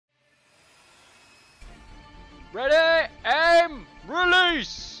Ready, aim,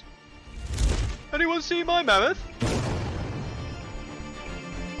 release! Anyone see my mammoth?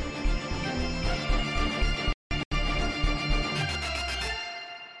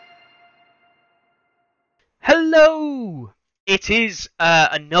 Hello! It is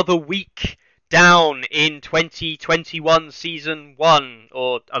another week down in 2021 Season 1,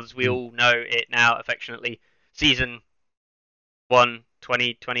 or as we all know it now affectionately, Season 1,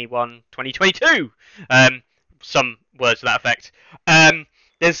 2021, 2022. Some words to that effect.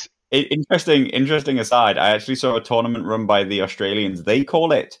 There's Interesting aside, I actually saw a tournament run by the Australians. They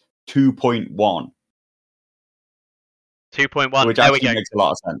call it 2.1. 2.1, which there we actually go. makes a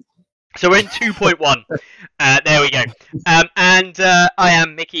lot of sense. So we're in 2.1. There we go. And I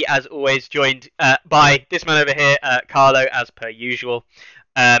am Mickey, as always, joined by this man over here, Carlo, as per usual.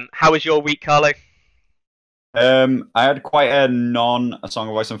 How was your week, Carlo? I had quite a Song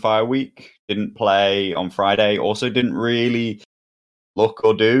of Ice and Fire week. Didn't play on Friday. Also didn't really look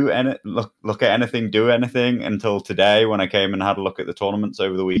at anything, do anything until today when I came and had a look at the tournaments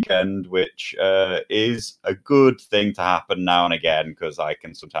over the weekend, which is a good thing to happen now and again because I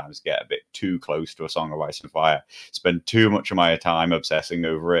can sometimes get a bit too close to a Song of Ice and Fire, spend too much of my time obsessing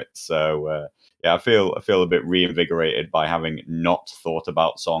over it. So yeah, I feel a bit reinvigorated by having not thought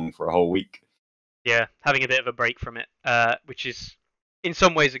about Song for a whole week. Yeah, having a bit of a break from it, which is in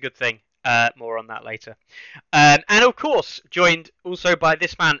some ways a good thing. More on that later. And of course, joined also by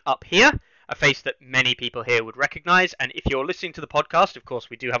this man up here, a face that many people here would recognise. And if you're listening to the podcast, of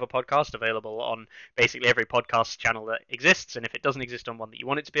course, we do have a podcast available on basically every podcast channel that exists. And if it doesn't exist on one that you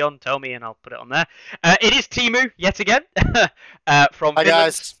want it to be on, tell me and I'll put it on there. It is Teemu, yet again, from Hi, Finland.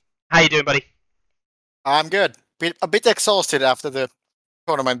 guys. How you doing, buddy? I'm good. A bit exhausted after the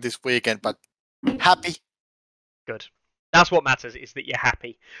tournament this weekend, but happy. Good. That's what matters, is that you're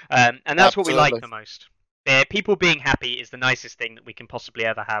happy. And that's Absolutely. what we like the most. People being happy is the nicest thing that we can possibly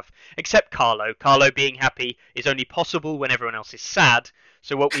ever have. Except Carlo. Carlo being happy is only possible when everyone else is sad.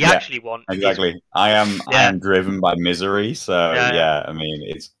 So what we actually want Exactly. is... I am driven by misery, so yeah, I mean,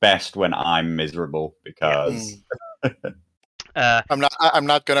 it's best when I'm miserable because... I'm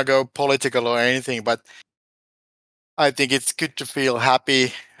not gonna go political or anything, but I think it's good to feel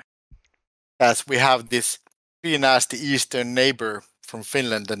happy as we have this pretty nasty eastern neighbor from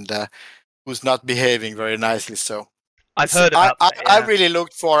Finland and who's not behaving very nicely. So I've heard about that. I really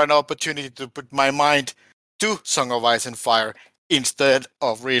looked for an opportunity to put my mind to Song of Ice and Fire instead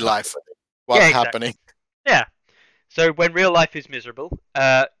of real life. What's happening? Yeah. So when real life is miserable,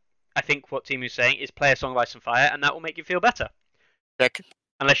 I think what Teemu's saying is play a Song of Ice and Fire, and that will make you feel better. Check.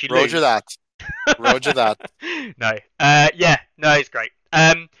 Unless you Roger lose. that. Roger that. No. No, it's great.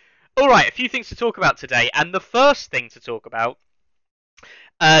 All right, a few things to talk about today, and the first thing to talk about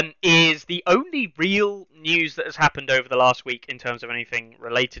is the only real news that has happened over the last week in terms of anything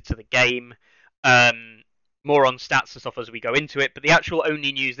related to the game. More on stats and stuff as we go into it, but the actual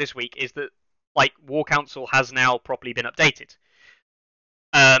only news this week is that War Council has now properly been updated.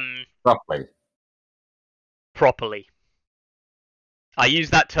 Properly. I use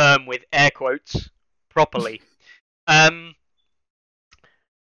that term with air quotes. Properly.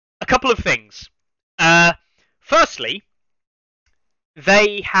 A couple of things. Firstly,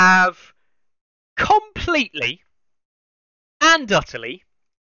 they have completely and utterly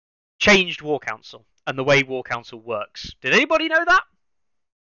changed War Council and the way War Council works. Did anybody know that?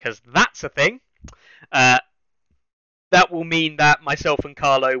 Because that's a thing. That will mean that myself and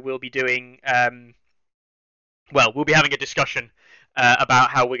Carlo will be doing... we'll be having a discussion about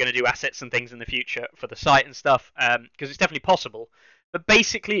how we're going to do assets and things in the future for the site and stuff, because it's definitely possible. But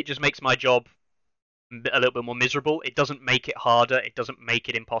basically, it just makes my job a little bit more miserable. It doesn't make it harder. It doesn't make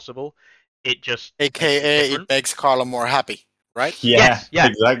it impossible. It just AKA it makes Carlo more happy, right? Yeah,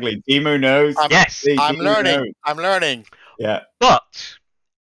 exactly. Teemu knows. I'm learning. I'm learning. Yeah. But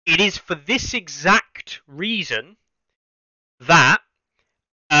it is for this exact reason that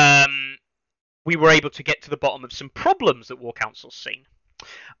we were able to get to the bottom of some problems that War Council's seen.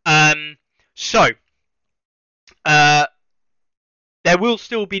 There will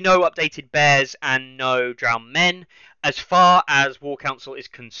still be no updated bears and no drowned men. As far as War Council is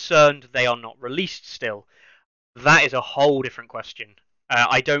concerned, they are not released still. That is a whole different question.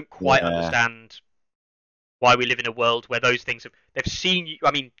 I don't quite understand why we live in a world where those things they've seen.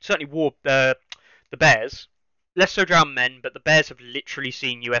 I mean, certainly the bears, less so drowned men, but the bears have literally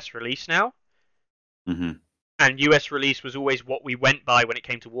seen US release now. Mm-hmm. And US release was always what we went by when it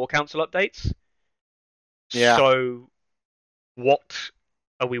came to War Council updates. Yeah. So, what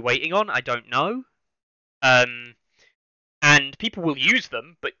are we waiting on? I don't know. And people will use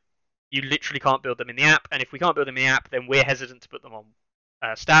them, but You literally can't build them in the app, and if we can't build them in the app, then we're hesitant to put them on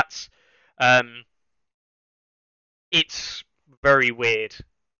stats. It's very weird.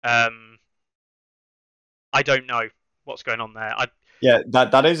 I don't know what's going on there. Yeah,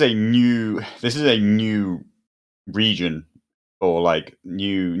 that is a new. This is a new region, or like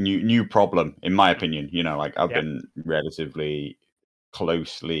new problem, in my opinion. You know, like I've been relatively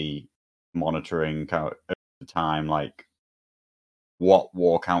closely monitoring over the time, like what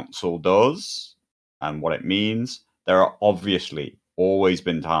War Council does and what it means. There are obviously always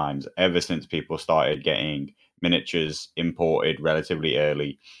been times ever since people started getting miniatures imported relatively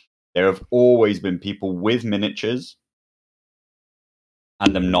early. There have always been people with miniatures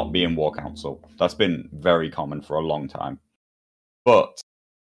and them not being War Council. That's been very common for a long time. But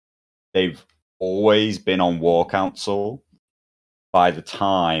they've always been on War Council by the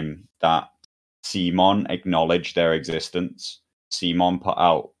time that CMON acknowledged their existence. CMON put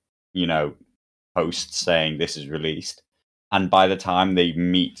out, posts saying this is released. And by the time they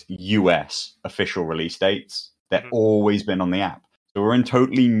meet US official release dates, they've always been on the app. So we're in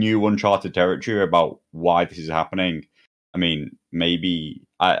totally new, uncharted territory about why this is happening. I mean,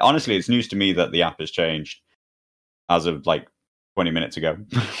 honestly, it's news to me that the app has changed as of like 20 minutes ago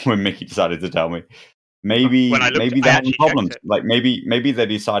when Mickey decided to tell me. Maybe they're having problems. Like maybe they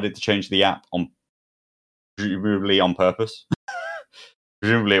decided to change the app presumably on purpose.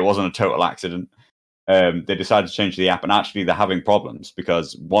 Presumably it wasn't a total accident. They decided to change the app, and actually they're having problems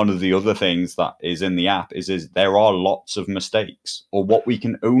because one of the other things that is in the app is there are lots of mistakes, or what we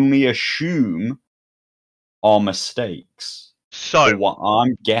can only assume are mistakes. So what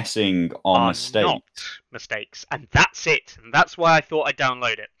I'm guessing are mistakes. Not mistakes, and that's it. And that's why I thought I'd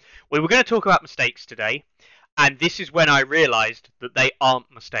download it. We were going to talk about mistakes today, and this is when I realised that they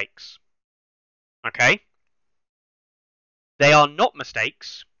aren't mistakes. Okay? They are not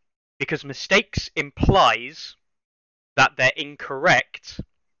mistakes because mistakes implies that they're incorrect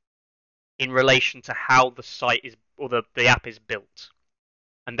in relation to how the site is, or the app is built.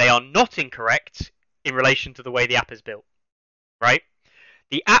 And they are not incorrect in relation to the way the app is built. Right?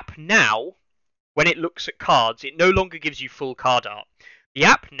 The app now, when it looks at cards, it no longer gives you full card art. The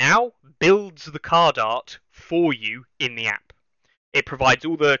app now builds the card art for you in the app. It provides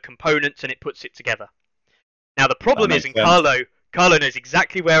all the components and it puts it together. Now the problem is, and Carlo knows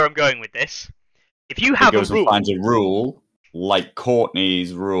exactly where I'm going with this. If you have a rule, finds a rule like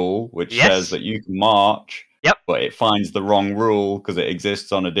Courtney's rule, which says that you can march, but it finds the wrong rule because it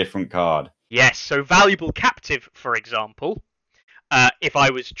exists on a different card. Yes, so valuable captive, for example, if I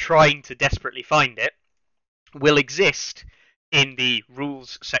was trying to desperately find it, will exist in the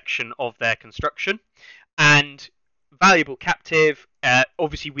rules section of their construction. And valuable captive,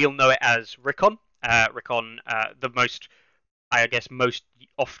 obviously we'll know it as Rickon. Rickon, the most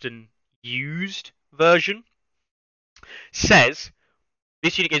often used version, says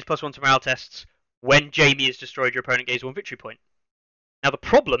this unit gains +1 to morale tests when Jamie is destroyed. Your opponent gains 1 victory point. Now the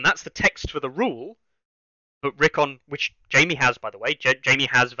problem, that's the text for the rule, but Rickon, which Jamie has, by the way, Jamie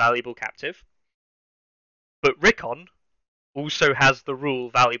has valuable captive, but Rickon also has the rule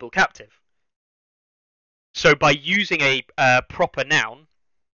valuable captive. So by using a proper noun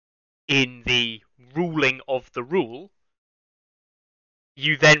in the ruling of the rule,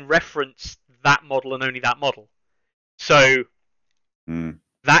 you then reference that model and only that model. So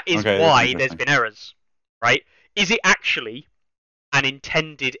that is why there's been errors, right? Is it actually an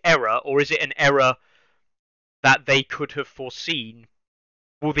intended error, or is it an error that they could have foreseen?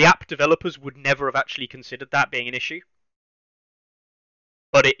 Well, the app developers would never have actually considered that being an issue.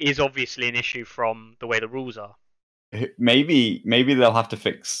 But it is obviously an issue from the way the rules are. Maybe they'll have to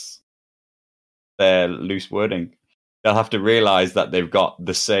fix their loose wording. They'll have to realize that they've got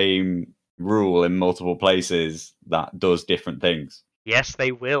the same rule in multiple places that does different things. Yes,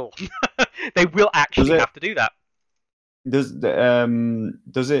 they will. They will actually have to do that. Does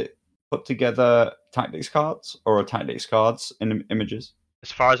it put together tactics cards or tactics cards in images?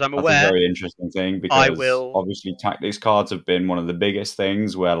 As far as I'm aware, that's a very interesting thing, because obviously tactics cards have been one of the biggest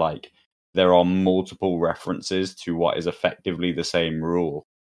things where like there are multiple references to what is effectively the same rule,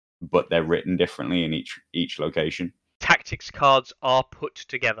 but they're written differently in each location. Tactics cards are put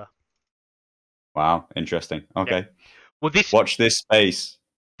together. Wow, interesting. Okay. Yeah. Well, watch this space.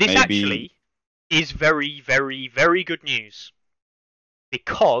 This actually is very, very, very good news,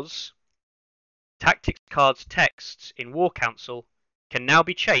 because tactics cards texts in War Council can now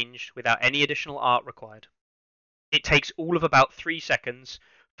be changed without any additional art required. It takes all of about 3 seconds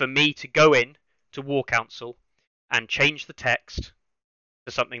for me to go in to War Council and change the text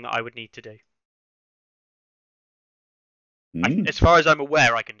to something that I would need to do. As far as I'm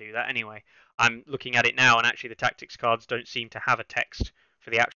aware, I can do that anyway. I'm looking at it now, and actually the tactics cards don't seem to have a text for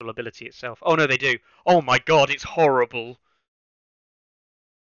the actual ability itself. Oh no, they do. Oh my god, it's horrible.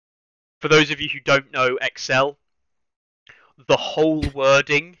 For those of you who don't know Excel, the whole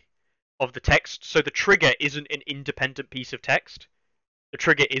wording of the text, so the trigger isn't an independent piece of text. The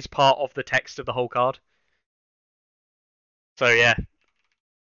trigger is part of the text of the whole card. So yeah,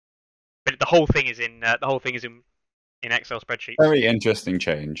 but the whole thing is in Excel spreadsheets. Very interesting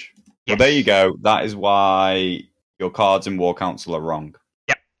change. Yes. Well, there you go. That is why your cards in War Council are wrong.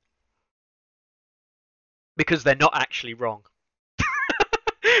 Yep. Because they're not actually wrong.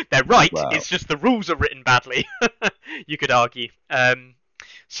 They're right. Well. It's just the rules are written badly. You could argue.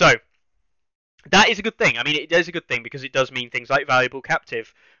 So that is a good thing. I mean, it is a good thing because it does mean things like valuable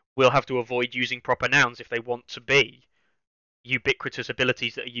captive will have to avoid using proper nouns if they want to be ubiquitous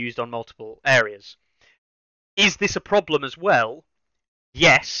abilities that are used on multiple areas. Is this a problem as well?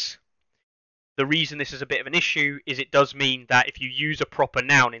 Yes. The reason this is a bit of an issue is it does mean that if you use a proper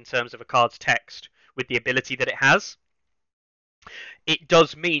noun in terms of a card's text with the ability that it has, it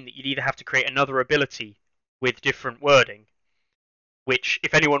does mean that you'd either have to create another ability with different wording, which,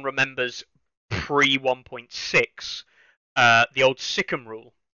 if anyone remembers pre 1.6, the old Sikkim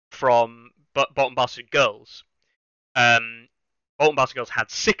rule from Bottom Bastard Girls, Bottom Bastard Girls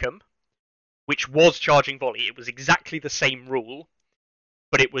had Sikkim, which was charging volley. It was exactly the same rule,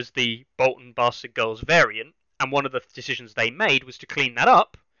 but it was the Bolton Bastard Girls variant, and one of the decisions they made was to clean that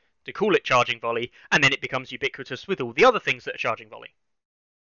up, to call it charging volley, and then it becomes ubiquitous with all the other things that are charging volley.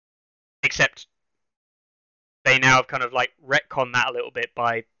 Except they now have kind of like retconned that a little bit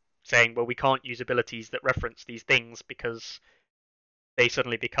by saying, well, we can't use abilities that reference these things because they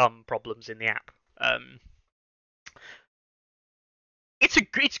suddenly become problems in the app.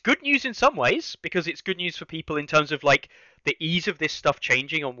 It's good news in some ways, because it's good news for people in terms of like the ease of this stuff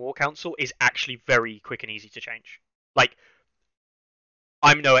changing on War Council is actually very quick and easy to change. Like,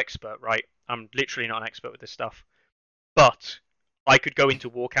 I'm no expert, right? I'm literally not an expert with this stuff. But I could go into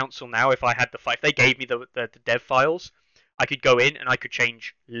War Council now if I had if they gave me the dev files, I could go in and I could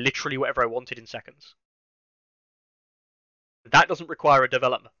change literally whatever I wanted in seconds. That doesn't require a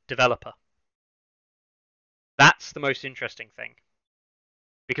developer. That's the most interesting thing.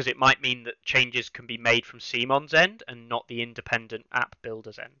 Because it might mean that changes can be made from Simon's end and not the independent app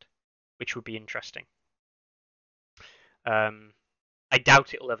builder's end, which would be interesting. I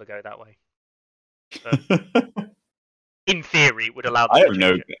doubt it'll ever go that way. But in theory, it would allow them to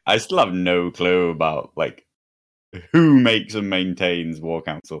change it. I still have no clue about like who makes and maintains War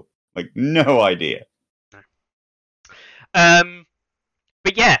Council. Like, no idea. No.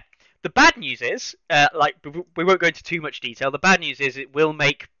 But yeah, the bad news is, we won't go into too much detail. The bad news is it will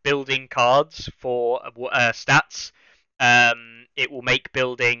make building cards for stats. It will make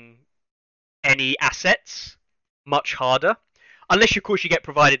building any assets much harder, unless of course you get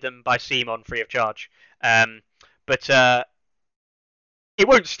provided them by Simon free of charge. But it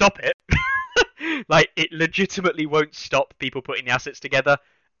won't stop it. Like, it legitimately won't stop people putting the assets together.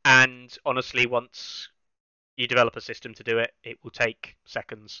 And honestly, once you develop a system to do it, it will take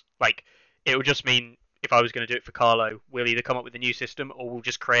seconds. Like, it will just mean if I was going to do it for Carlo, we'll either come up with a new system or we'll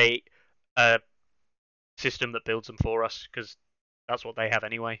just create a system that builds them for us, because that's what they have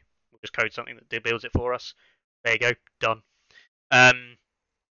anyway. We'll just code something that builds it for us. There you go, done.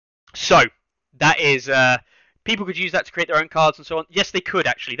 So that is people could use that to create their own cards and so on. Yes, they could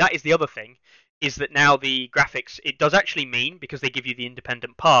actually. That is the other thing, is that now the graphics, it does actually mean, because they give you the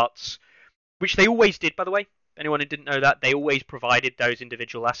independent parts, which they always did, by the way. Anyone who didn't know that, they always provided those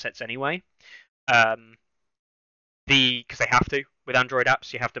individual assets anyway. Because they have to. With Android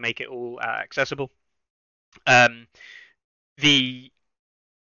apps, you have to make it all accessible. You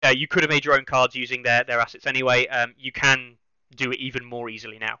could have made your own cards using their assets anyway. You can do it even more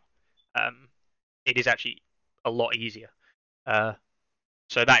easily now. It is actually a lot easier.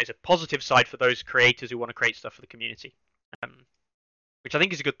 So that is a positive side for those creators who want to create stuff for the community, which I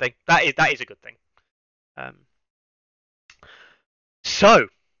think is a good thing. That is a good thing.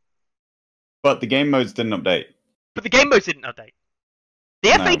 But the game modes didn't update. The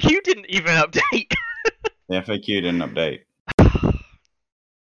FAQ didn't even update. The FAQ didn't update.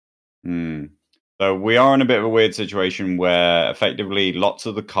 So we are in a bit of a weird situation where effectively lots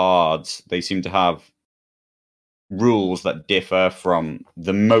of the cards, they seem to have rules that differ from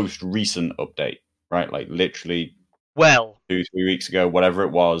the most recent update, right? Like literally 2-3 weeks ago, whatever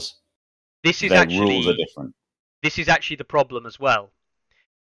it was. Rules are different. This is actually the problem as well.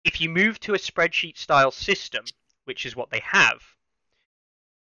 If you move to a spreadsheet style system, which is what they have,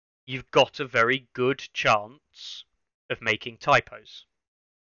 you've got a very good chance of making typos.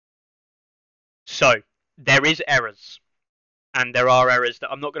 So, there is errors. And there are errors that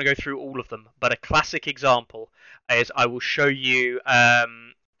I'm not going to go through all of them, but a classic example is I will show you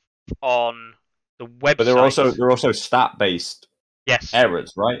on the website. But they're also stat based yes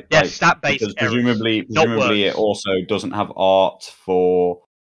errors, right? Yes, like, stat based because errors. presumably it also doesn't have art for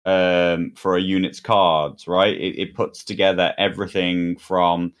a unit's cards, right? It puts together everything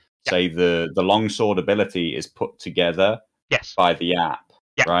from say the longsword ability is put together yes by the app,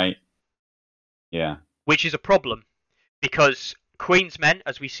 right? Yeah. Which is a problem because Queen's Men,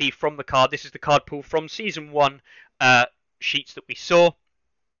 as we see from the card, this is the card pool from Season 1 sheets that we saw.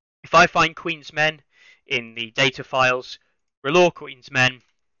 If I find Queen's Men in the data files, R'hllor Queen's Men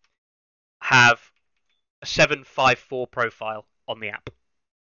have a 754 profile on the app.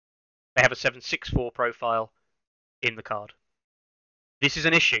 They have a 764 profile in the card. This is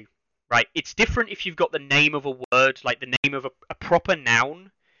an issue, right? It's different if you've got the name of a word, like the name of a proper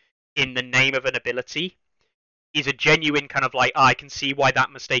noun in the name of an ability, is a genuine kind of like, I can see why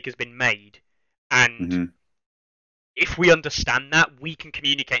that mistake has been made. And if we understand that, we can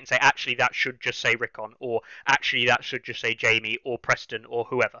communicate and say, actually, that should just say Rickon, or actually, that should just say Jamie, or Preston, or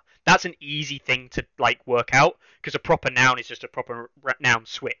whoever. That's an easy thing to like work out, because a proper noun is just a proper noun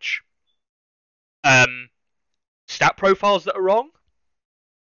switch. Stat profiles that are wrong,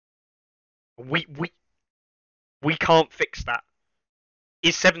 we can't fix that.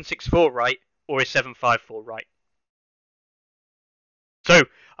 Is 764 right, or is 754 right? So,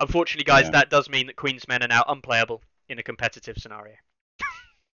 unfortunately, guys, that does mean that Queen's Men are now unplayable in a competitive scenario.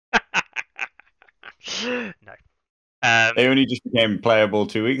 No. They only just became playable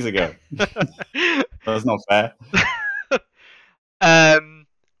 2 weeks ago. That's not fair.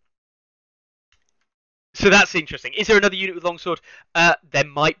 So that's interesting. Is there another unit with longsword? There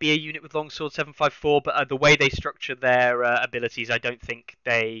might be a unit with longsword 754, but the way they structure their abilities, I don't think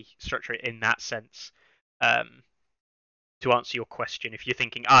they structure it in that sense. To answer your question, if you're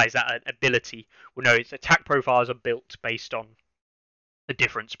thinking, is that an ability? Well, no, its attack profiles are built based on a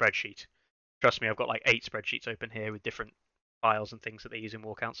different spreadsheet. Trust me, I've got like 8 spreadsheets open here with different files and things that they use in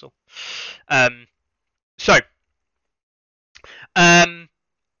War Council. Yeah.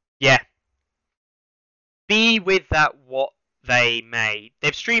 Be with that what they made.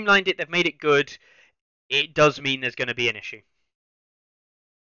 They've streamlined it, they've made it good. It does mean there's going to be an issue.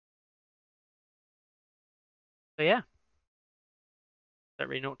 So yeah. Don't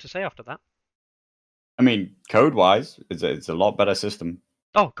really know what to say after that. I mean, code-wise, it's a lot better system.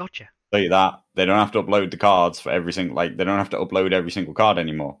 Oh, gotcha. Tell you that. They don't have to upload the cards for every single, like, they don't have to upload every single card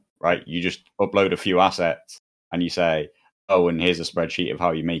anymore, right? You just upload a few assets and you say, oh, and here's a spreadsheet of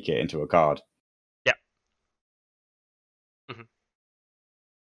how you make it into a card. Yeah. Mm-hmm.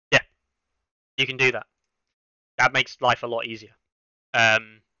 Yeah. You can do that. That makes life a lot easier.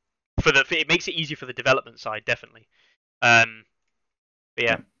 It makes it easier for the development side, definitely. But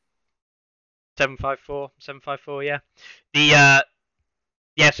yeah. 754, yeah.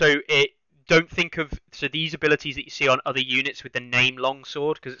 Don't think of these abilities that you see on other units with the name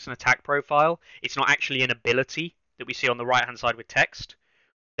longsword, because it's an attack profile. It's not actually an ability that we see on the right hand side with text.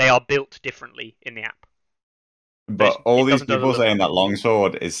 They are built differently in the app. But all these people saying that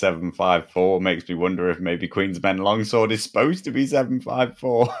longsword is 754 makes me wonder if maybe Queen's Men longsword is supposed to be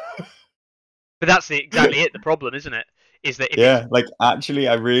 754. But that's exactly it. The problem, isn't it? Is that actually,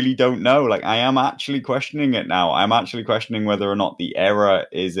 I really don't know. Like, I am actually questioning it now. I'm actually questioning whether or not the error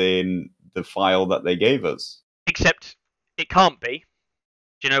is in the file that they gave us. Except it can't be.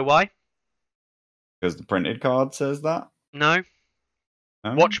 Do you know why? Because the printed card says that? No.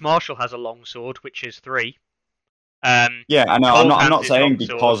 Watch Marshall has a longsword, which is 3. Yeah, I know. I'm not saying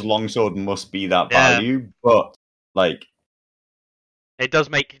because longsword must be that value, but like it does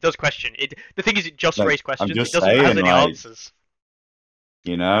question. The thing is, it just raised questions. It doesn't have any answers.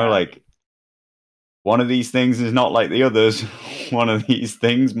 You know, like one of these things is not like the others. One of these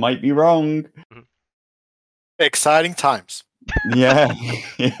things might be wrong. Exciting times. Yeah,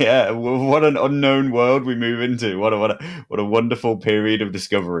 yeah. What an unknown world we move into. What a wonderful period of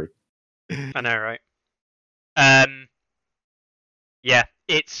discovery. I know, right? Yeah,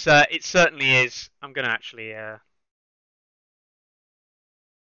 it certainly is. I'm gonna actually have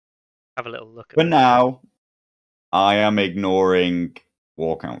a little look at For now, I am ignoring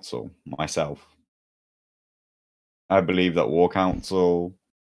War Council myself. I believe that War Council,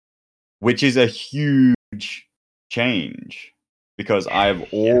 which is a huge change, because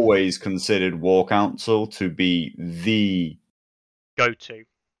I've always considered War Council to be the go-to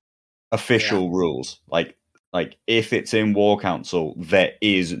official rules. Like if it's in War Council, there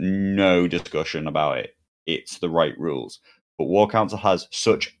is no discussion about it. it's the right rules. But War Council has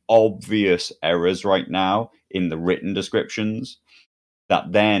such obvious errors right now in the written descriptions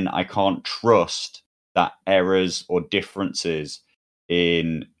that then I can't trust that errors or differences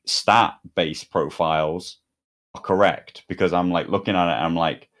in stat-based profiles are correct, because I'm like looking at it and I'm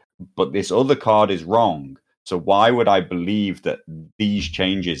like, but this other card is wrong. So why would I believe that these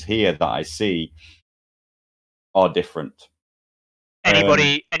changes here that I see are different?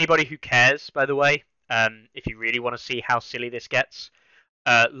 Anybody who cares, by the way, if you really want to see how silly this gets,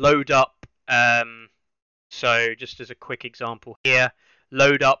 load up. So just as a quick example here,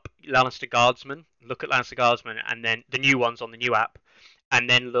 load up Lannister Guardsmen, look at Lannister Guardsmen, and then the new ones on the new app, and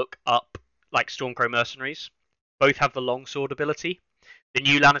then look up like Stormcrow Mercenaries. Both have the longsword ability. The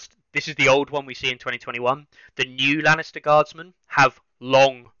new Lannister, this is the old one we see in 2021. The new Lannister Guardsmen have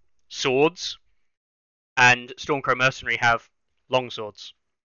long swords, and Stormcrow Mercenary have long swords.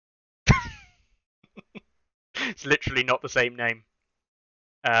 It's literally not the same name.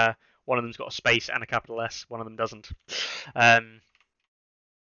 One of them's got a space and a capital S. One of them doesn't.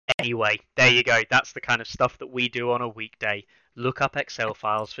 Anyway, there you go. That's the kind of stuff that we do on a weekday. Look up Excel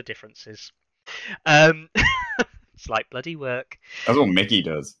files for differences. It's like bloody work. That's what Mickey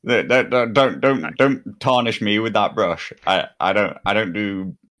does. Don't tarnish me with that brush. I don't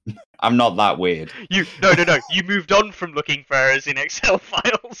do. I'm not that weird. No. You moved on from looking for errors in Excel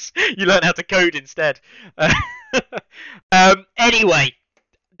files. You learned how to code instead. Anyway,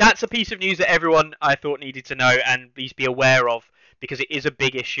 that's a piece of news that everyone I thought needed to know and at least be aware of, because it is a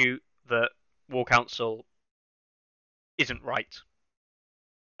big issue that War Council isn't right.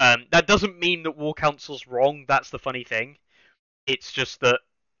 That doesn't mean that War Council's wrong. That's the funny thing. It's just that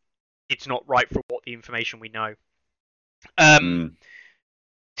it's not right for what the information we know.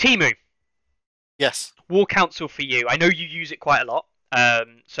 Teemu. Yes. War Council for you. I know you use it quite a lot.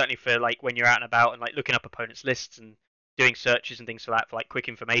 Certainly for like when you're out and about and like looking up opponents' lists and doing searches and things like that for like quick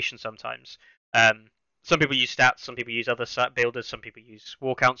information sometimes. Some people use stats, some people use other builders, some people use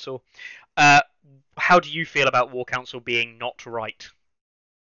War Council. How do you feel about War Council being not right?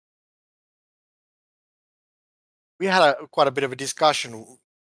 We had quite a bit of a discussion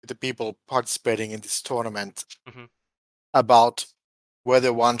with the people participating in this tournament about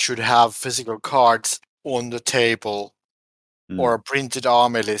whether one should have physical cards on the table or a printed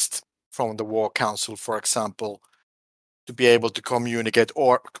army list from the War Council, for example, to be able to communicate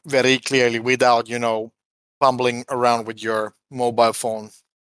or very clearly without, fumbling around with your mobile phone.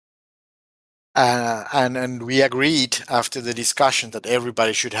 And we agreed after the discussion that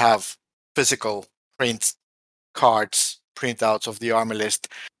everybody should have physical print cards, printouts of the army list,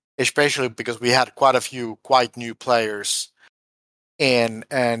 especially because we had quite a few quite new players. And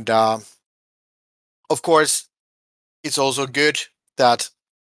of course, it's also good that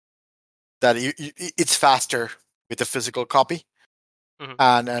it's faster with a physical copy,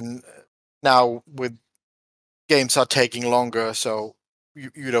 and now with games are taking longer, so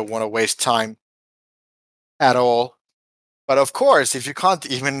you don't want to waste time at all. But of course, if you can't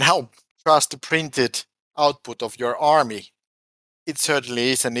even now trust the printed output of your army, it certainly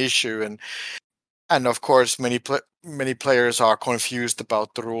is an issue, and of course many players are confused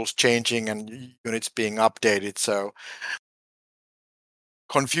about the rules changing and units being updated, so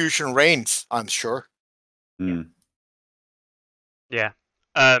confusion reigns, I'm sure. Yeah.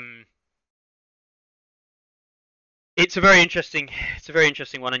 It's a very interesting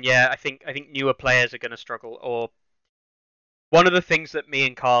one, and yeah, I think newer players are going to struggle. Or one of the things that me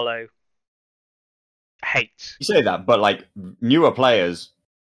and Carlo hate. You say that, but like newer players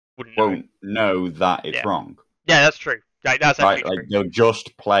won't know that it's wrong. Yeah, that's true. That's right. Like true. They'll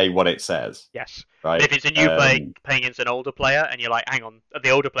just play what it says. Yes. Right. But if it's a new player playing against an older player, and you're like, "Hang on," the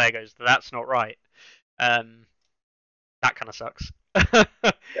older player goes, "That's not right." That kind of sucks.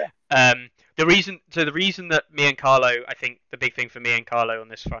 The reason that me and Carlo, I think the big thing for me and Carlo on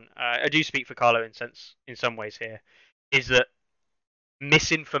this front, I do speak for Carlo in some ways here, is that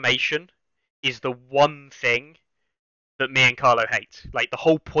misinformation is the one thing that me and Carlo hate. Like, the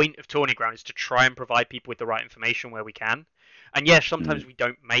whole point of Tourney Ground is to try and provide people with the right information where we can. And yes, sometimes we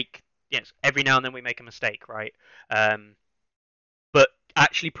don't make, every now and then we make a mistake, right? But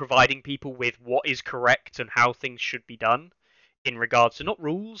actually providing people with what is correct and how things should be done in regards to not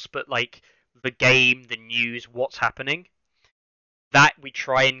rules, but like the game, the news, what's happening, that we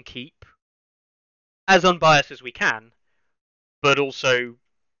try and keep as unbiased as we can, but also,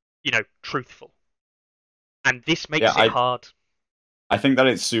 truthful. And this makes it hard. I think that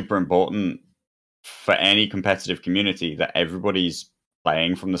it's super important for any competitive community that everybody's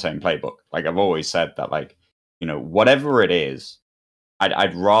playing from the same playbook. Like, I've always said that, like, whatever it is,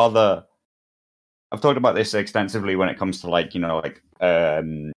 I'd rather I've talked about this extensively when it comes to like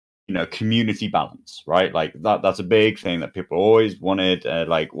community balance, right? Like that's a big thing that people always wanted.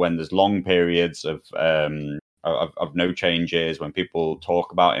 Like when there's long periods of no changes, when people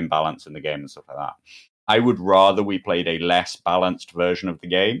talk about imbalance in the game and stuff like that. I would rather we played a less balanced version of the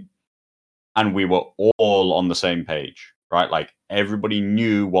game and we were all on the same page, right? Like everybody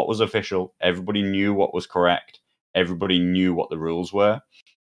knew what was official, everybody knew what was correct, everybody knew what the rules were,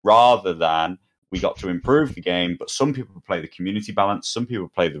 rather than we got to improve the game, but some people play the community balance, some people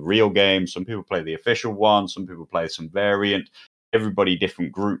play the real game, some people play the official one, some people play some variant. Everybody,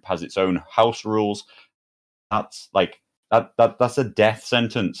 different group, has its own house rules. That's like that's a death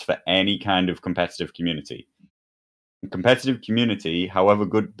sentence for any kind of competitive community. A competitive community, however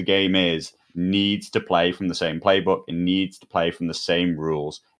good the game is, needs to play from the same playbook. It needs to play from the same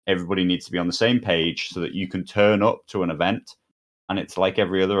rules. Everybody needs to be on the same page so that you can turn up to an event and it's like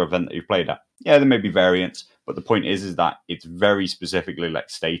every other event that you've played at. Yeah, there may be variants, but the point is that it's very specifically like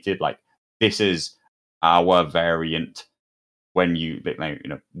stated, like this is our variant. When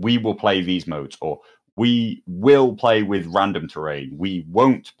we will play these modes, or we will play with random terrain. We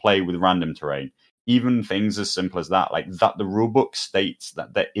won't play with random terrain. Even things as simple as that, like that the rulebook states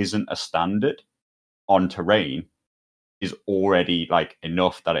that there isn't a standard on terrain, is already like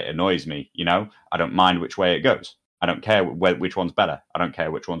enough that it annoys me. I don't mind which way it goes. I don't care which one's better. I don't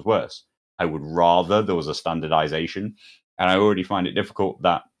care which one's worse. I would rather there was a standardization. And I already find it difficult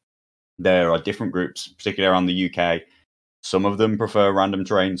that there are different groups, particularly around the UK. Some of them prefer random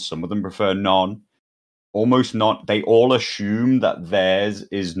terrain. Some of them prefer none. Almost not. They all assume that theirs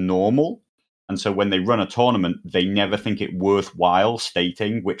is normal. And so when they run a tournament, they never think it worthwhile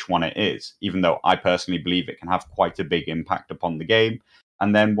stating which one it is, even though I personally believe it can have quite a big impact upon the game.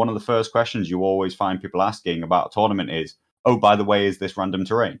 And then one of the first questions you always find people asking about a tournament is, oh, by the way, is this random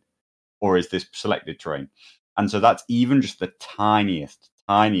terrain? Or is this selected terrain? And so that's even just the tiniest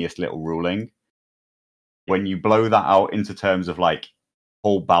little ruling. When you blow that out into terms of like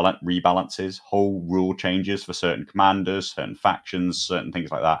whole rebalances, whole rule changes for certain commanders, certain factions, certain things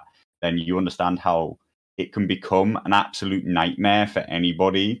like that, then you understand how it can become an absolute nightmare for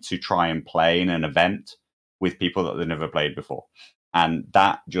anybody to try and play in an event with people that they've never played before. And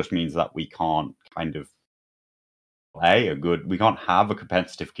that just means that we can't kind of we can't have a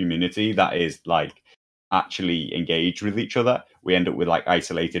competitive community that is like actually engaged with each other. We end up with like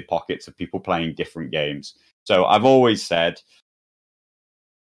isolated pockets of people playing different games. So I've always said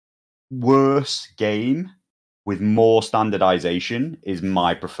worse game with more standardization is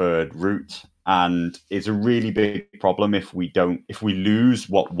my preferred route, and it's a really big problem if we lose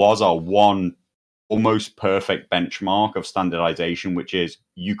what was our one almost perfect benchmark of standardization, which is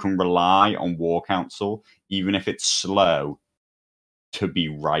you can rely on War Council even if it's slow to be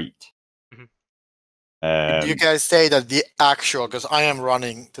right. Did you guys say that the actual, because I am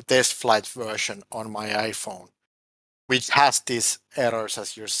running the test flight version on my iPhone, which has these errors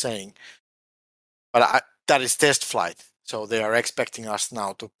as you're saying, but that is test flight, so they are expecting us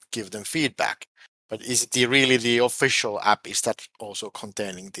now to give them feedback. But is it really the official app? Is that also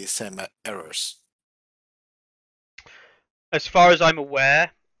containing these same errors? As far as I'm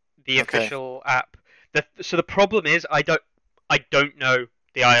aware, the official app. So the problem is I don't know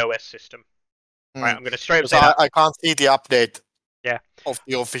the iOS system. Right, I'm going to straight up say that. I can't see the update. Yeah. Of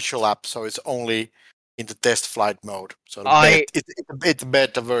the official app, so it's only in the test flight mode. So it's a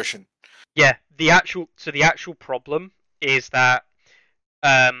beta version. Yeah, the actual problem is that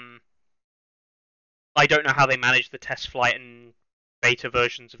I don't know how they manage the test flight and beta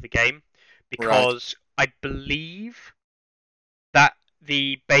versions of the game, because I believe that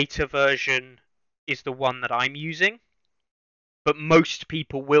the beta version is the one that I'm using, but most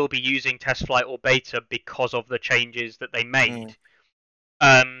people will be using test flight or beta because of the changes that they made.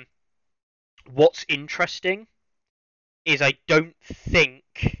 What's interesting is I don't think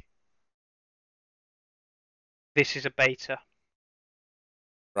this is a beta.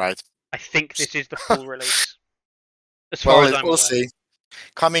 Right. I think this is the full release. As far as I'm aware. See.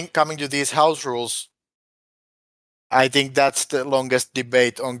 Coming to these house rules, I think that's the longest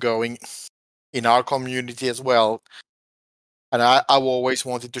debate ongoing in our community as well. And I've always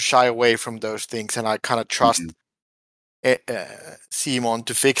wanted to shy away from those things, and I kind of trust Simon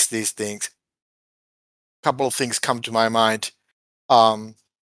to fix these things. A couple of things come to my mind.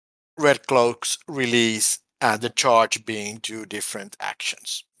 Red Cloak's release and the charge being two different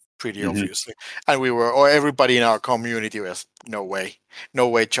actions, pretty obviously. And everybody in our community was no way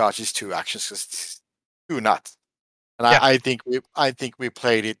charge is two actions, because it's too nuts. And I think we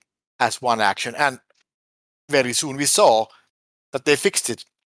played it as one action, and very soon we saw that they fixed it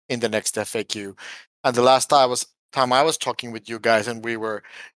in the next FAQ. And the last time I was talking with you guys, and we were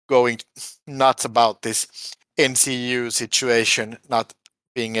going nuts about this NCU situation not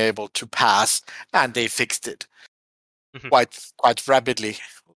being able to pass, and they fixed it quite rapidly,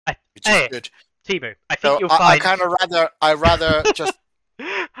 which is good. Teemu, I think So you'll find. I rather just.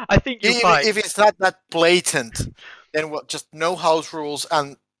 I think you'll find if it's not that blatant, then we'll just no house rules,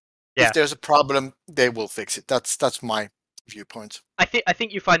 and if there's a problem, they will fix it. That's my viewpoint. I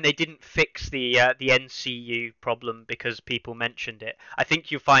think you find they didn't fix the NCU problem because people mentioned it. I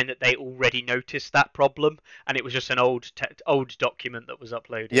think you find that they already noticed that problem, and it was just an old document that was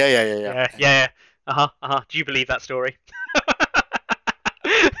uploaded. Yeah. Do you believe that story?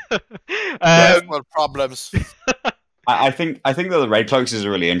 Well, problems. I think that the Red Cloaks is a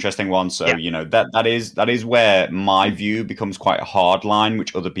really interesting one. So that is where my view becomes quite a hard line,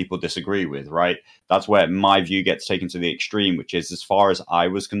 which other people disagree with. Right, that's where my view gets taken to the extreme, which is, as far as I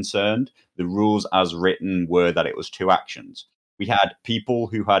was concerned, the rules as written were that it was 2 actions. We had people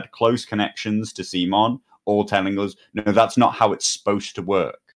who had close connections to Simon all telling us, no, that's not how it's supposed to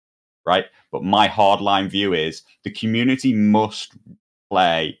work. Right, but my hardline view is the community must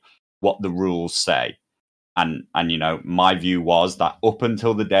play what the rules say. And my view was that up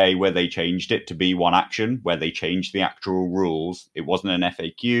until the day where they changed it to be 1 action, where they changed the actual rules, it wasn't an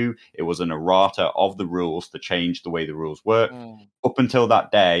FAQ, it was an errata of the rules to change the way the rules work. Up until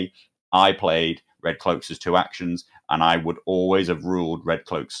that day, I played Red Cloaks as 2 actions, and I would always have ruled Red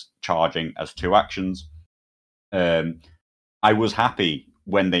Cloaks charging as 2 actions. I was happy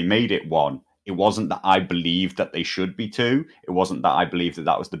when they made it 1. It wasn't that I believed that they should be 2. It wasn't that I believed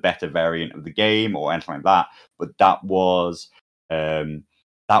that was the better variant of the game or anything like that. But that was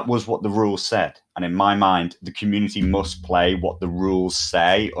what the rules said. And in my mind, the community must play what the rules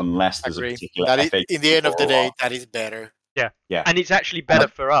say, unless there's a particular FAQ. In the end of the day, that is better. Yeah. And it's actually better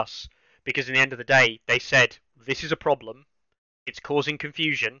for us, because in the end of the day, they said, this is a problem. It's causing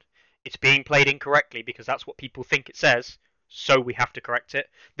confusion. It's being played incorrectly because that's what people think it says. So we have to correct it.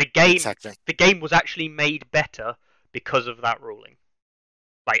 The game was actually made better because of that ruling.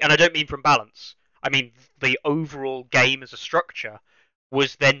 And I don't mean from balance. I mean the overall game as a structure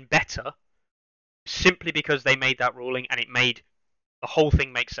was then better simply because they made that ruling, and it made the whole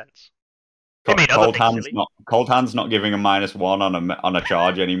thing make sense. Cold Hand's not giving a -1 on a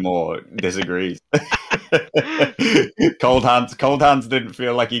charge anymore. Disagrees. Cold Hands didn't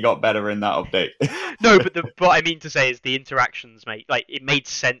feel like he got better in that update. No, but what I mean to say is the interactions it made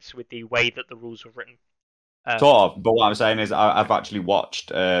sense with the way that the rules were written. Sort of, but what I'm saying is I've actually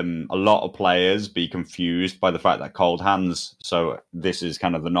watched a lot of players be confused by the fact that Cold Hands. So this is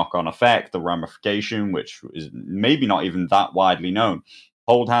kind of the knock-on effect, the ramification, which is maybe not even that widely known.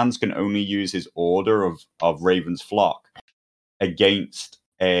 Cold Hands can only use his order of Raven's Flock against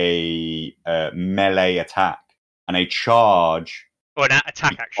a melee attack, and a charge or an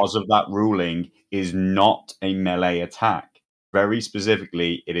attack action because of that ruling is not a melee attack. Very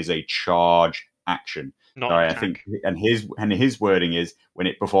specifically, it is a charge action. I think, and his wording is when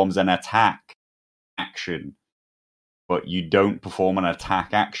it performs an attack action, but you don't perform an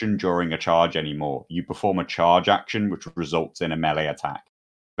attack action during a charge anymore. You perform a charge action, which results in a melee attack.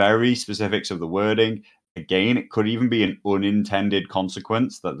 Very specifics of the wording. Again, it could even be an unintended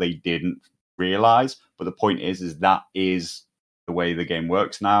consequence that they didn't realize. But the point is that is the way the game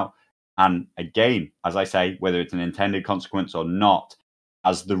works now. And again, as I say, whether it's an intended consequence or not,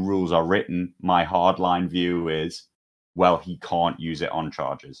 as the rules are written, my hardline view is, well, he can't use it on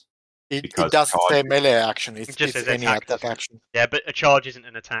charges. It doesn't say melee action. It just says any attack action. Yeah, but a charge isn't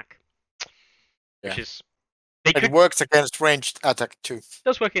an attack. Which is... It works against ranged attack too. It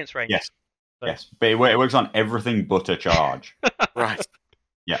does work against ranged. Yes. So. Yes, but it works on everything but a charge. Right.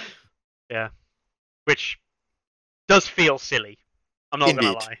 Yeah. Yeah. Which does feel silly. I'm not going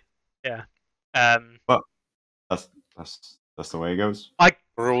to lie. Yeah. But that's the way it goes.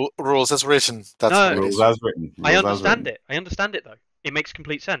 Rules as written. Rules as written. I understand it. I understand it, though. It makes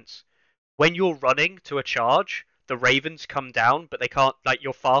complete sense. When you're running to a charge, the ravens come down, but they can't,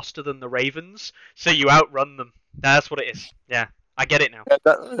 you're faster than the ravens, so you outrun them. That's what it is. Yeah, I get it now.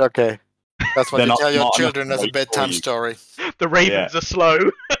 Okay. That's what you tell your children as a bedtime story. The ravens are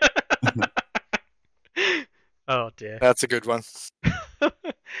slow. Oh, dear. That's a good one.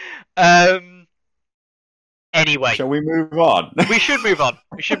 Anyway. Shall we move on? We should move on.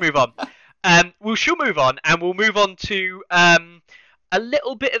 We should move on, and we'll move on to a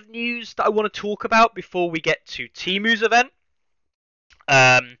little bit of news that I want to talk about before we get to Teemu's event.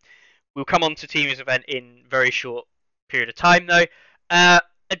 We'll come on to Teemu's event in a very short period of time, though.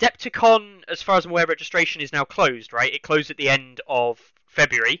 Adepticon, as far as I'm aware, registration is now closed, right? It closed at the end of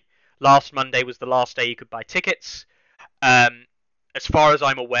February. Last Monday was the last day you could buy tickets. As far as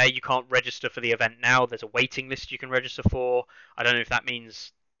I'm aware, you can't register for the event now. There's a waiting list you can register for. I don't know if that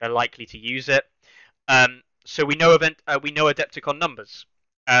means they're likely to use it. So we know Adepticon numbers.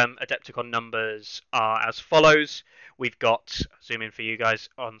 Adepticon numbers are as follows. We've got, zoom in for you guys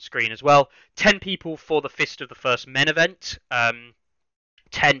on screen as well, 10 people for the Fist of the First Men event,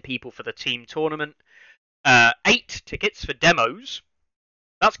 10 people for the team tournament, 8 tickets for demos.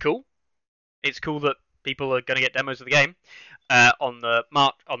 That's cool. It's cool that people are going to get demos of the game that'll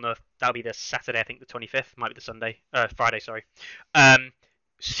be the Saturday, I think the 25th, might be the Friday, sorry.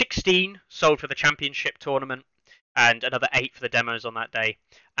 16 sold for the championship tournament, and another 8 for the demos on that day,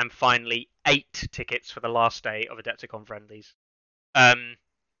 and finally 8 tickets for the last day of Adepticon friendlies. I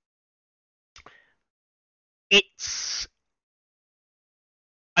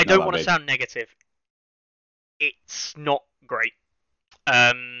don't want to sound negative. It's not great.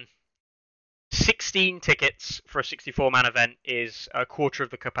 16 tickets for a 64-man event is a quarter of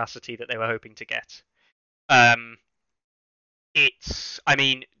the capacity that they were hoping to get.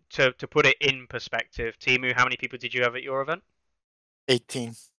 To put it in perspective, Teemu, how many people did you have at your event?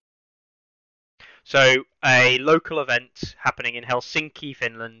 18. So a local event happening in Helsinki,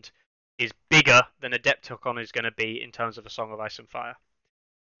 Finland, is bigger than Adepticon is going to be in terms of a Song of Ice and Fire.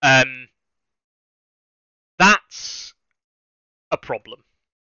 That's a problem,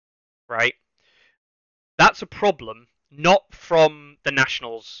 right? That's a problem, not from the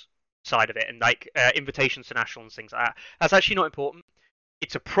nationals side of it and like invitations to nationals and things like that. That's actually not important.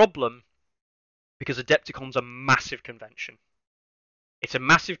 It's a problem because Adepticon's a massive convention. It's a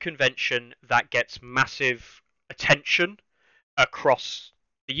massive convention that gets massive attention across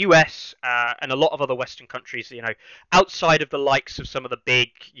the US and a lot of other Western countries. You know, outside of the likes of some of the big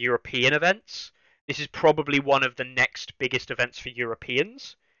European events, this is probably one of the next biggest events for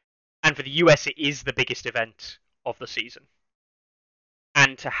Europeans. And for the US, it is the biggest event of the season.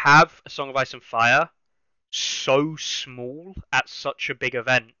 And to have a Song of Ice and Fire so small at such a big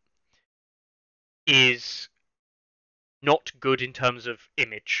event is not good in terms of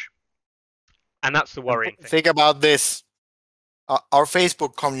image. And that's the worrying thing. Think about this. Our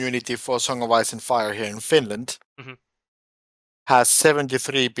Facebook community for Song of Ice and Fire here in Finland has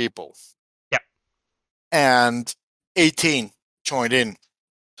 73 people. Yep. And 18 joined in.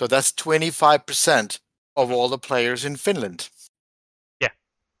 So that's 25% of all the players in Finland. Yeah.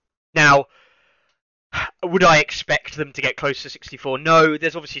 Now, would I expect them to get close to 64? No,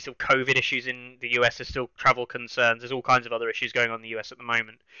 there's obviously still COVID issues in the US. There's still travel concerns. There's all kinds of other issues going on in the US at the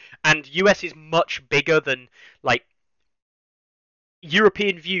moment. And US is much bigger than, like,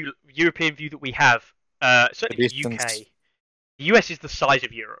 European view that we have, certainly the UK. The US is the size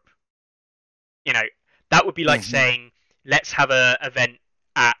of Europe. You know, that would be like saying, let's have an event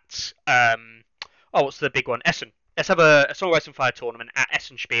at what's the big one? Essen. Let's have a Song of Ice and Fire tournament at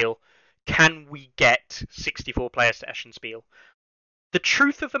Essen Spiel. Can we get 64 players to Essen Spiel? The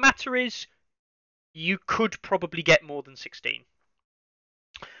truth of the matter is, you could probably get more than 16.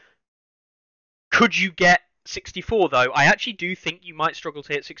 Could you get 64 though? I actually do think you might struggle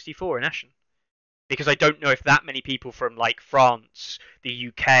to hit 64 in Essen, because I don't know if that many people from like France, the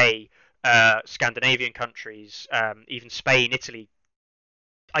UK, Scandinavian countries, even Spain, Italy.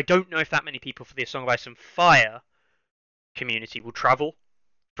 I don't know if that many people for the Song of Ice and Fire community will travel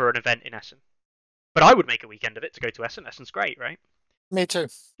for an event in Essen. But I would make a weekend of it to go to Essen. Essen's great, right? Me too.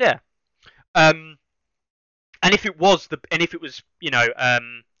 Yeah. And if it was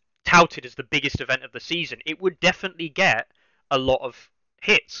touted as the biggest event of the season, it would definitely get a lot of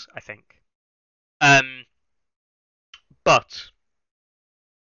hits, I think. But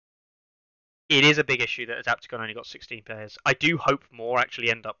it is a big issue that Adepticon only got 16 players. I do hope more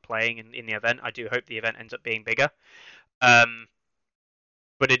actually end up playing in the event. I do hope the event ends up being bigger.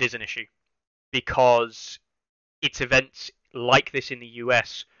 But it is an issue because it's events like this in the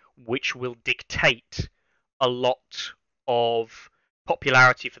US which will dictate a lot of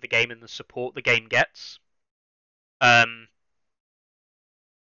popularity for the game and the support the game gets. I'm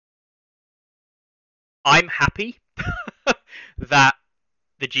happy that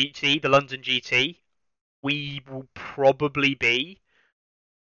the London GT, we will probably be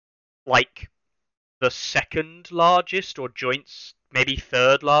like the second largest or joints, maybe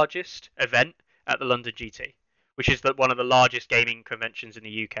third largest event at the London GT, which is one of the largest gaming conventions in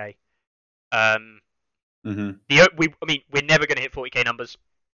the UK. We're never going to hit 40k numbers.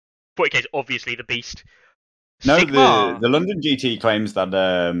 40k is obviously the beast. No, Sigmar, the London GT claims that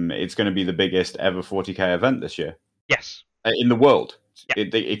it's going to be the biggest ever 40k event this year. Yes. In the world.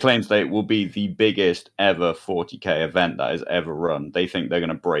 it claims that it will be the biggest ever 40k event that is ever run. They think they're going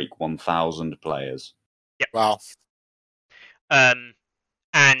to break 1,000 players. Yep. Wow. And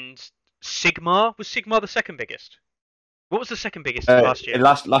Sigmar, was Sigmar the second biggest? What was the second biggest last year?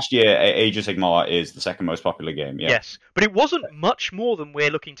 Last year, Age of Sigmar is the second most popular game. Yeah. Yes, but it wasn't much more than we're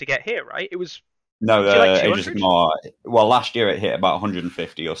looking to get here, right? It was. No, like Age of Sigmar. Well, last year it hit about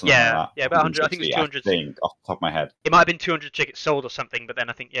 150 or something like that. Yeah, about 100. I think it was 200. I think, off the top of my head. It might have been 200 tickets sold or something, but then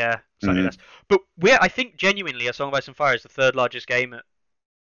I think slightly less. But I think genuinely, A Song of Ice and Fire is the third largest game at.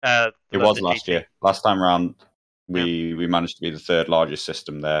 It was last year. Last time around, we managed to be the third largest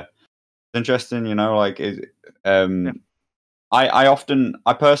system there. It's interesting,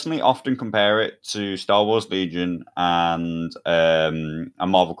 I personally often compare it to Star Wars Legion and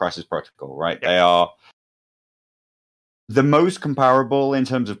Marvel Crisis Protocol, right? Yeah. They are the most comparable in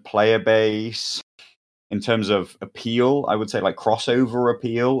terms of player base, in terms of appeal. I would say like crossover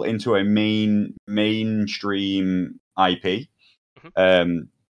appeal into a mainstream IP. Mm-hmm.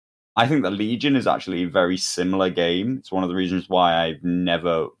 I think that Legion is actually a very similar game. It's one of the reasons why I've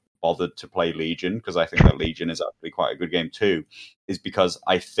never bothered to play Legion, because I think that Legion is actually quite a good game too, is because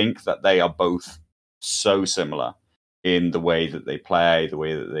I think that they are both so similar in the way that they play, the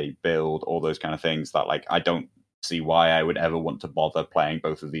way that they build, all those kind of things, that like I don't see why I would ever want to bother playing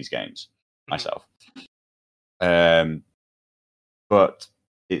both of these games myself. But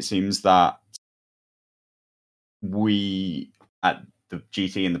it seems that we at the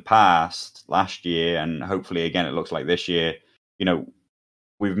GT in the past, last year, and hopefully again it looks like this year,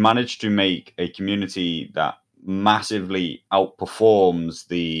 we've managed to make a community that massively outperforms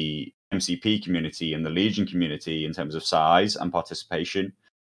the MCP community and the Legion community in terms of size and participation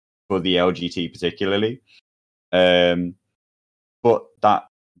for the LGT particularly. But that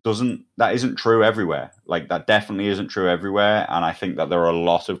isn't true everywhere. Like, that definitely isn't true everywhere. And I think that there are a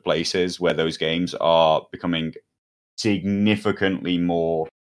lot of places where those games are becoming significantly more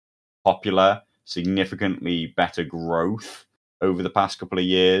popular, significantly better growth over the past couple of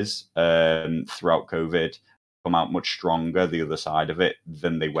years throughout COVID, come out much stronger the other side of it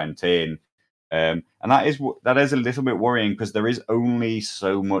than they went in. And that is a little bit worrying, because there is only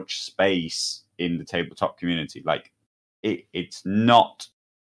so much space in the tabletop community. Like, it's not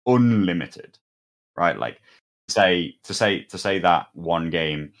unlimited, right? Like, to say that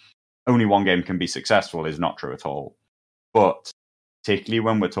only one game can be successful is not true at all. But particularly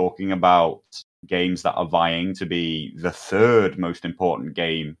when we're talking about games that are vying to be the third most important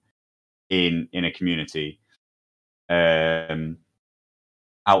game in a community,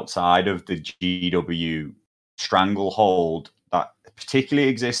 outside of the GW stranglehold that particularly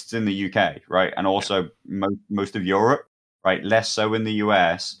exists in the UK, right? And also most of Europe, right? Less so in the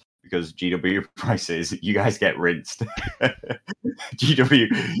US, because GW prices, you guys get rinsed. GW,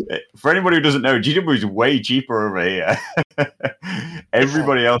 for anybody who doesn't know, GW is way cheaper over here.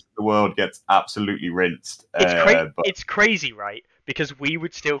 Everybody else in the world gets absolutely rinsed. It's crazy, right? Because we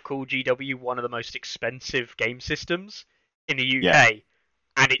would still call GW one of the most expensive game systems in the UK,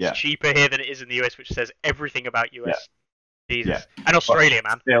 and it's cheaper here than it is in the US, which says everything about US. Jesus. And Australia,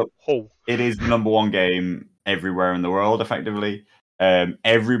 man. Still, it is the number one game everywhere in the world, effectively.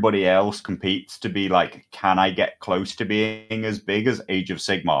 Everybody else competes to be like, can I get close to being as big as Age of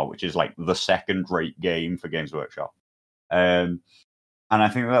Sigmar, which is like the second-rate game for Games Workshop. And I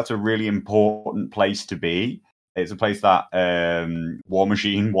think that's a really important place to be. It's a place that War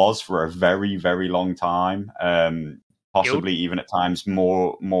Machine was for a very, very long time. Possibly even at times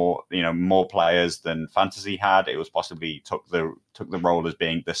more players than Fantasy had. It was possibly took the role as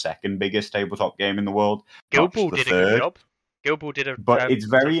being the second biggest tabletop game in the world. Guild Ball did a good job. Guild Ball did a. But it's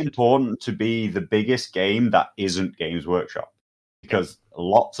very important to be the biggest game that isn't Games Workshop, because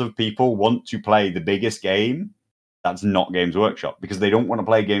lots of people want to play the biggest game that's not Games Workshop, because they don't want to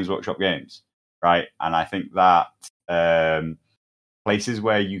play Games Workshop games, right? And I think that places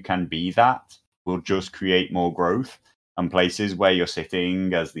where you can be that will just create more growth, and places where you're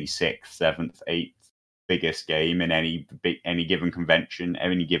sitting as the 6th, 7th, 8th biggest game in any given convention,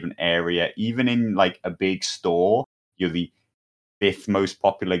 any given area, even in like a big store, you're the 5th most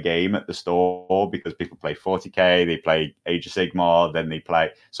popular game at the store, because people play 40k, they play Age of Sigmar, then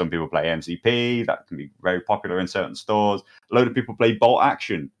some people play MCP, that can be very popular in certain stores. A load of people play Bolt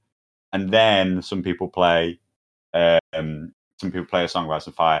Action, and then some people play A Song of Ice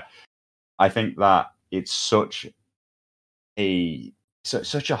and Fire. I think that it's such a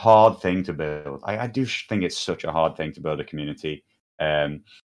hard thing to build. I do think it's such a hard thing to build a community.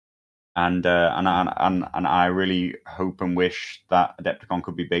 And I really hope and wish that Adepticon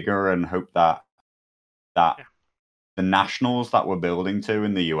could be bigger, and hope that the nationals that we're building to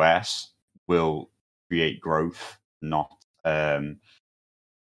in the US will create growth, not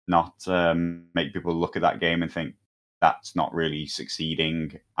make people look at that game and think that's not really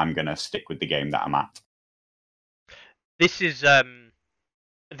succeeding. I'm going to stick with the game that I'm at. This is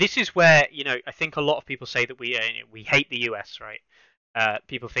where, you know, I think a lot of people say that we hate the US, right?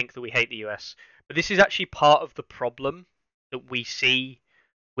 People think that we hate the US, but this is actually part of the problem that we see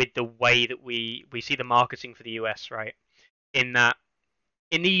with the way that we see the marketing for the US, right? In that,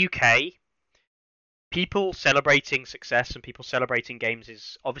 in the UK, people celebrating success and people celebrating games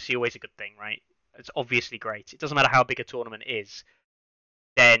is obviously always a good thing, right? It's obviously great. It doesn't matter how big a tournament is,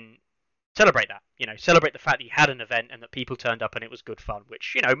 then celebrate that. You know, celebrate the fact that you had an event and that people turned up and it was good fun,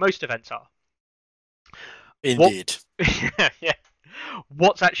 which, you know, most events are. Indeed. Yeah.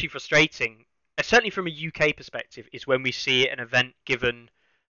 What's actually frustrating, certainly from a UK perspective, is when we see an event given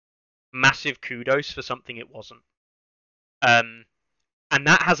massive kudos for something it wasn't. And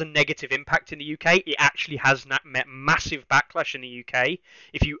that has a negative impact in the UK. It actually has met massive backlash in the UK.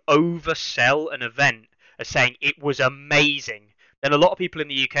 If you oversell an event as saying it was amazing, then a lot of people in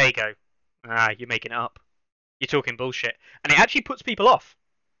the UK go, you're making it up. You're talking bullshit. And it actually puts people off.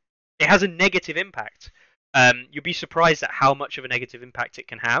 It has a negative impact. You'll be surprised at how much of a negative impact it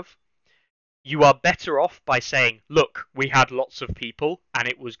can have. You are better off by saying, look, we had lots of people and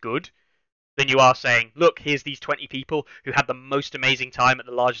it was good, than you are saying, look, here's these 20 people who had the most amazing time at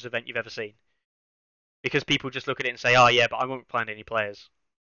the largest event you've ever seen. Because people just look at it and say, oh yeah, but I won't find any players.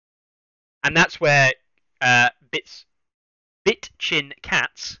 And that's where Bitchin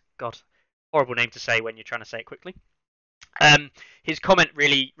Cats, God, horrible name to say when you're trying to say it quickly. His comment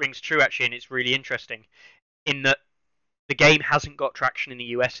really rings true, actually, and it's really interesting in that the game hasn't got traction in the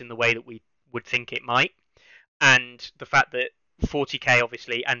US in the way that we would think it might. And the fact that 40k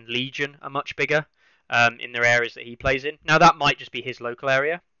obviously and Legion are much bigger in their areas that he plays in. Now that might just be his local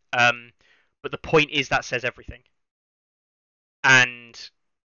area, but the point is that says everything. And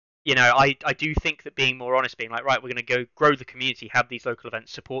you know, I do think that being more honest, being like, right, we're going to go grow the community, have these local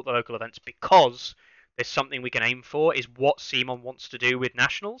events, support the local events because there's something we can aim for, is what Simon wants to do with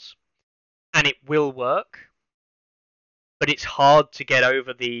nationals, and it will work. But it's hard to get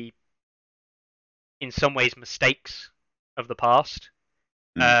over the, in some ways, mistakes of the past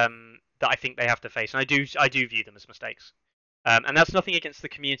that I think they have to face, and I do view them as mistakes. And that's nothing against the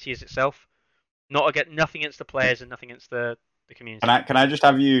community as itself, nothing against the players, and nothing against the community. Can I just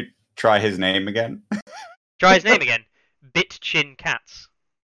have you try his name again? Try his name again. Bitchin Cats.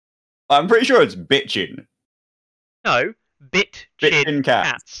 I'm pretty sure it's Bitchin. No, Bitchin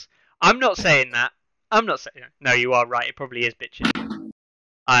Cats. I'm not saying that. I'm not saying. No, you are right. It probably is Bitchin.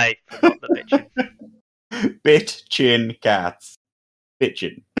 I forgot the Bitchin. Bitchin Cats.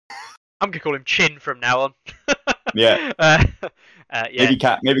 Bitchin. I'm gonna call him Chin from now on. Yeah. Yeah.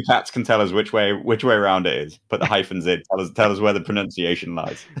 Maybe Cats can tell us which way around it is. Put the hyphens in. Tell us where the pronunciation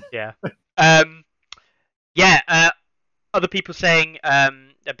lies. Yeah. Other people saying,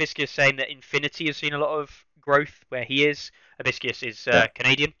 Abiscus saying that Infinity has seen a lot of growth where he is. Abiscus is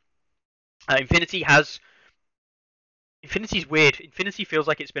Canadian. Infinity's weird. Infinity feels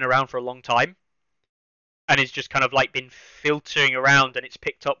like it's been around for a long time, and it's just kind of like been filtering around, and it's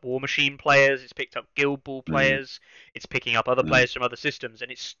picked up War Machine players, it's picked up Guild Ball players, it's picking up other players from other systems,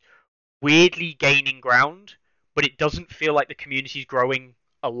 and it's weirdly gaining ground, but it doesn't feel like the community's growing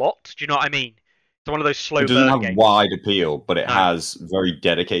a lot. Do you know what I mean? It's one of those slow burn games. It doesn't have wide appeal, but it has very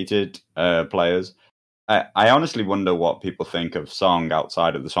dedicated players. I honestly wonder what people think of Song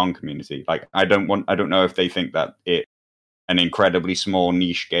outside of the Song community. Like, I don't know if they think that it's an incredibly small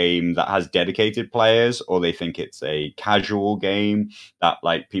niche game that has dedicated players, or they think it's a casual game that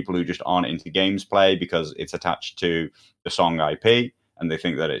like people who just aren't into games play because it's attached to the Song IP, and they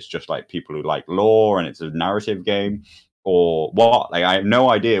think that it's just like people who like lore and it's a narrative game, or what. Like, I have no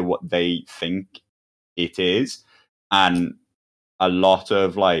idea what they think it is, and a lot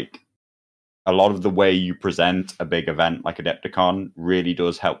of the way you present a big event like Adepticon really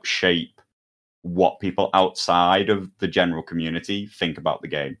does help shape what people outside of the general community think about the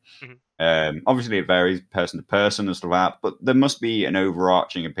game. Obviously, it varies person to person and stuff like that, but there must be an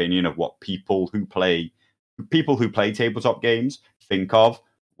overarching opinion of what people who play tabletop games think of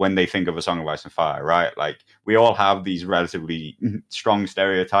when they think of A Song of Ice and Fire, right? Like, we all have these relatively strong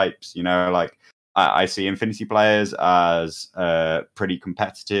stereotypes, you know, like, I see Infinity players as pretty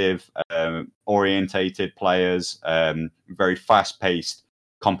competitive, orientated players, very fast-paced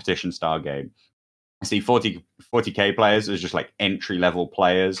competition-style game. I see 40k players as just like entry-level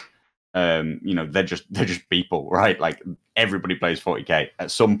players they're just people, right? Like everybody plays 40k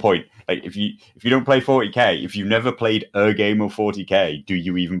at some point. Like if you don't play 40k, if you've never played a game of 40k, do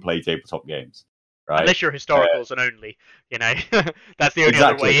you even play tabletop games? Right? Unless you're historicals and only, that's the only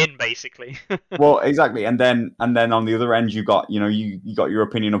other Exactly. way in, basically. Well, exactly, and then on the other end, you got you got your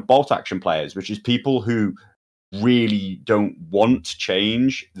opinion of bolt action players, which is people who really don't want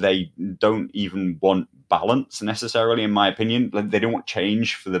change. They don't even want balance necessarily, in my opinion. Like, they don't want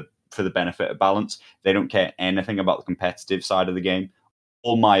change for the benefit of balance. They don't care anything about the competitive side of the game.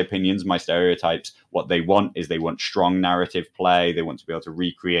 All my opinions, my stereotypes, what they want is they want strong narrative play. They want to be able to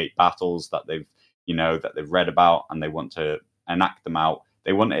recreate battles that they've read about, and they want to enact them out.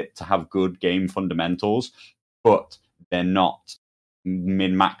 They want it to have good game fundamentals, but they're not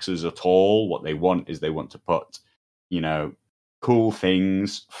min-maxers at all. What they want is they want to put, cool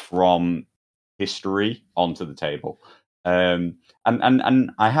things from history onto the table. And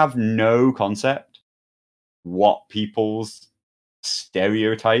I have no concept what people's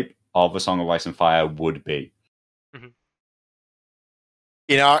stereotype of A Song of Ice and Fire would be. Mm-hmm.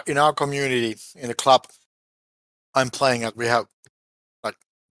 In our community, in the club I'm playing at, we have like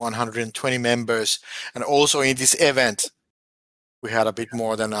 120 members, and also in this event we had a bit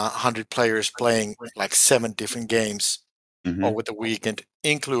more than 100 players playing like 7 different games over the weekend,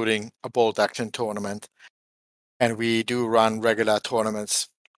 including a bolt action tournament. And we do run regular tournaments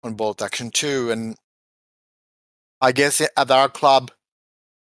on bolt action too. And I guess at our club,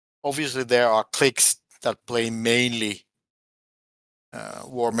 obviously there are cliques that play mainly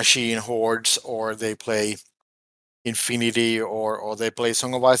War Machine Hordes, or they play Infinity, or they play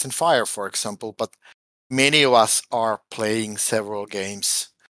Song of Ice and Fire, for example. But many of us are playing several games,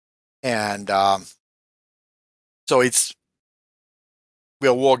 and so we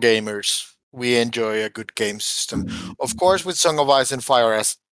are war gamers. We enjoy a good game system. Of course, with Song of Ice and Fire,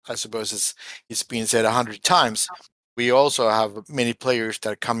 as I suppose it's been said 100 times, we also have many players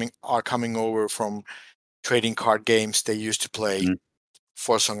that are coming over from trading card games they used to play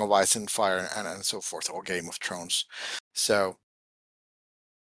for Song of Ice and Fire and so forth, or Game of Thrones. So,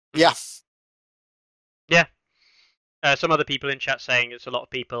 yeah. Yeah. Some other people in chat saying it's a lot of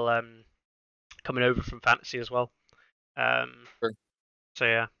people coming over from fantasy as well. Sure. So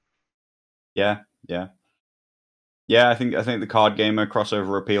yeah. Yeah, I think the card gamer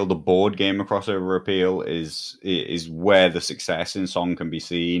crossover appeal, the board gamer crossover appeal is where the success in Song can be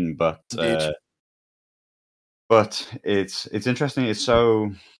seen. But it's interesting. It's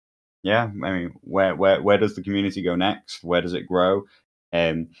so, yeah. I mean, where does the community go next? Where does it grow?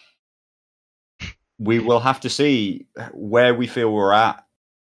 We will have to see where we feel we're at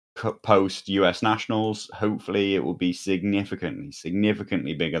post US Nationals. Hopefully it will be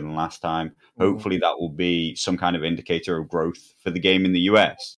significantly bigger than last time. Hopefully that will be some kind of indicator of growth for the game in the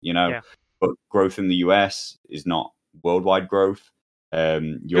US, but growth in the US is not worldwide growth.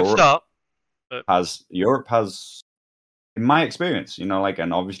 Europe has, in my experience, and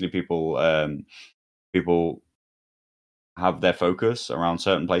obviously people have their focus around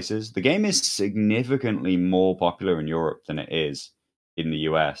certain places. The game is significantly more popular in Europe than it is in the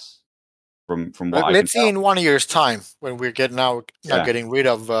US. From what I can let's see in 1 year's time, when we're getting rid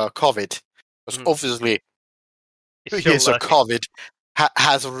of COVID, because obviously 2 years of COVID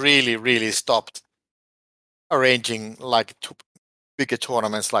has really stopped arranging like bigger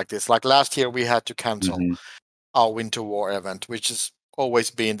tournaments like this. Like last year, we had to cancel our Winter War event, which has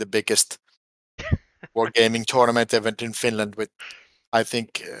always been the biggest wargaming tournament event in Finland. With, I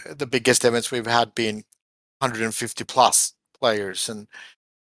think, the biggest events we've had been 150 plus players, and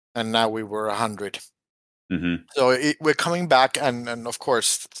now we were 100. So we're coming back, and of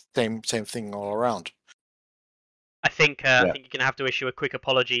course, same thing all around. I think you're going to have to issue a quick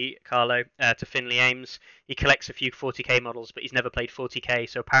apology, Carlo, to Finley Ames. He collects a few 40k models, but he's never played 40k,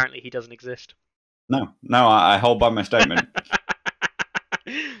 so apparently he doesn't exist. No, I hold by my statement.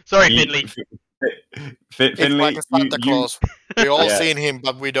 Sorry, Finley. Finley, it's like a Santa Claus. We all seen him,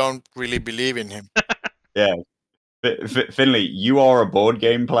 but we don't really believe in him. Yeah. Finley, you are a board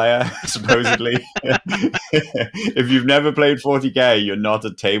game player, supposedly. If you've never played 40k, you're not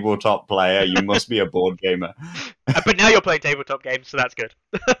a tabletop player. You must be a board gamer. But now you're playing tabletop games, so that's good.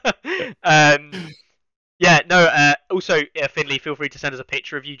 Also, Finley, feel free to send us a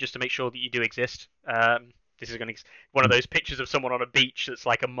picture of you just to make sure that you do exist. This is going to one of those pictures of someone on a beach that's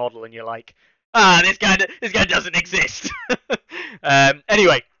like a model, and you're like, this guy doesn't exist.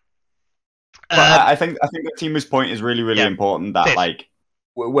 Anyway. I think that Teemu's point is really important. That like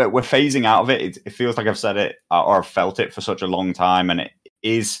we're phasing out of it. It feels like I've said it or I've felt it for such a long time, and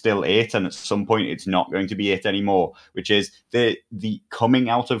is still it, and at some point it's not going to be it anymore, which is the coming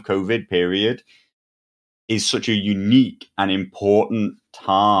out of COVID period is such a unique and important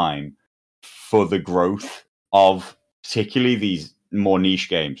time for the growth of particularly these more niche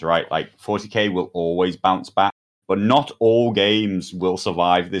games, right? Like 40k will always bounce back, but not all games will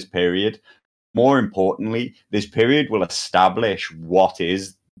survive this period. More importantly, this period will establish what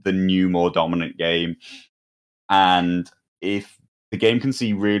is the new, more dominant game. And if the game can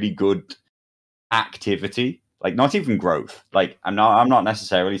see really good activity, like not even growth, like I'm not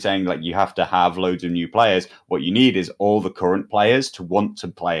necessarily saying like you have to have loads of new players. What you need is all the current players to want to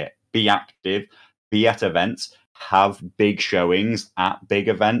play it, be active, be at events, have big showings at big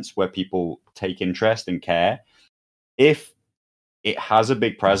events where people take interest and care. If it has a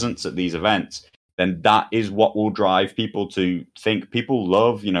big presence at these events, then that is what will drive people to think. People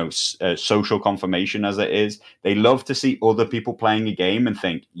love, social confirmation as it is. They love to see other people playing a game and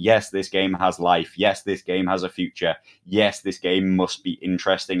think, yes, this game has life. Yes, this game has a future. Yes, this game must be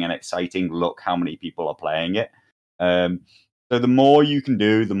interesting and exciting. Look how many people are playing it. So the more you can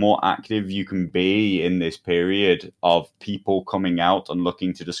do, the more active you can be in this period of people coming out and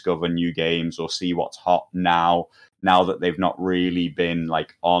looking to discover new games or see what's hot now that they've not really been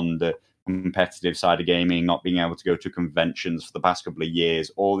like on the competitive side of gaming, not being able to go to conventions for the past couple of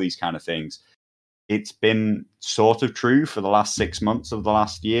years, all these kind of things. It's been sort of true for the last 6 months of the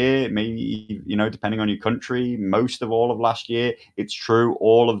last year, maybe, depending on your country, most of all of last year. It's true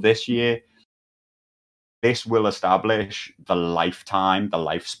all of this year. This will establish the lifespan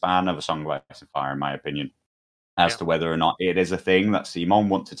of A Song of Ice and Fire, in my opinion, as to whether or not it is a thing that Simon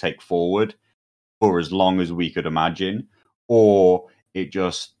want to take forward for as long as we could imagine, or it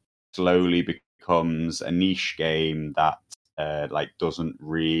just slowly becomes a niche game that doesn't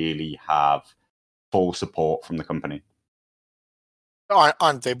really have full support from the company.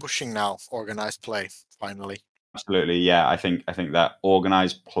 Aren't they pushing now organized play finally? Absolutely, yeah. I think that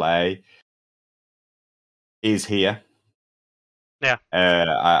organized play is here. Yeah.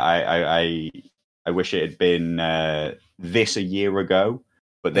 I wish it had been this a year ago,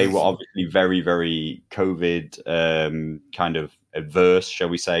 but they were obviously very, very COVID kind of adverse, shall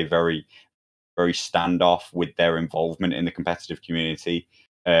we say, very, very standoff with their involvement in the competitive community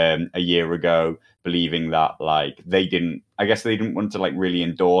a year ago, believing that they didn't want to really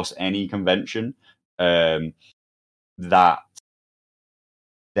endorse any convention that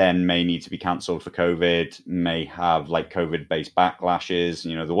then may need to be cancelled for COVID, may have COVID-based backlashes.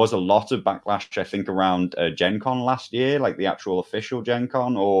 There was a lot of backlash, I think, around Gen Con last year, like the actual official Gen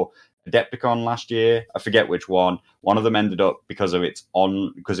Con or Adepticon last year. I forget which one. One of them ended up, because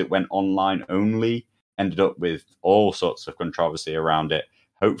it went online only, ended up with all sorts of controversy around it.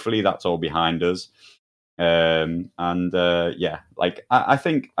 Hopefully that's all behind us. I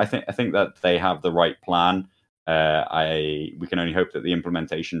think that they have the right plan. We can only hope that the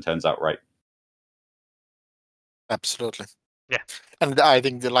implementation turns out right. Absolutely. Yeah. And I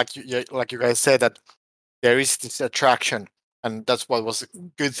think that, like you guys said, that there is this attraction, and that's what was a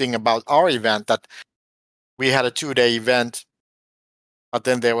good thing about our event, that we had a 2-day event, but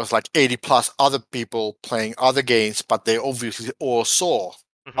then there was 80 plus other people playing other games, but they obviously all saw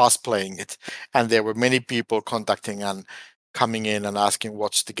us playing it, and there were many people contacting and coming in and asking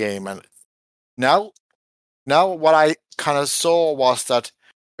what's the game. And now what I kind of saw was that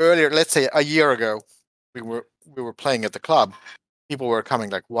earlier, let's say a year ago, we were playing at the club. People were coming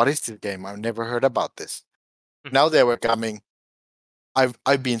like, "What is this game? I've never heard about this." Now they were coming. I've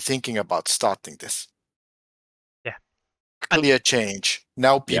been thinking about starting this. Yeah, clear change.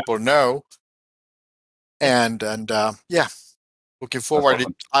 Now people know, and looking forward.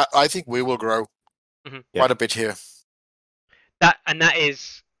 I think we will grow quite a bit here. That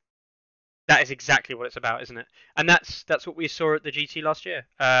is exactly what it's about, isn't it? And that's what we saw at the GT last year.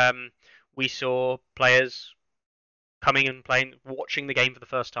 We saw players coming and playing, watching the game for the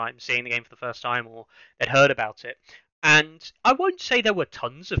first time, seeing the game for the first time, or they'd heard about it. And I won't say there were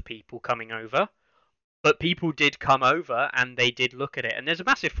tons of people coming over, but people did come over and they did look at it. And there's a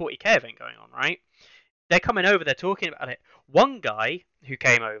massive 40k event going on, right? They're coming over, they're talking about it. One guy who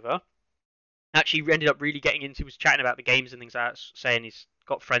came over actually ended up really getting into, was chatting about the games and things like that, saying he's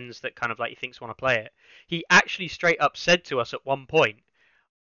got friends that kind of he thinks want to play it. He actually straight up said to us at one point,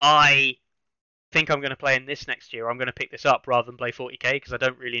 I think I'm going to play in this next year. I'm going to pick this up rather than play 40k because I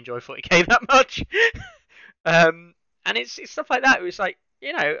don't really enjoy 40k that much. And it's stuff like that. It was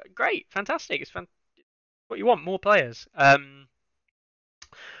great, fantastic. It's what you want, more players.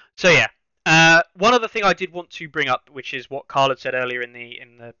 So yeah. One other thing I did want to bring up, which is what Carl had said earlier in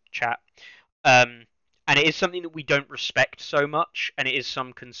the chat. and it is something that we don't respect so much, and it is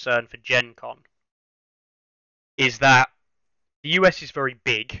some concern for Gen Con, is that the US is very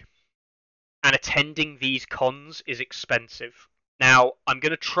big, and attending these cons is expensive. Now, I'm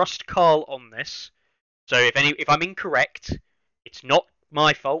going to trust Carl on this, so if I'm incorrect, it's not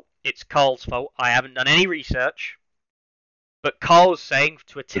my fault, it's Carl's fault. I haven't done any research, but Carl's saying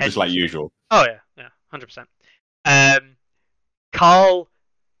to attend... Just like usual. Oh, yeah, 100%. Carl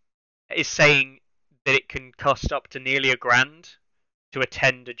is saying that it can cost up to nearly $1,000 to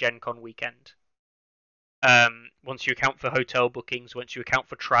attend a Gen Con weekend. Once you account for hotel bookings, once you account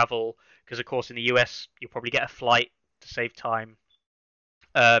for travel, because of course in the US you'll probably get a flight to save time.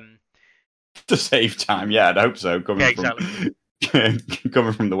 To save time, yeah, I'd hope so. Coming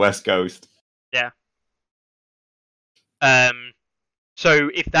from the West Coast. Yeah.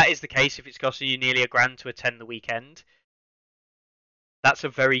 So if that is the case, if it's costing you nearly $1,000 to attend the weekend, that's a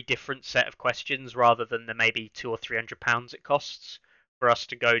very different set of questions rather than the maybe £200 or £300 it costs for us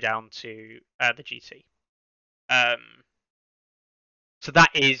to go down to the GT. So that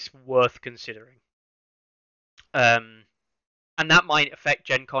is worth considering. And that might affect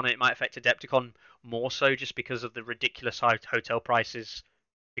Gen Con and it might affect Adepticon more so just because of the ridiculous high hotel prices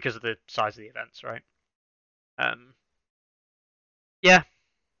because of the size of the events, right? Yeah,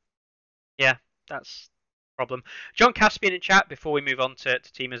 that's the problem. John Caspian in chat before we move on to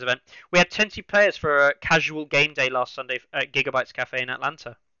Teemu's event. We had 20 players for a casual game day last Sunday at Gigabytes Cafe in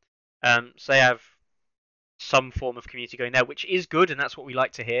Atlanta. So they have some form of community going there, which is good, and that's what we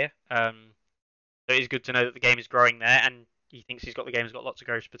like to hear. So it is good to know that the game is growing there, and he thinks the game's got lots of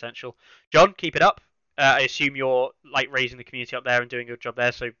growth potential. John, keep it up. I assume you're like raising the community up there and doing a good job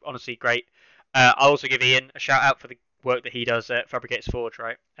there, so honestly, great. I'll also give Ian a shout out for the work that he does at Fabricators Forge,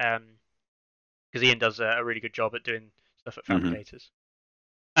 right? Because Ian does a really good job at doing stuff at Fabricators.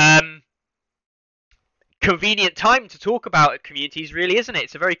 Convenient time to talk about communities, really, isn't it?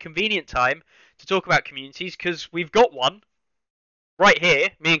 It's a very convenient time to talk about communities because we've got one right here.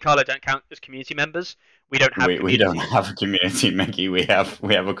 Me and Carlo don't count as community members. We don't have. We don't have a community, Mickey. We have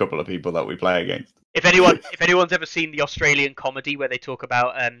a couple of people that we play against. If anyone's ever seen the Australian comedy where they talk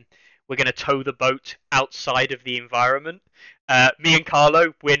about we're going to tow the boat outside of the environment. Me and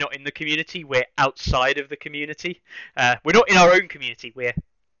Carlo, we're not in the community. We're outside of the community. We're not in our own community. We're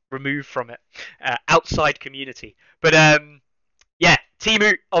removed from it. Outside community. But yeah,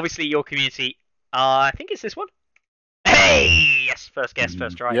 Teemu, obviously your community. I think it's this one. Hey! Yes, first guess,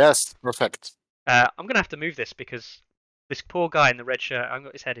 first try. Yes, perfect. I'm going to have to move this because this poor guy in the red shirt, I've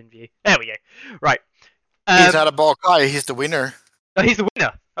got his head in view. There we go. Right. He's had a ball guy. He's the winner. Oh, he's the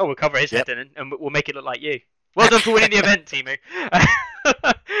winner. Oh, we'll cover his head in and we'll make it look like you. Well done for winning the event, Teemu.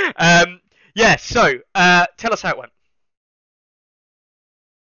 Yeah, so tell us how it went.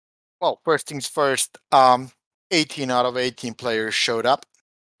 Well, first things first, 18 out of 18 players showed up.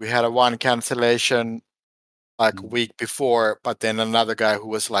 We had a one cancellation like a week before, but then another guy who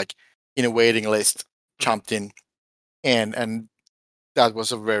was like in a waiting list jumped in, and that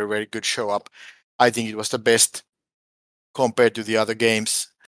was a very, very good show up. I think it was the best compared to the other games,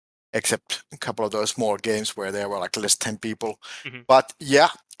 except a couple of those small games where there were like less 10 people. But yeah,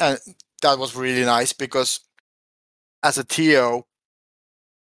 and that was really nice because as a TO,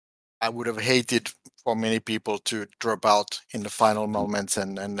 I would have hated for many people to drop out in the final moments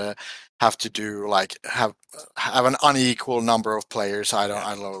and have to do like have an unequal number of players. I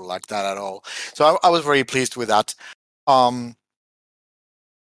don't like that at all. So I was very pleased with that.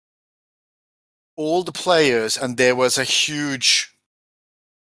 All the players, and there was a huge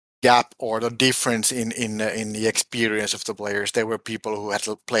gap or the difference in the experience of the players. There were people who had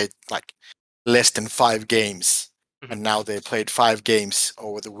played like less than 5 games. And now they played 5 games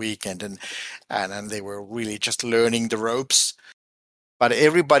over the weekend, and they were really just learning the ropes. But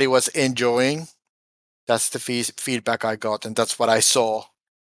everybody was enjoying. That's the feedback I got, and that's what I saw.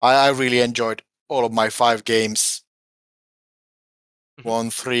 I really enjoyed all of my 5 games. Won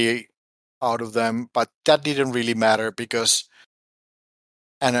 3 out of them, but that didn't really matter because.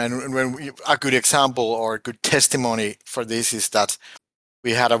 And when a good example or a good testimony for this is that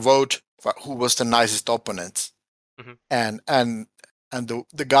we had a vote for who was the nicest opponent. And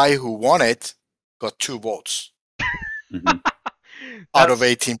the guy who won it got 2 votes out of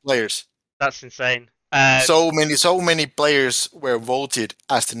 18 players. That's insane. So many players were voted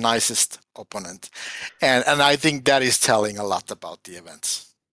as the nicest opponent, and I think that is telling a lot about the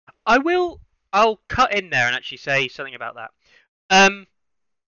events. I'll cut in there and actually say something about that.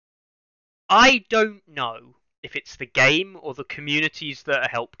 I don't know if it's the game or the communities that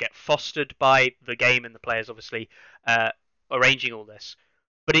help get fostered by the game and the players, obviously, arranging all this.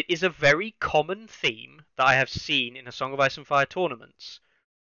 but it is a very common theme that I have seen in a Song of Ice and Fire tournaments,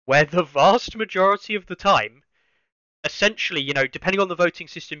 where the vast majority of the time, essentially, depending on the voting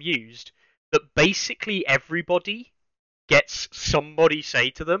system used, that basically everybody gets somebody say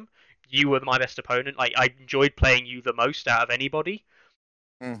to them, "You were my best opponent. Like, I enjoyed playing you the most out of anybody."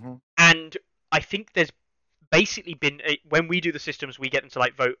 Mm-hmm. And I think there's basically been, when we do the systems, we get them to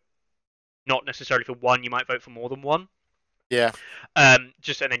like vote not necessarily for one. You might vote for more than one. Yeah.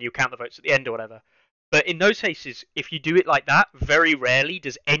 Just and then you count the votes at the end or whatever. But in those cases, if you do it like that, very rarely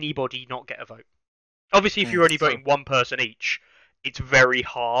does anybody not get a vote. Obviously, if you're only voting one person each, it's very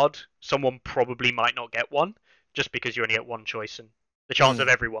hard. Someone probably might not get one, just because you only get one choice, and the chance of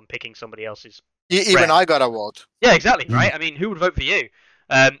everyone picking somebody else is Even rare. I got a vote. Yeah, exactly, right? I mean, who would vote for you?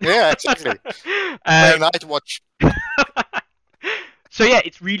 Yeah, exactly. Play Night Watch. So yeah,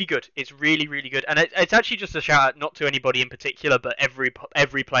 it's really good. It's really, really good, and it's actually just a shout out, not to anybody in particular, but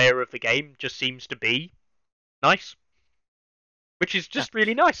every player of the game just seems to be nice, which is just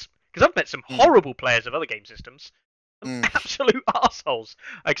really nice. Because I've met some horrible players of other game systems, some absolute assholes.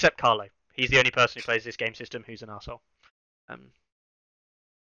 Except Carlo, he's the only person who plays this game system who's an asshole.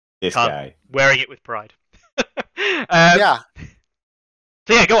 This Carlo, guy wearing it with pride. Yeah.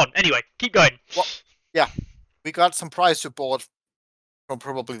 So yeah, go on. Anyway, keep going. Well, yeah, we got some prize support from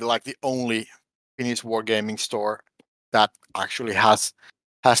probably like the only Finnish wargaming store that actually has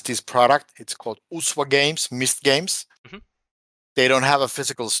this product. It's called Usva Games, Mist Games. Mm-hmm. They don't have a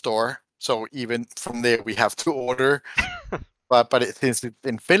physical store, so even from there we have to order. but since it's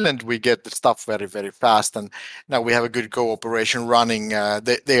in Finland, we get the stuff very, very fast, and now we have a good cooperation running.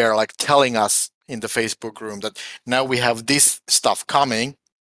 They are like telling us in the Facebook room that now we have this stuff coming.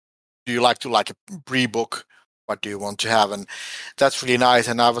 Do you like to like pre-book? What do you want to have? And that's really nice.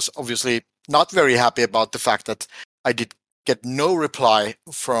 And I was obviously not very happy about the fact that I did get no reply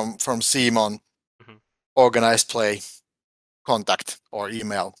from Simon organized play contact or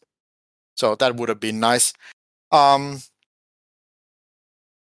email. So that would have been nice.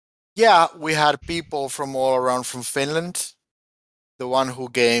 Yeah, we had people from all around from Finland. The one who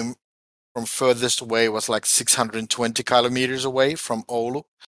came from furthest away was like 620 kilometers away from Oulu.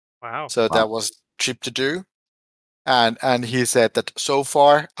 Wow. So that was a trip to do. And he said that so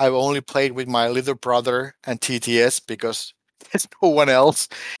far I've only played with my little brother and TTS because there's no one else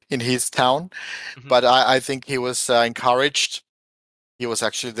in his town. Mm-hmm. But I think he was encouraged. He was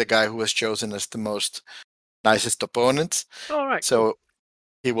actually the guy who was chosen as the most nicest opponent. All right. So cool.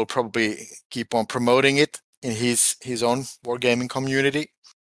 He will probably keep on promoting it in his own wargaming community.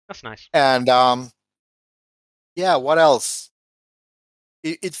 That's nice. And yeah, what else?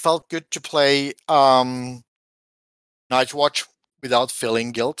 It felt good to play Night Watch without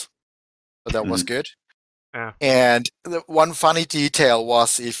feeling guilt. So that was good. Yeah. And the one funny detail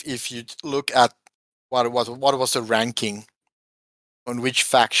was if you look at what was the ranking on which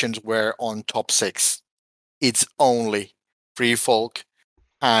factions were on top 6, it's only Free Folk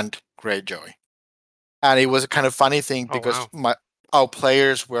and Greyjoy. And it was a kind of funny thing because our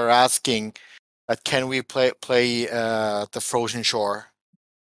players were asking that can we play the Frozen Shore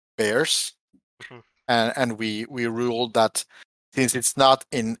Bears? Mm-hmm. And we ruled that since it's not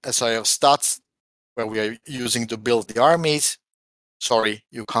in ASOIAF stats where we are using to build the armies, sorry,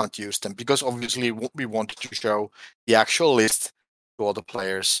 you can't use them, because obviously we wanted to show the actual list to all the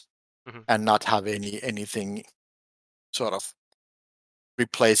players and not have anything sort of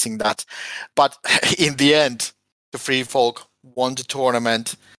replacing that. But in the end, the Free Folk won the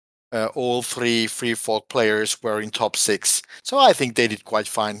tournament. All 3 Free Folk players were in top 6, so I think they did quite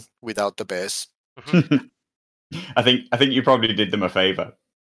fine without the Bears. I think you probably did them a favor.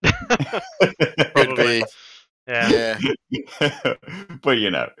 Could be. Yeah. But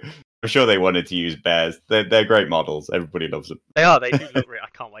I'm sure they wanted to use bears. They're great models. Everybody loves them. They are. They do look. I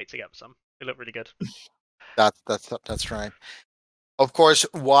can't wait to get some. They look really good. That's right. Of course,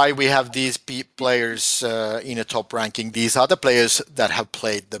 why we have these players in a top ranking? These are the players that have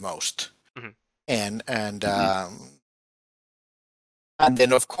played the most, and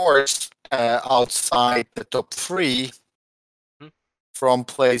then of course outside the top 3, from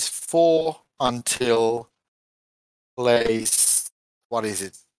place 4 until place, what is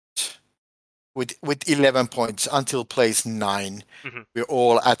it? With 11 points until place 9, we're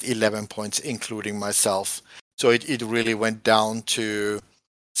all at 11 points, including myself. So it really went down to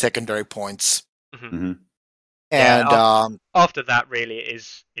secondary points. Mm-hmm. And after that, really,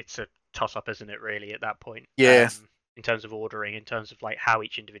 it's a toss-up, isn't it, really, at that point? Yeah. In terms of ordering, in terms of like how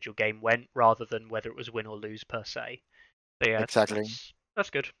each individual game went, rather than whether it was win or lose per se. So, yeah, exactly. That's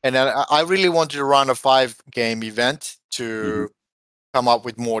good. And then I really wanted to run a 5-game event to come up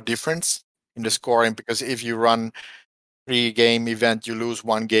with more difference in the scoring, because if you run 3-game event, you lose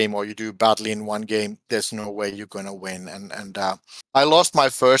 1 game or you do badly in 1 game, there's no way you're gonna win. And I lost my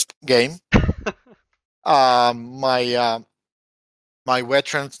first game. My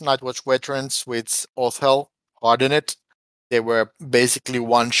veterans, Nightwatch veterans with Othel, Hardened, they were basically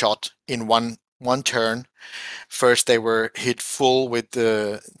one shot in one turn. First, they were hit full with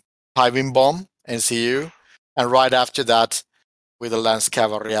the Hiving Bomb, NCU, and right after that, with a Lance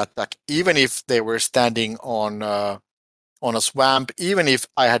Cavalry attack. Even if they were standing on a swamp, even if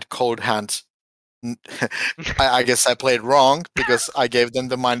I had cold hands, I guess I played wrong because I gave them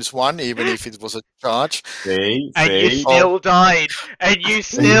the -1, even if it was a charge. And you still died. And you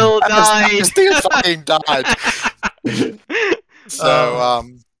still died. I still fucking died. So,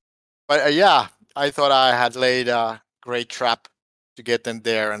 but yeah, I thought I had laid a great trap to get them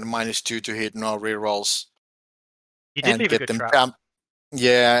there, and -2 to hit, no rerolls. You did leave a good trap.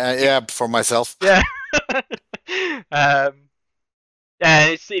 Yeah, for myself. Yeah.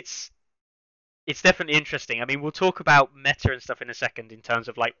 It's definitely interesting. I mean, we'll talk about meta and stuff in a second in terms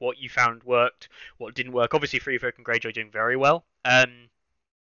of like what you found worked, what didn't work. Obviously, Free Folk and Greyjoy doing very well. But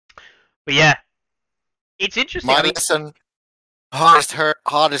yeah, it's interesting. My lesson,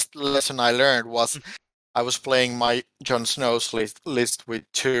 hardest lesson I learned was I was playing my Jon Snow's list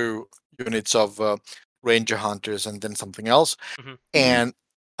with 2 units of Ranger Hunters and then something else, and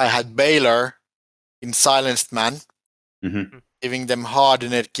I had Baylor in Silenced Man, giving them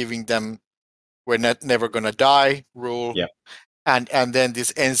Hardened, giving them we're never gonna die rule, and then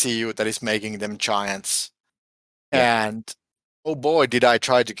this NCU that is making them giants, and oh boy, did I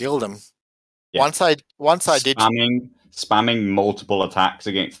try to kill them. Once I did, spamming multiple attacks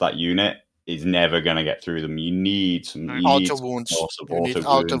against that unit is never going to get through them. You need some auto wounds. You need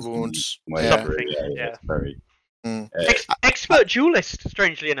auto wounds. Expert duelist,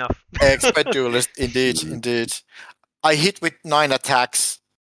 strangely enough. Expert duelist, indeed. I hit with 9 attacks,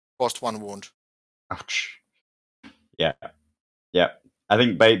 cost 1 wound. Ouch. Yeah. I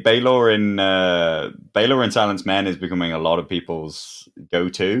think Baylor in Silence Men is becoming a lot of people's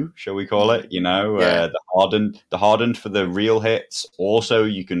go-to, shall we call it? You know, the hardened for the real hits. Also,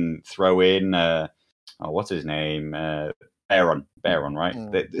 you can throw in what's his name? Baron, right?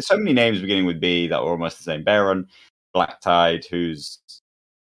 There's so many names beginning with B that are almost the same. Baron, Black Tide, who's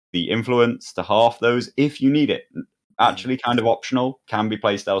the influence to half those if you need it. Actually, kind of optional, can be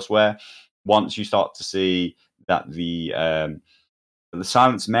placed elsewhere. Once you start to see that the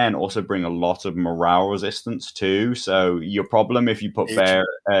Silence Men also bring a lot of morale resistance too. So your problem if you put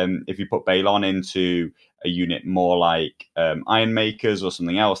Balon into a unit more like Iron Makers or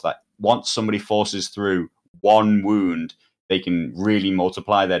something else, that once somebody forces through 1 wound, they can really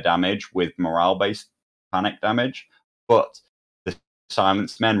multiply their damage with morale-based panic damage. But the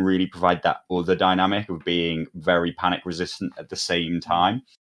Silence Men really provide that other dynamic of being very panic resistant at the same time.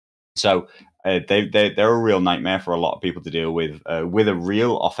 So they're a real nightmare for a lot of people to deal with a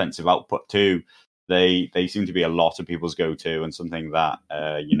real offensive output too. They seem to be a lot of people's go-to, and something that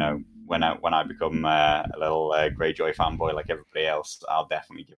when I become a little Greyjoy fanboy like everybody else, I'll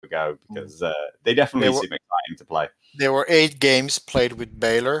definitely give a go, because they definitely seem exciting to play. There were 8 games played with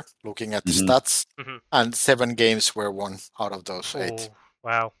Baylor, looking at the stats, and 7 games were won out of those 8.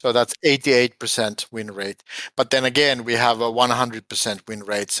 Wow. So that's 88% win rate. But then again, we have a 100% win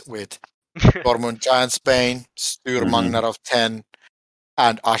rates with Tormund Giantsbane, Stur Magnar of 10,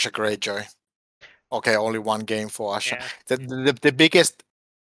 and Asha Greyjoy. Okay, only 1 game for Asha. Yeah. The biggest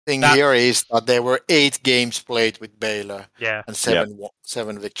thing here is that there were 8 games played with Baylor and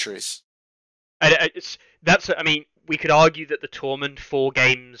 7 victories. I mean, we could argue that the Tormund 4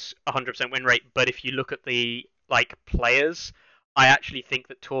 games, 100% win rate, but if you look at the players, I actually think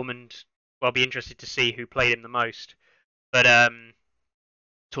that Tormund. Well, I'll be interested to see who played him the most. But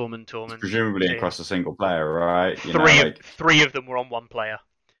Tormund. Presumably across a single player, right? 3 of them were on 1 player.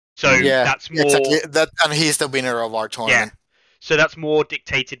 So that's more. Exactly. And he's the winner of our tournament. Yeah. So that's more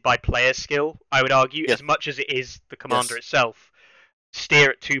dictated by player skill, I would argue, as much as it is the commander itself. Steer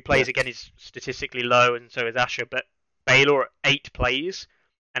at 2 plays again is statistically low, and so is Asher. But Baylor at 8 plays,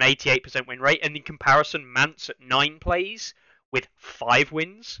 an 88% win rate, and in comparison, Mance at 9 plays with 5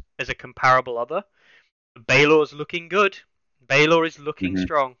 wins as a comparable other. Baylor's looking good. Baylor is looking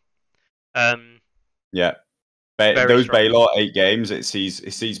strong. Those strong. Baylor 8 games, it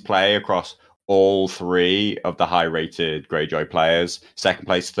sees play across all 3 of the high-rated Greyjoy players. 2nd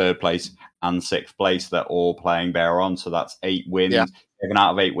place, 3rd place, and 6th place. They're all playing Baron, so that's 8 wins. 7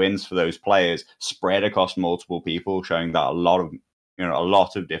 out of 8 wins for those players, spread across multiple people, showing that a lot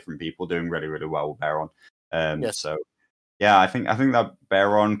of different people doing really, really well with Baron. So yeah, I think that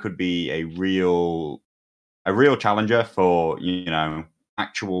Baron could be a real challenger for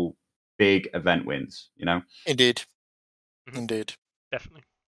actual big event wins. Indeed, Mhm. indeed, Definitely.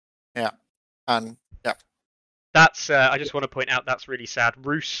 yeah, and yeah. That's. I just want to point out that's really sad.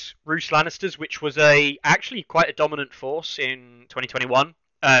 Roose Lannisters, which was actually quite a dominant force in 2021,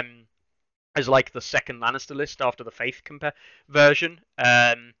 as like the second Lannister list after the Faith version.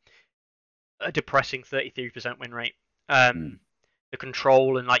 A depressing 33% win rate. The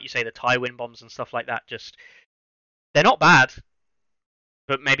control and, like you say, the tie win bombs and stuff like that. Just they're not bad,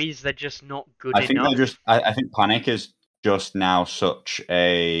 but maybe they're just not good I think enough. they're just. I think Panic is just now such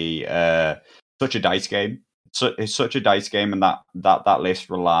a dice game. So it's such a dice game, and that list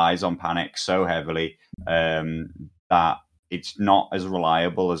relies on Panic so heavily that it's not as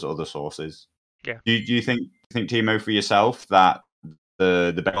reliable as other sources. Yeah. Do you think Teemu, for yourself, that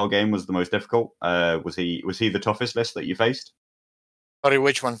the Bell game was the most difficult? Was he the toughest list that you faced? Sorry,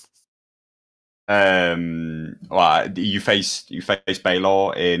 which one? Well, you faced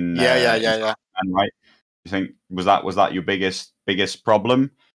Baylor in Yeah. right? You think was that your biggest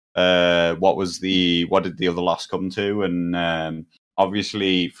problem? What did the other loss come to? And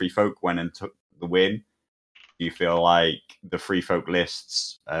obviously, Free Folk went and took the win. Do you feel like the Free Folk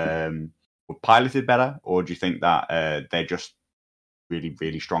lists were piloted better, or do you think that they're just really,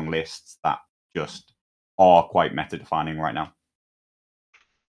 really strong lists that just are quite meta defining right now?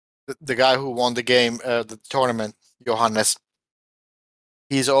 The guy who won the game, the tournament, Johannes,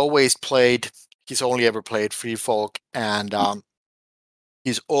 he's only ever played Free Folk, and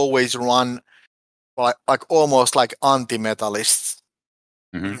he's always run like almost like anti-metalists.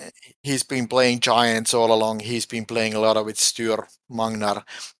 Mm-hmm. He's been playing Giants all along. He's been playing a lot of with Styr, Magnar,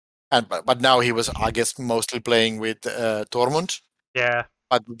 but now he was, I guess, mostly playing with Tormund. Yeah.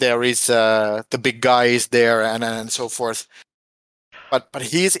 But there is the big guy is there and so forth. But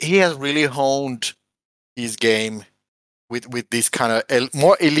he has really honed his game with this kind of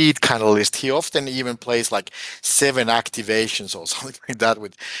more elite kind of list. He often even plays like 7 activations or something like that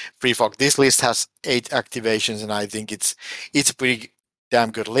with Free Folk. This list has 8 activations, and I think it's a pretty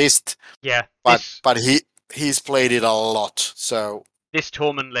damn good list. Yeah. But he's played it a lot. So this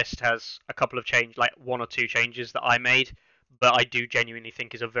Tormund list has a couple of changes, like 1 or 2 changes that I made, but I do genuinely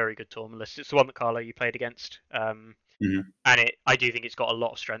think is a very good Tormund list. It's the one that Carlo you played against, and I do think it's got a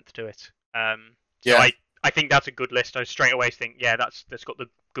lot of strength to it. So I think that's a good list. I straight away think, yeah, that's got the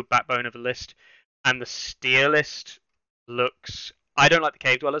good backbone of a list. And the Steer list looks. I don't like the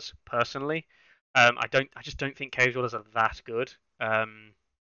Cave Dwellers personally. I just don't think Cave Dwellers are that good.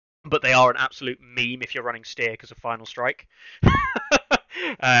 But they are an absolute meme if you're running Steer because of Final Strike.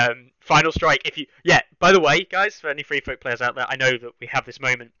 Final Strike. By the way, guys, for any Free Folk players out there, I know that we have this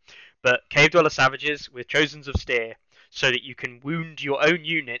moment, but Cave Dweller Savages with Chosens of Steer, so that you can wound your own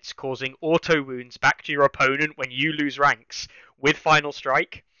units, causing auto wounds back to your opponent when you lose ranks with Final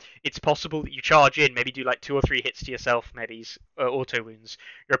Strike. It's possible that you charge in, maybe do like 2 or 3 hits to yourself, maybe auto wounds.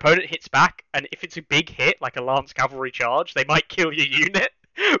 Your opponent hits back, and if it's a big hit, like a Lance Cavalry charge, they might kill your unit,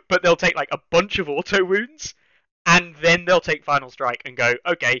 but they'll take like a bunch of auto wounds, and then they'll take Final Strike and go,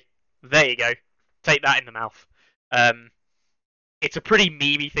 okay, there you go, take that in the mouth. It's a pretty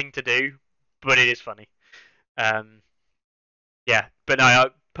memey thing to do, but it is funny. Yeah, but no,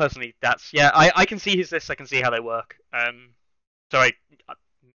 personally, I can see his lists. I can see how they work. So I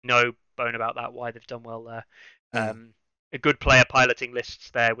no bone about that. Why they've done well there. A good player piloting lists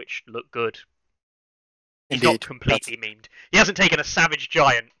there, which look good. He's not completely memed. He hasn't taken a Savage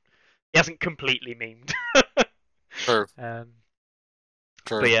Giant. He hasn't completely memed. True.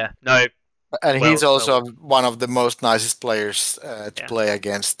 But yeah, no. And he's also one of the most nicest players to play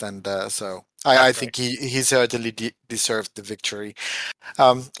against, and so I think he certainly deserved the victory.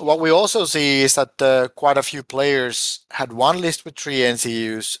 What we also see is that quite a few players had one list with 3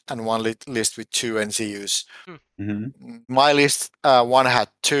 NCUs and one list with 2 NCUs. Mm-hmm. My list, one had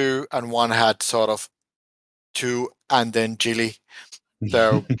 2 and one had sort of 2 and then Chili.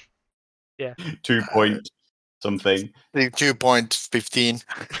 So yeah, 2 point something. 2.15.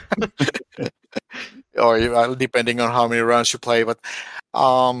 or depending on how many rounds you play, but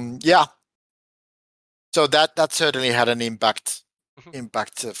yeah. So that certainly had an impact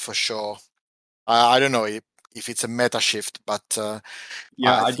for sure. I don't know if it's a meta shift, but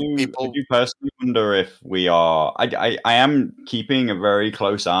I do personally wonder if we are. I am keeping a very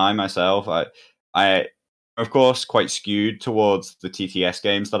close eye myself. I of course quite skewed towards the TTS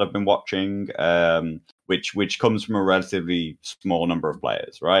games that I've been watching, which comes from a relatively small number of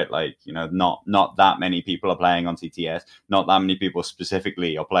players, right? Like, not that many people are playing on TTS, not that many people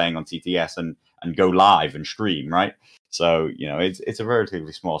specifically are playing on TTS and go live and stream, right? So, it's a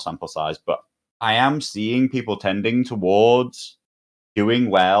relatively small sample size, but I am seeing people tending towards doing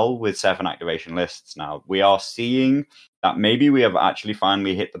well with 7 activation lists now. We are seeing that maybe we have actually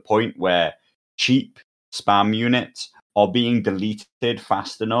finally hit the point where cheap spam units are being deleted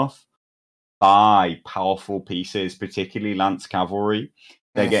fast enough by powerful pieces, particularly Lance Cavalry.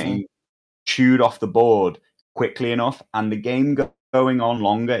 They're getting chewed off the board quickly enough, and the game going on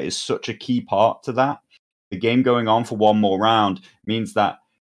longer is such a key part to that. The game going on for one more round means that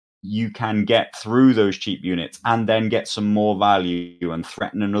you can get through those cheap units and then get some more value and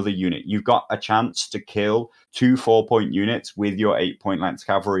threaten another unit. You've got a chance to kill 2 4-point units with your 8-point Lance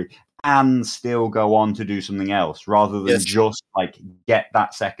Cavalry and still go on to do something else rather than just get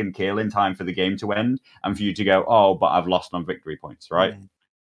that second kill in time for the game to end and for you to go, oh, but I've lost on victory points, right?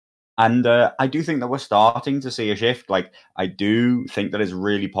 And I do think that we're starting to see a shift. I do think that it's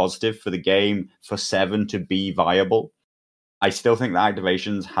really positive for the game for 7 to be viable. I still think that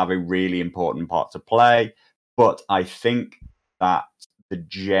activations have a really important part to play, but I think that the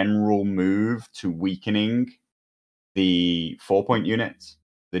general move to weakening the 4-point units,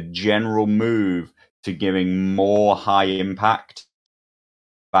 the general move to giving more high impact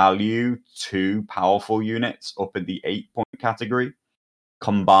value to powerful units up in the 8-point category,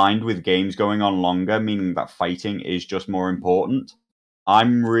 combined with games going on longer, meaning that fighting is just more important.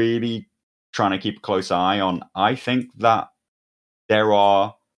 I'm really trying to keep a close eye on. I think that there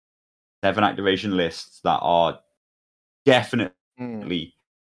are 7 activation lists that are definitely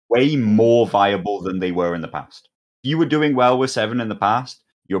way more viable than they were in the past. If you were doing well with 7 in the past,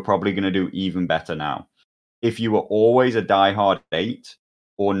 you're probably going to do even better now. If you were always a diehard 8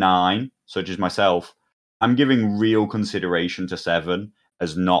 or 9, such as myself, I'm giving real consideration to 7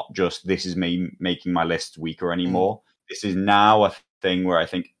 as not just this is me making my lists weaker anymore. This is now a thing where I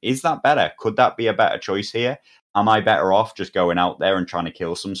think, is that better? Could that be a better choice here? Am I better off just going out there and trying to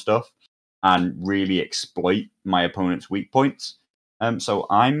kill some stuff and really exploit my opponent's weak points? So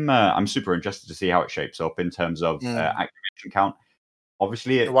I'm super interested to see how it shapes up in terms of activation count.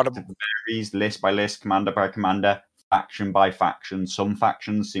 Obviously, it varies list by list, commander by commander, faction by faction. Some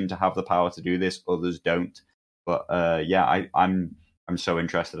factions seem to have the power to do this, others don't. But I'm so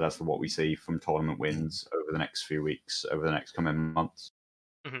interested as to what we see from tournament wins over the next few weeks, over the next coming months.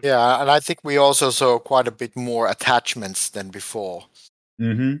 Yeah, and I think we also saw quite a bit more attachments than before,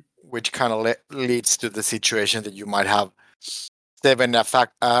 which kind of leads to the situation that you might have 7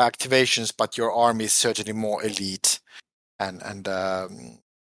 activations, but your army is certainly more elite and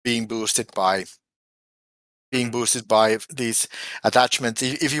being boosted by these attachments.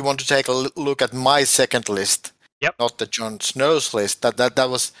 If you want to take a look at my second list, not the Jon Snow's list, that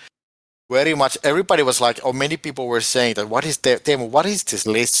was very much, everybody was like, or many people were saying that, what is Teemu, what is this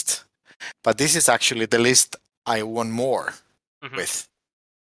list? But this is actually the list I won more with.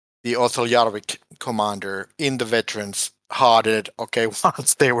 The Othel Jarvik commander in the veterans, hardened, okay,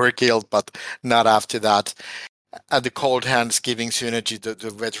 once they were killed, but not after that. And the cold hands giving synergy to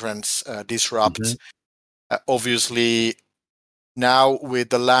the veterans disrupt. Obviously, now with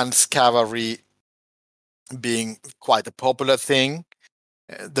the Lance Cavalry being quite a popular thing,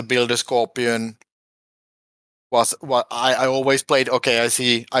 the Builder Scorpion was what I always played. Okay,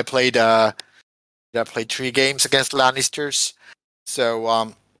 I played 3 games against Lannisters, so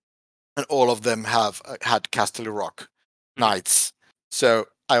and all of them have had Castle Rock Knights. So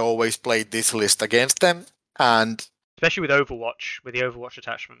I always played this list against them, and especially with Overwatch, with the Overwatch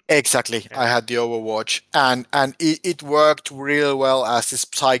attachment. Exactly, I had the Overwatch, and it worked real well as this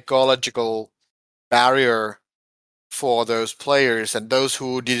psychological barrier for those players, and those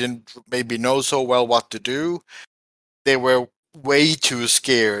who didn't maybe know so well what to do, they were way too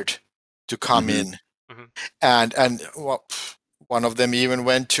scared to come in, and one of them even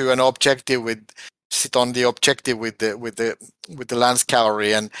went to an objective sit on the objective with the Lance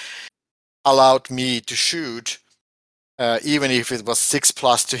Cavalry and allowed me to shoot, even if it was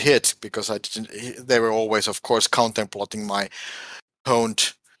 6+ to hit, because they were always, of course, contemplating my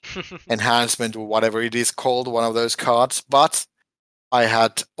honed enhancement or whatever it is called, one of those cards. But I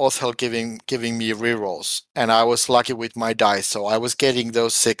had Othel giving me rerolls, and I was lucky with my dice, so I was getting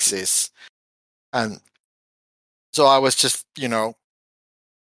those 6s, and so I was just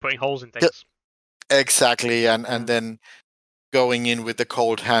putting holes in things. Exactly, and then going in with the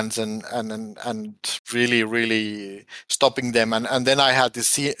cold hands and really stopping them, and then I had the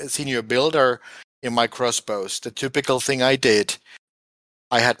senior builder in my crossbows. The typical thing I did,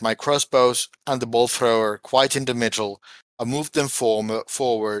 I had my crossbows and the ball thrower quite in the middle. I moved them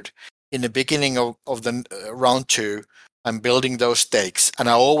forward. In the beginning of the round 2, I'm building those stakes, and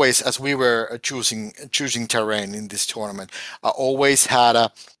I always, as we were choosing terrain in this tournament, I always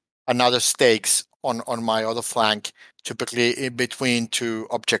had another stakes on my other flank, typically in between two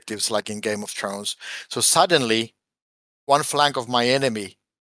objectives, like in Game of Thrones. So suddenly, one flank of my enemy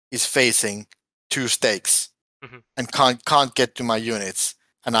is facing two stakes and can't get to my units,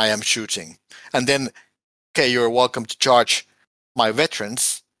 and I am shooting. And then, okay, you're welcome to charge my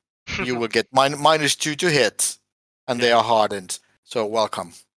veterans. You will get -2 to hit, and they are hardened. So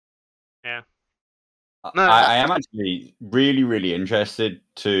welcome. Yeah. No, I am actually really, really interested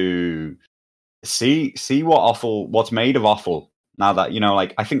to see what's made of Offal now that,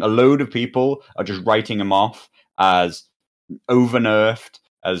 like, I think a load of people are just writing him off as over nerfed,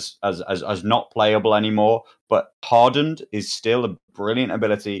 as not playable anymore. But hardened is still a brilliant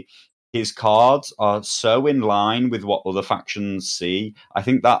ability. His cards are so in line with what other factions see. I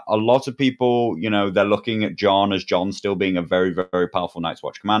think that a lot of people, they're looking at John as John still being a very, very powerful Night's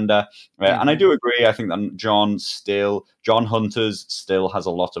Watch commander. And I do agree. I think that John Hunters still has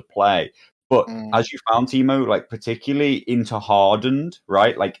a lot of play. But as you found, Teemu, like particularly into Hardened,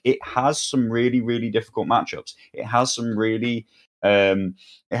 right? Like it has some really, really difficult matchups. It has some really, it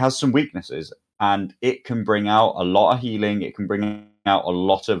has some weaknesses, and it can bring out a lot of healing. It can bring out a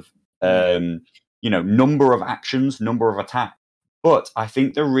lot of, number of actions, number of attacks. But I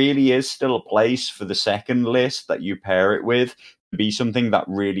think there really is still a place for the second list that you pair it with to be something that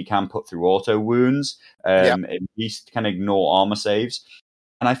really can put through auto wounds, at least can ignore armor saves.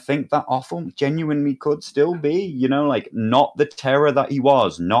 And I think that Offal genuinely could still be, like not the terror that he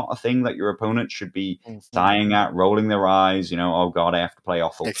was, not a thing that your opponent should be sighing at, rolling their eyes, oh God, I have to play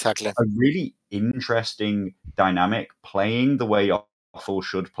Offal. Exactly. A really interesting dynamic, playing the way Offal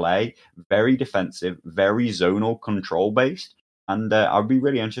should play, very defensive, very zonal control based. And I'd be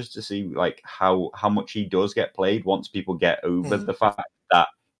really interested to see like how much he does get played once people get over the fact that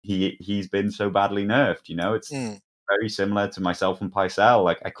he's been so badly nerfed. It's very similar to myself and Pycelle.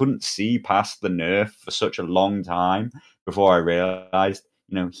 Like I couldn't see past the nerf for such a long time before I realized,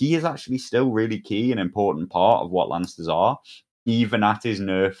 he is actually still really key and important part of what Lannisters are, even at his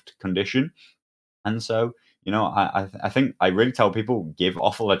nerfed condition. And so, I think I really tell people give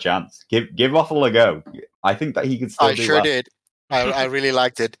Offal a chance. Give Offal a go. I think that he could still do well. Did. I really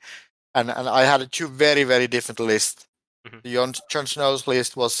liked it. And I had two very, very different lists. The Jon Snow's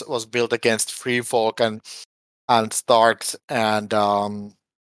list was built against Free Folk and Starks and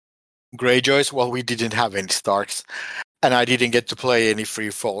Greyjoys. Well, we didn't have any Starks, and I didn't get to play any Free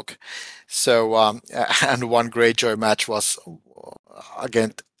Folk. So and one Greyjoy match was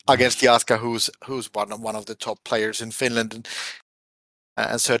against Jaska, who's one of the top players in Finland,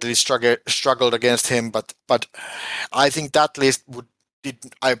 and certainly struggled against him. But I think that list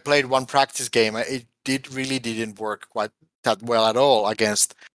I played one practice game. It didn't work quite that well at all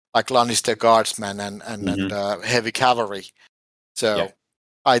against like Lannister guardsmen and heavy cavalry. So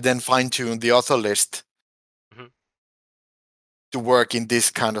I then fine-tuned the other list to work in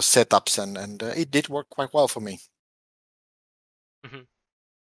this kind of setups, and it did work quite well for me.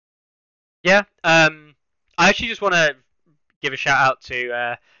 Yeah, I actually just want to give a shout out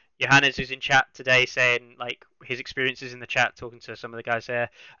to Johannes, who's in chat today, saying like his experiences in the chat, talking to some of the guys there.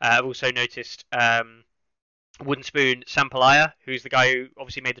 I've also noticed Wooden Spoon Sampalaya, who's the guy who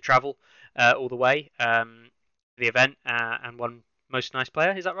obviously made the travel all the way the event and won most nice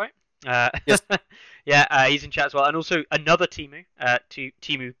player. Is that right? Yes. Yeah, he's in chat as well, and also another Teemu,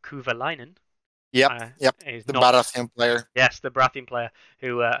 Teemu Kuvalainen. Yep. The Baratheon player. Yes, the Baratheon player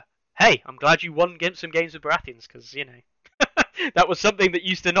who. Hey, I'm glad you won some games with Baratheons because that was something that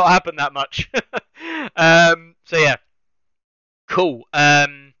used to not happen that much. So yeah, cool.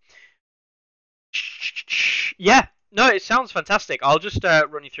 Yeah, no, it sounds fantastic. I'll just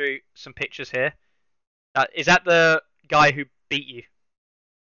run you through some pictures here. Is that the guy who beat you?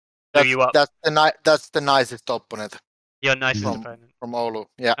 You up? That's the nicest opponent. Your nicest opponent from Oulu.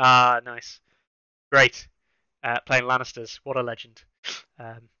 Yeah. Ah, nice, great. Playing Lannisters, what a legend.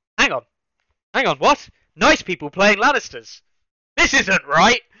 Hang on, what? Nice people playing Lannisters. This isn't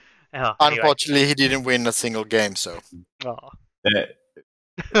right. Oh, unfortunately, he didn't win a single game, so. Oh.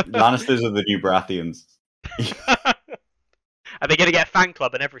 Lannisters are the new Baratheons. Are they going to get a fan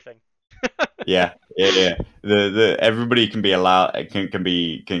club and everything? Yeah. Everybody can be allowed, can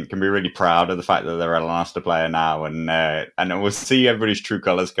be really proud of the fact that they're a Lannister player now, and we'll see everybody's true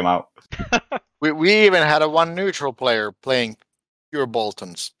colors come out. We even had one neutral player playing pure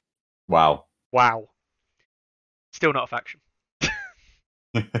Boltons. Wow. Still not a faction.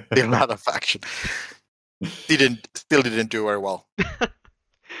 Still not a faction. Still didn't do very well.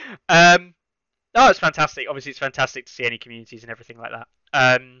 Oh, it's fantastic. Obviously, it's fantastic to see any communities and everything like that.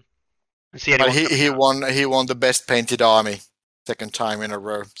 And see But anyone he coming out. he won the best painted army second time in a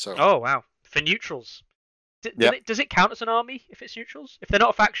row. So Oh wow, for neutrals. yeah, Does it count as an army if it's neutrals? If they're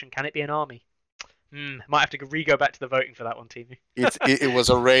not a faction, can it be an army? Might have to re-go back to the voting for that one, Teemu. it was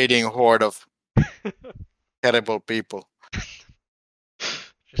a raiding horde of terrible people.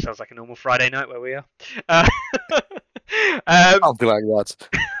 Just sounds like a normal Friday night where we are. Um, Something like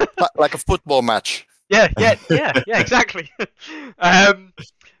that, like a football match. yeah, exactly.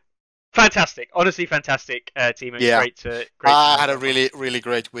 Fantastic, honestly fantastic, Teemu. Yeah. Great to. I had a really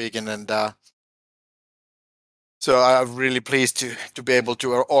great weekend, and so I'm really pleased to be able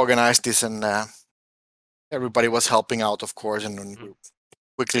to organize this, and everybody was helping out, of course, and we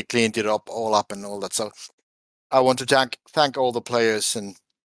quickly cleaned it all up and all that. So I want to thank all the players and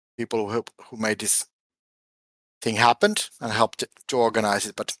people who made this thing happen and helped to organize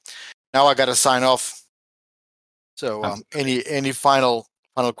it. But now I gotta sign off. So any final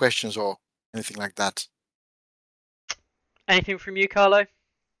questions or anything like that? Anything from you, Carlo?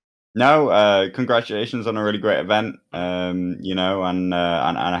 No, congratulations on a really great event. You know, and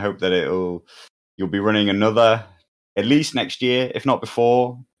I hope that you'll be running another at least next year, if not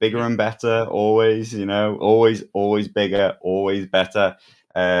before. Bigger and better, always. You know, always bigger, always better.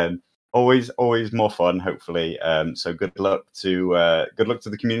 Always more fun, hopefully. So good luck to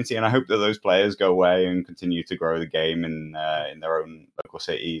the community, and I hope that those players go away and continue to grow the game in their own local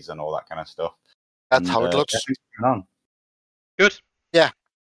cities and all that kind of stuff. That's how it looks. Good. Yeah.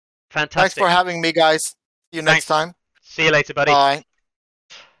 Fantastic. Thanks for having me, guys. See you next time. See you later, buddy. Bye.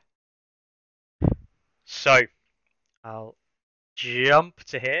 So, I'll jump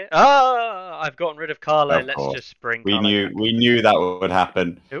to here. I've gotten rid of Carlo. Let's just bring Carlo back. We knew that would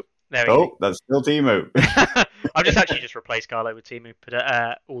happen. Oh, there we go. That's still Teemu. I've just replaced Carlo with Teemu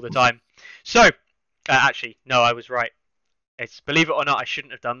all the time. So, actually, no, I was right. Believe it or not, I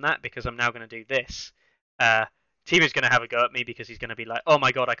shouldn't have done that because I'm now going to do this. Teemu's going to have a go at me because he's going to be like, oh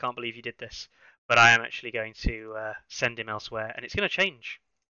my god, I can't believe you did this. But I am actually going to send him elsewhere, and it's going to change.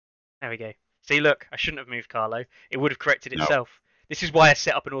 There we go. See, look, I shouldn't have moved Carlo. It would have corrected itself. No. This is why I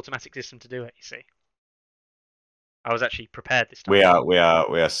set up an automatic system to do it, you see. I was actually prepared this time. We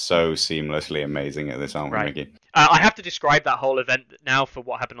are so seamlessly amazing at this, aren't we, Mickey? I have to describe that whole event now for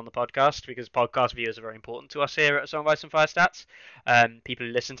what happened on the podcast, because podcast viewers are very important to us here at Song of Ice and Fire Stats. People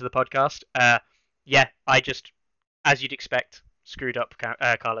who listen to the podcast. Yeah, I just, as you'd expect, screwed up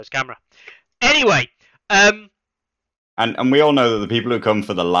Carlo's camera. Anyway, and we all know that the people who come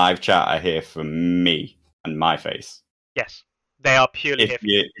for the live chat are here for me and my face. Yes, they are purely here for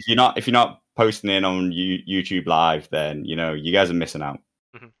you. If you're not posting in on YouTube Live, then you know you guys are missing out.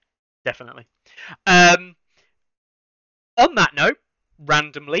 Mm-hmm. Definitely. On that note,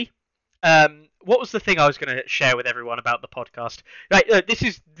 randomly, what was the thing I was going to share with everyone about the podcast? This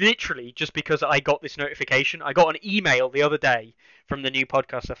is literally just because I got this notification. I got an email the other day from the new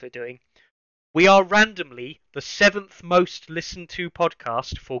podcast stuff they're doing. We are randomly the 7th most listened to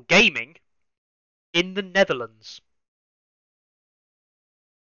podcast for gaming in the Netherlands.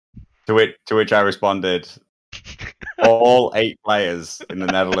 To which I responded, all 8 players in the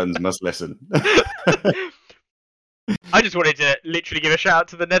Netherlands must listen. I just wanted to literally give a shout out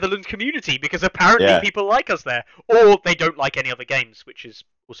to the Netherlands community because apparently people like us there, or they don't like any other games, which is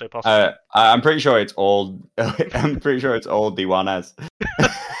also possible. I'm pretty sure it's all. I'm pretty sure it's all D1s.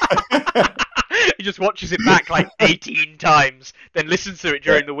 He just watches it back like 18 times, then listens to it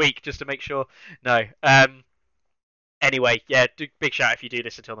during the week just to make sure. No. Anyway, yeah, big shout out if you do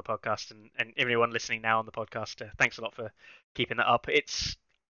listen to on the podcast, and everyone listening now on the podcast. Thanks a lot for keeping that up. It's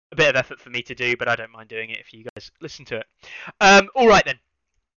a bit of effort for me to do, but I don't mind doing it if you guys listen to it. All right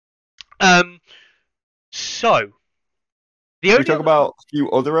then. So the only talk about a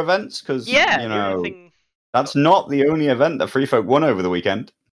few other events because you know that's not the only event that Free Folk won over the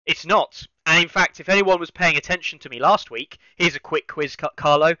weekend. It's not. And in fact, if anyone was paying attention to me last week, here's a quick quiz,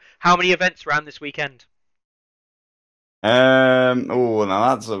 Carlo. How many events ran this weekend? Now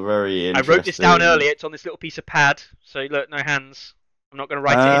that's a very interesting... I wrote this down earlier. It's on this little piece of pad. So look, no hands. I'm not going to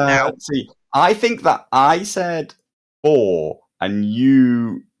write it in now. Let's see. I think that I said 4, and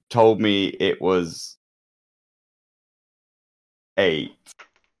you told me it was 8,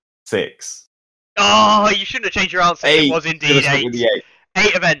 6. Oh, you shouldn't have changed your answer. 8. It was indeed 8.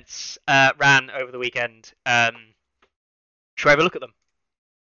 8 events ran over the weekend. Should we have a look at them?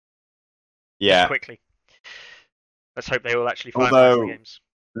 Yeah. Just quickly. Let's hope they all actually finalize the games.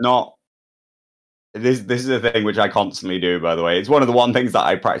 This is a thing which I constantly do, by the way. It's one of the one things that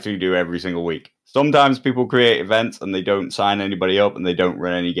I practically do every single week. Sometimes people create events and they don't sign anybody up and they don't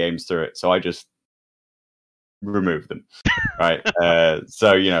run any games through it. So I just remove them. Right.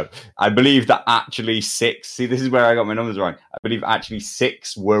 So, I believe that actually 6, see, this is where I got my numbers wrong. I believe actually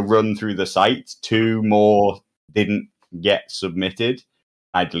 6 were run through the site. 2 more didn't get submitted.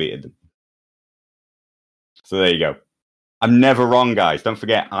 I deleted them. So there you go. I'm never wrong, guys. Don't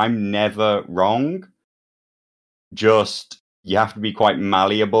forget, I'm never wrong. Just, you have to be quite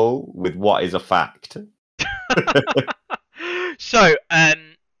malleable with what is a fact. So,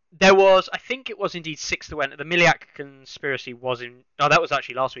 there was, I think it was indeed 6 that went. The Miliak conspiracy was in. No, that was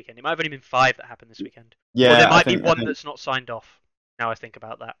actually last weekend. It might have only been 5 that happened this weekend. Yeah, or there might be one that's not signed off. Now I think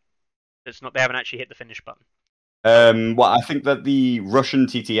about that, it's not. They haven't actually hit the finish button. Well, I think that the Russian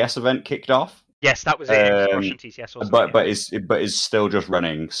TTS event kicked off. Yes, that was it. It was Russian TTS, wasn't it? But is still just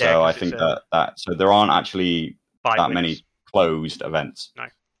running. So Yeah, I think that so there aren't actually 5 that wins. many closed events. No.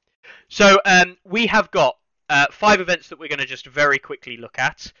 So we have got 5 events that we're going to just very quickly look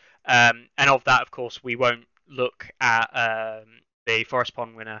at. And of that, of course, we won't look at the Forest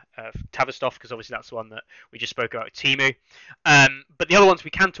Pond winner of Tavistoff, because obviously that's the one that we just spoke about with Teemu. But the other ones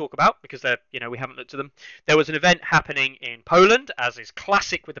we can talk about, because they're, we haven't looked at them. There was an event happening in Poland, as is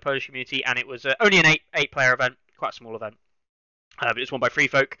classic with the Polish community, and it was only an 8-player event, quite a small event. But it's won by Free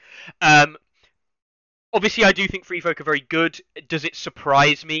Folk. Obviously, I do think Free Folk are very good. Does it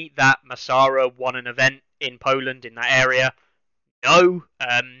surprise me that Masara won an event in Poland, in that area? No.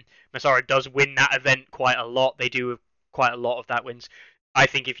 Masara does win that event quite a lot. They do quite a lot of that wins. I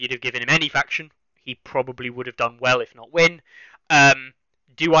think if you'd have given him any faction, he probably would have done well, if not win.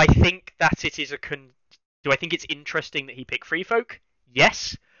 Do I think that it is do I think it's interesting that he picked Free Folk?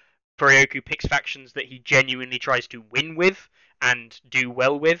 Yes. Furioku picks factions that he genuinely tries to win with and do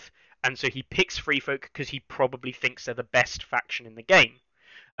well with, and so he picks Free Folk because he probably thinks they're the best faction in the game.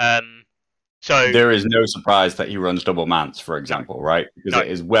 So there is no surprise that he runs double Mance, for example, right? Because it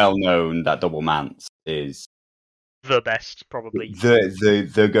is well known that double Mance is the best, probably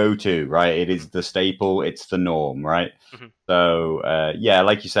the go-to, right? It is the staple, it's the norm, right? Mm-hmm. So yeah,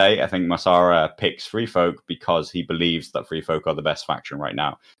 like you say, I think Masara picks Free Folk because he believes that Free Folk are the best faction right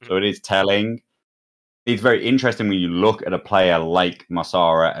now. Mm-hmm. So it is telling. It's very interesting when you look at a player like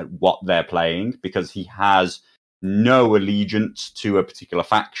Masara at what they're playing, because he has no allegiance to a particular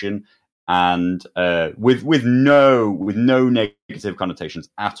faction, and with no negative connotations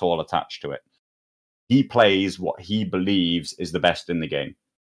at all attached to it. He plays what he believes is the best in the game,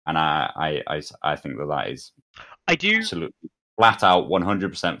 and I think that is absolutely flat out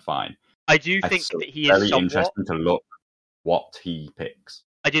 100% fine. I do think that he is very interesting to look what he picks.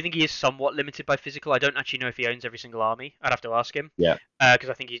 I do think he is somewhat limited by physical. I don't actually know if he owns every single army. I'd have to ask him. Yeah. Because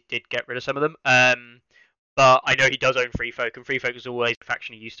I think he did get rid of some of them. But I know he does own Free Folk, and Free Folk is always a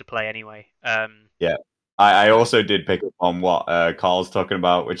faction he used to play anyway. Yeah. I also did pick up on what Carl's talking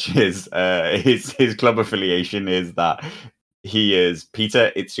about, which is his club affiliation is that he is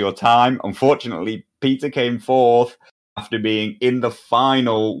Peter, it's your time. Unfortunately, Peter came 4th after being in the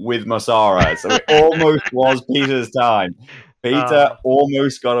final with Masara. So it almost was Peter's time. Peter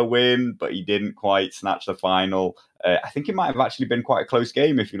almost got a win, but he didn't quite snatch the final. I think it might have actually been quite a close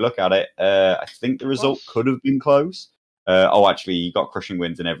game if you look at it. I think the result could have been close. Actually, he got crushing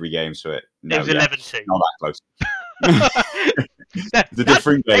wins in every game, so it was 11-2. Not that close. It's a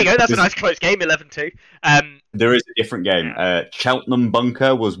different game. There you go, that's a nice close game, 11-2. There is a different game. Cheltenham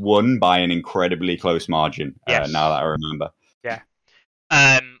Bunker was won by an incredibly close margin, now that I remember. Yeah.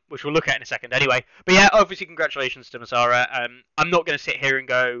 Which we'll look at in a second anyway. But yeah, obviously congratulations to Masara. I'm not going to sit here and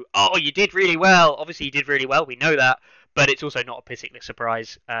go, oh, you did really well. Obviously he did really well, we know that. But it's also not a particular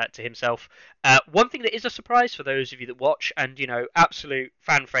surprise to himself. One thing that is a surprise for those of you that watch, and, absolute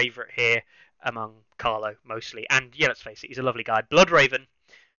fan favourite here among Carlo, mostly. And, yeah, let's face it, he's a lovely guy. Bloodraven,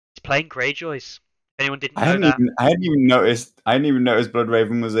 he's playing Greyjoys. Anyone didn't know that? I hadn't even noticed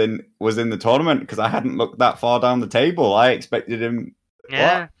Bloodraven was in the tournament, because I hadn't looked that far down the table. I expected him...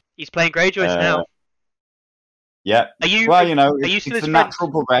 Yeah, he's playing Greyjoys now. Yeah. It's the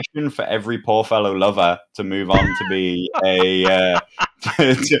natural progression for every poor fellow lover to move on to be to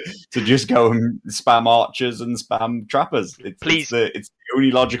just go and spam archers and spam trappers. It's the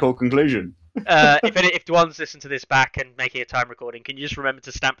only logical conclusion. If Dwan's listen to this back and making a time recording, can you just remember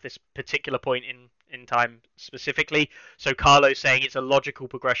to stamp this particular point in time specifically? So Carlo's saying it's a logical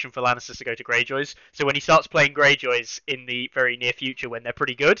progression for Lannisters to go to Greyjoys. So when he starts playing Greyjoys in the very near future when they're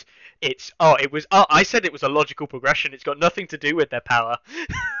pretty good, I said it was a logical progression. It's got nothing to do with their power.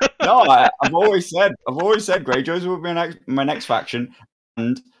 No, I've always said Greyjoys will be my next faction,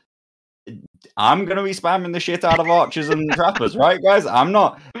 and I'm going to be spamming the shit out of archers and trappers, right, guys?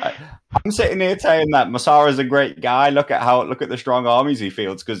 I'm sitting here saying that Masara's a great guy. Look at the strong armies he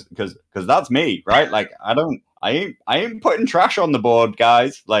fields, because that's me, right? Like I don't I ain't putting trash on the board,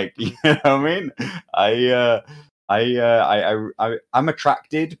 guys. Like, you know what I mean? I'm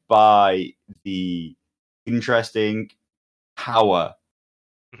attracted by the interesting power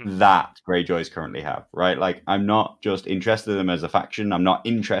that Greyjoys currently have, right? Like, I'm not just interested in them as a faction. I'm not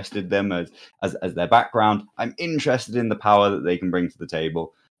interested in them as their background. I'm interested in the power that they can bring to the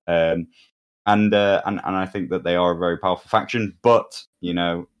table. And I think that they are a very powerful faction. But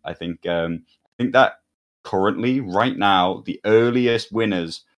I think that currently, right now, the earliest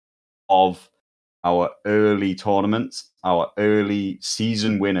winners of our early tournaments, our early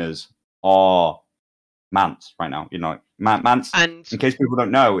season winners, are Mance right now. Mance. And in case people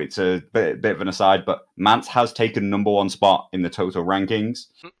don't know, it's a bit of an aside, but Mance has taken number one spot in the total rankings.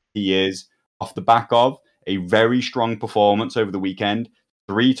 He is off the back of a very strong performance over the weekend.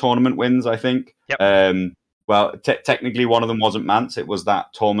 3 tournament wins, I think. Yep. Well, technically, one of them wasn't Mance. It was that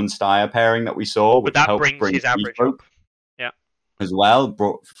Tormund Steyer pairing that we saw, which but that helped brings bring his average Free Folk up. Yeah. as well.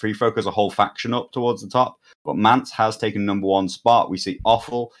 Brought Free Folk as a whole faction up towards the top. But Mance has taken number one spot. We see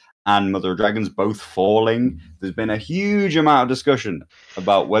Offal and Mother of Dragons both falling. There's been a huge amount of discussion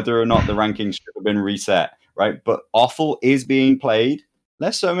about whether or not the rankings should have been reset, right? But Offal is being played.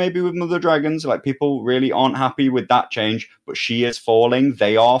 Less so maybe with Mother Dragons. Like, people really aren't happy with that change, but she is falling.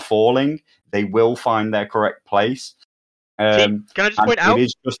 They are falling. They will find their correct place. Can I just point out? It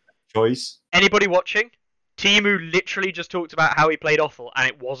is just a choice. Anybody watching? Teemu literally just talked about how he played Offal, and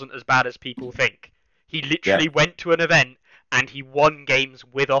it wasn't as bad as people think. He literally went to an event and he won games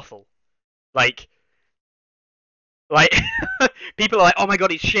with Offal. Like people are like, oh my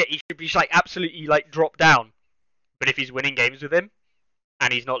god, he's shit. He should be like absolutely like dropped down. But if he's winning games with him,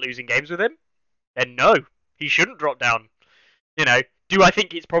 and he's not losing games with him, then no, he shouldn't drop down. Do I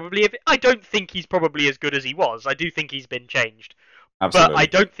think it's probably... I don't think he's probably as good as he was. I do think he's been changed. Absolutely. But I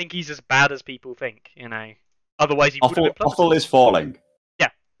don't think he's as bad as people think, Otherwise he would have been plus. Offal is falling. Yeah.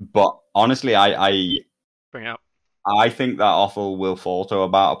 But honestly, Bring it up. I think that Offal will fall to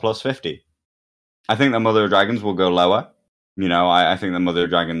about a plus 50. I think that Mother of Dragons will go lower. I think that Mother of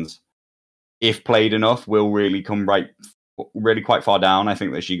Dragons, if played enough, will really come really quite far down. I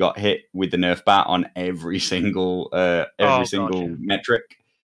think that she got hit with the nerf bat on every single metric.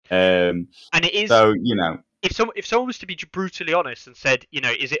 And it is so, if someone was to be brutally honest and said,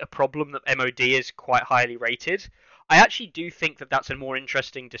 is it a problem that MOD is quite highly rated? I actually do think that that's a more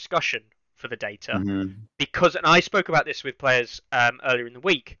interesting discussion for the data because, and I spoke about this with players earlier in the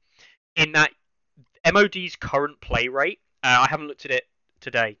week, in that MOD's current play rate, I haven't looked at it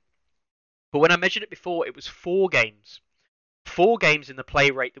today, but when I measured it before, it was 4 games. 4 games in the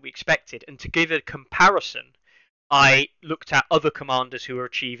play rate that we expected. And to give a comparison, I looked at other commanders who were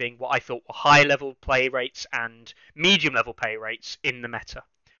achieving what I thought were high-level play rates and medium-level play rates in the meta.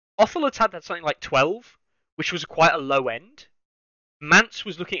 Offal had something like 12, which was quite a low end. Mance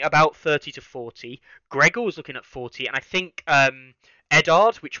was looking at about 30 to 40. Gregor was looking at 40. And I think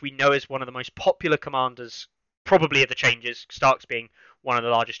Eddard, which we know is one of the most popular commanders, probably of the changes, Starks being one of the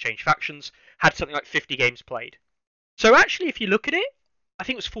largest change factions, had something like 50 games played. So actually, if you look at it, I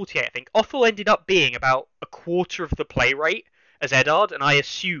think it was 48, I think. Offal ended up being about a quarter of the play rate as Eddard, and I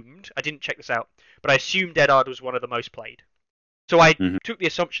didn't check this out, but I assumed Eddard was one of the most played. So I took the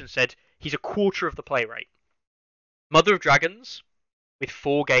assumption, said, he's a quarter of the play rate. Mother of Dragons, with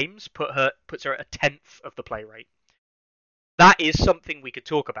 4 games, puts her at a 10th of the play rate. That is something we could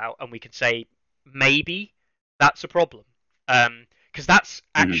talk about, and we could say, maybe that's a problem. Because that's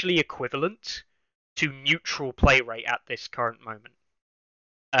actually equivalent to neutral play rate at this current moment.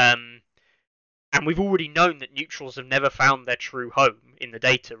 And we've already known that neutrals have never found their true home in the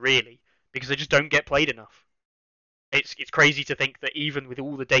data, really, because they just don't get played enough. It's crazy to think that even with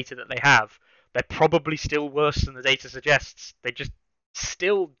all the data that they have, they're probably still worse than the data suggests. They just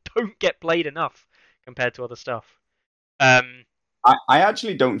still don't get played enough compared to other stuff. I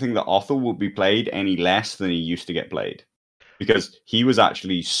actually don't think that Offal would be played any less than he used to get played, because he was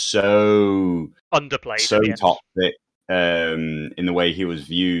actually so underplayed, so toxic in the way he was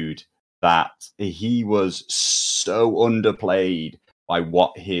viewed, that he was so underplayed by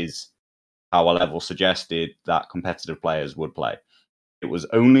what his power level suggested that competitive players would play. It was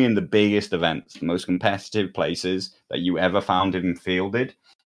only in the biggest events, the most competitive places, that you ever found him fielded.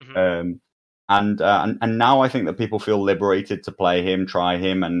 And now I think that people feel liberated to play him, try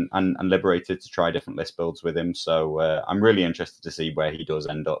him, and liberated to try different list builds with him. So I'm really interested to see where he does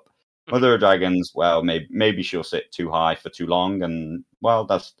end up. Mother of Dragons, well, maybe she'll sit too high for too long, and well,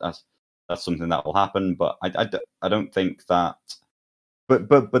 that's something that will happen. But I don't think that. But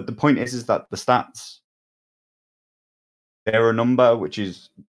the point is that the stats, they're a number which is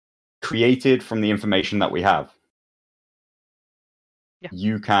created from the information that we have. Yeah.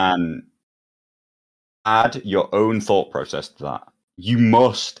 You can add your own thought process to that. You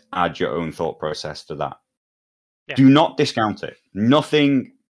must add your own thought process to that. Yeah. Do not discount it.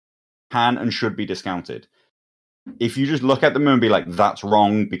 Nothing can and should be discounted. If you just look at them and be like, that's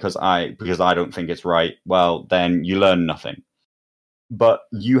wrong because I don't think it's right, well, then you learn nothing. But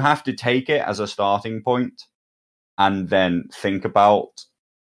you have to take it as a starting point and then think about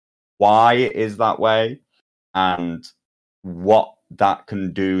why it is that way and what that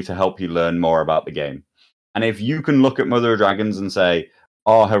can do to help you learn more about the game. And if you can look at Mother of Dragons and say,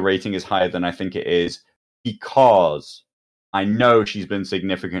 oh, her rating is higher than I think it is because I know she's been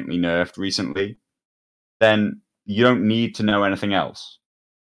significantly nerfed recently, then you don't need to know anything else,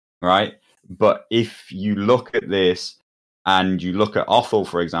 right? But if you look at this and you look at Othel,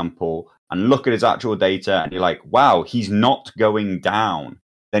 for example, and look at his actual data and you're like, wow, he's not going down,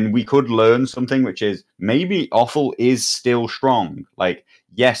 then we could learn something, which is maybe Othel is still strong. Like,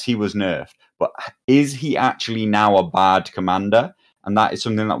 yes, he was nerfed, but is he actually now a bad commander? And that is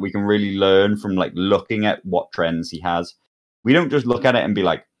something that we can really learn from like looking at what trends he has. We don't just look at it and be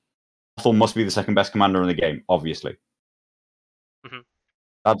like, Othel must be the second best commander in the game, obviously. Mm-hmm.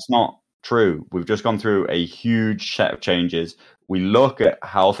 That's not true. We've just gone through a huge set of changes. We look at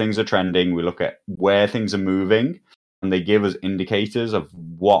how things are trending, we look at where things are moving, and they give us indicators of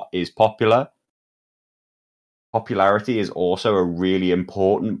what is popular. Popularity is also a really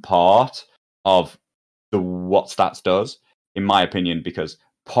important part of what stats does, in my opinion, because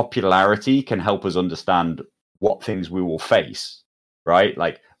popularity can help us understand what things we will face, right?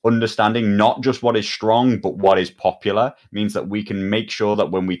 Like understanding not just what is strong, but what is popular means that we can make sure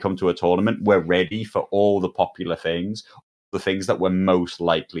that when we come to a tournament, we're ready for all the popular things, the things that we're most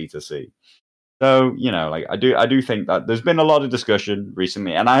likely to see. So, you know, like I do think that there's been a lot of discussion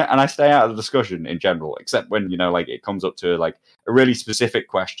recently, and I stay out of the discussion in general, except when, you know, like it comes up to like a really specific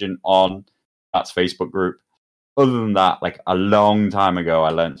question on that's Facebook group. Other than that, like a long time ago, I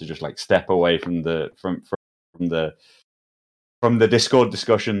learned to just like step away from the Discord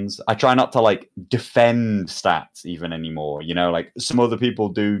discussions. I try not to like defend stats even anymore. You know, like some other people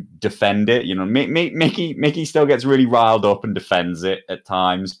do defend it. You know, Mickey still gets really riled up and defends it at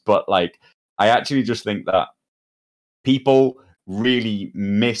times, but like I actually just think that people really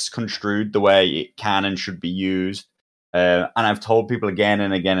misconstrued the way it can and should be used. And I've told people again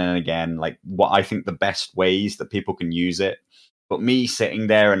and again and again, like what I think the best ways that people can use it. But me sitting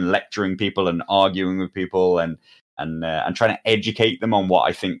there and lecturing people and arguing with people and trying to educate them on what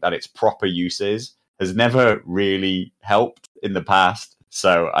I think that its proper use is has never really helped in the past.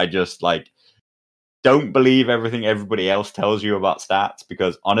 So I just like don't believe everything everybody else tells you about stats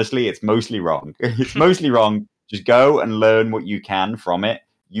because honestly, it's mostly wrong. It's mostly wrong. Just go and learn what you can from it.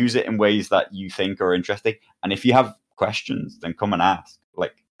 Use it in ways that you think are interesting. And if you have questions, then come and ask.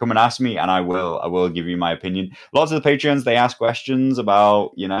 Like, come and ask me, and I will give you my opinion. Lots of the Patreons, they ask questions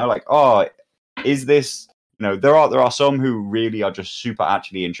about, you know, like, oh, is this, you know, there are some who really are just super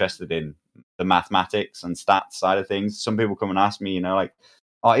actually interested in the mathematics and stats side of things. Some people come and ask me, you know, like,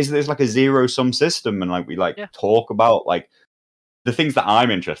 oh, is this like a zero sum system? And like we like talk about like the things that I'm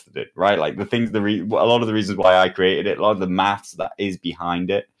interested in, right? Like the things, a lot of the reasons why I created it, a lot of the maths that is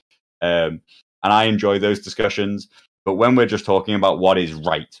behind it. And I enjoy those discussions. But when we're just talking about what is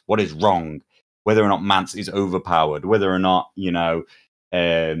right, what is wrong, whether or not Mance is overpowered, whether or not, you know,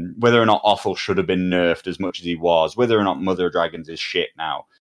 whether or not Offal should have been nerfed as much as he was, whether or not Mother of Dragons is shit now.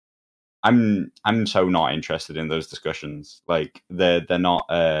 I'm so not interested in those discussions. Like they're not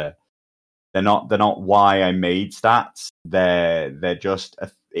why I made stats. They're just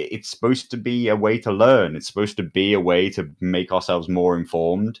it's supposed to be a way to learn. It's supposed to be a way to make ourselves more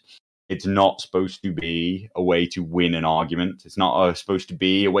informed. It's not supposed to be a way to win an argument. It's not supposed to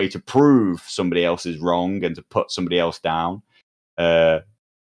be a way to prove somebody else is wrong and to put somebody else down. And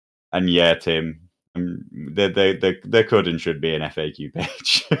yeah, Tim, there could and should be an FAQ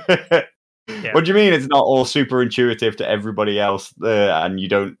page. Yeah. What do you mean it's not all super intuitive to everybody else, and you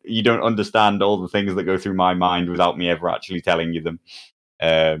don't understand all the things that go through my mind without me ever actually telling you them?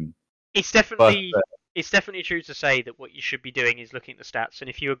 It's definitely true to say that what you should be doing is looking at the stats, and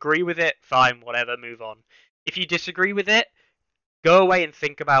if you agree with it, fine, whatever, move on. If you disagree with it, go away and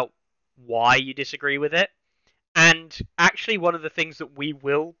think about why you disagree with it. And actually, one of the things that we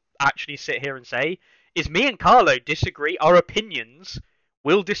will actually sit here and say is me and Carlo disagree. Our opinions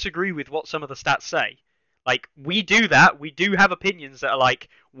will disagree with what some of the stats say. Like, we do that. We do have opinions that are like,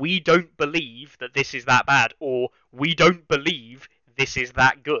 we don't believe that this is that bad, or we don't believe this is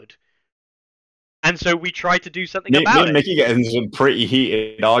that good. And so we tried to do something Me about and it. Mickey get into some pretty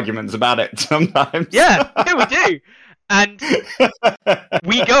heated arguments about it sometimes. Yeah, we do. And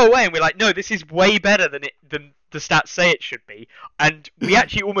we go away and we're like, no, this is way better than the stats say it should be. And we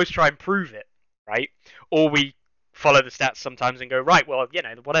actually almost try and prove it, right? Or we follow the stats sometimes and go, right, well,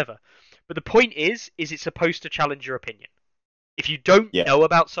 whatever. But the point is it's supposed to challenge your opinion. If you don't know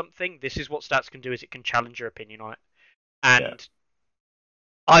about something, this is what stats can do, is it can challenge your opinion on it. And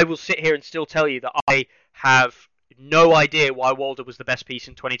I will sit here and still tell you that I have no idea why Walder was the best piece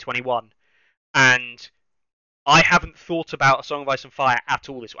in 2021. And I haven't thought about A Song of Ice and Fire at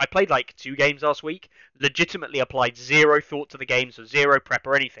all. I played like 2 games last week, legitimately applied zero thought to the games or zero prep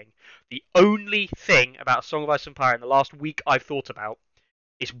or anything. The only thing about A Song of Ice and Fire in the last week I've thought about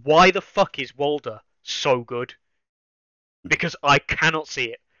is why the fuck is Walder so good? Because I cannot see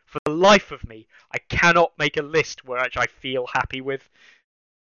it. For the life of me, I cannot make a list which I feel happy with.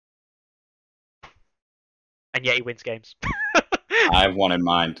 And yet he wins games. I have one in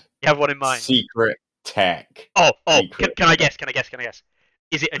mind. You have one in mind? Secret tech. Oh, Secret can I guess?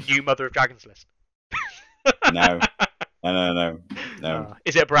 Is it a new Mother of Dragons list? No.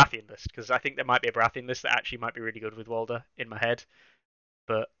 Is it a Baratheon list? Because I think there might be a Baratheon list that actually might be really good with Walder in my head.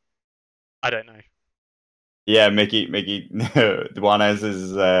 But I don't know. Yeah, Mickey, the one is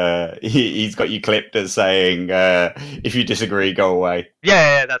he's got you clipped as saying, if you disagree, go away.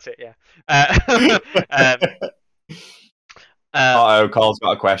 Yeah, that's it, yeah. Carl's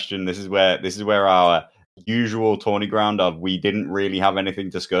got a question. This is where our usual Tourney Ground of we didn't really have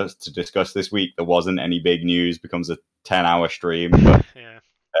anything to discuss this week. There wasn't any big news, becomes a 10-hour stream. But yeah.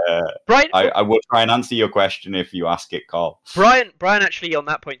 Brian, I will try and answer your question if you ask it, Carl. Brian actually on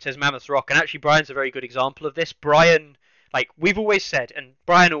that point says Mammoth Rock, and actually Brian's a very good example of this. Brian, like we've always said, and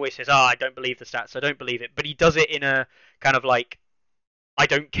Brian always says, I don't believe the stats, I don't believe it, but he does it in a kind of like, I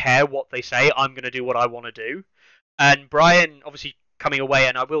don't care what they say, I'm going to do what I want to do. And Brian, obviously coming away,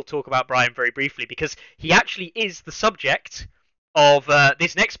 and I will talk about Brian very briefly, because he actually is the subject of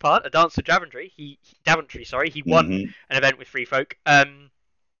this next part, A Dance of Daventry. He won an event with Free Folk.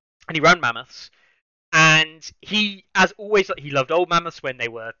 And he ran mammoths, and he, as always, he loved old mammoths when they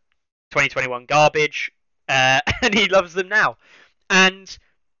were 2021 garbage, and he loves them now. And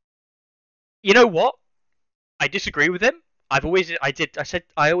you know what? I disagree with him. I always used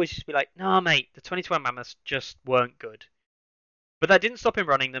to be like, no, mate, the 2021 mammoths just weren't good. But that didn't stop him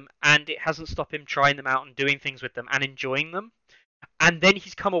running them, and it hasn't stopped him trying them out and doing things with them and enjoying them. And then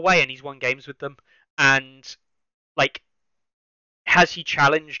he's come away and he's won games with them, and like, has he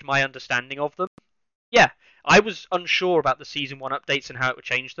challenged my understanding of them? Yeah, I was unsure about the Season 1 updates and how it would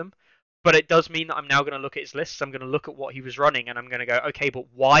change them, but it does mean that I'm now going to look at his lists, I'm going to look at what he was running, and I'm going to go, okay, but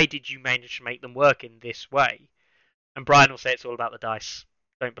why did you manage to make them work in this way? And Brian will say it's all about the dice.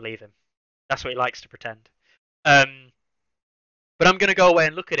 Don't believe him. That's what he likes to pretend. But I'm going to go away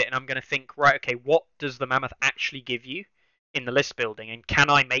and look at it, and I'm going to think, right, okay, what does the Mammoth actually give you in the list building, and can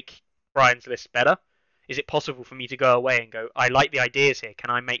I make Brian's list better? Is it possible for me to go away and go, I like the ideas here, can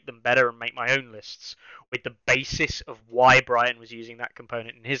I make them better and make my own lists with the basis of why Brian was using that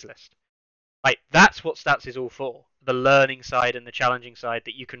component in his list? Like, that's what stats is all for. The learning side and the challenging side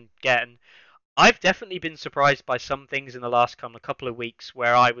that you can get. And I've definitely been surprised by some things in the last couple of weeks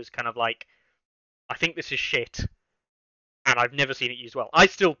where I was kind of like, I think this is shit, and I've never seen it used well.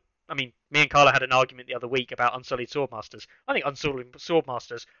 Me and Carlo had an argument the other week about Unsullied Swordmasters. I think Unsullied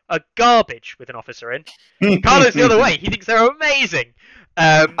Swordmasters are garbage with an officer in. Carlo's the other way. He thinks they're amazing.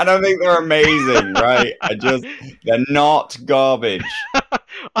 I don't think they're amazing, right? They're not garbage.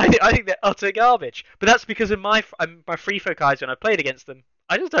 I think they're utter garbage. But that's because in my free folk eyes, when I've played against them,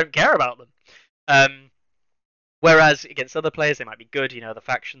 I just don't care about them. Whereas against other players, they might be good, the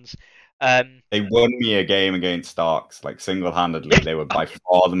factions. They won me a game against Starks, like single-handedly. They were by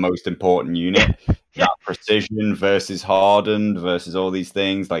far the most important unit. That precision versus hardened versus all these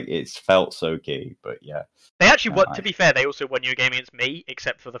things, like it's felt so key. But yeah, they actually won. To be fair, they also won you a game against me,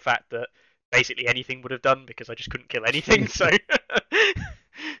 except for the fact that basically anything would have done because I just couldn't kill anything. So,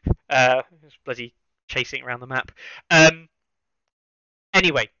 bloody chasing around the map.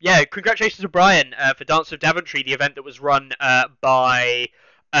 Anyway, yeah, congratulations to Brian for Dance of Daventry, the event that was run by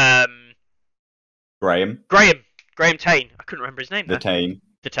Graham Tane. I couldn't remember his name. The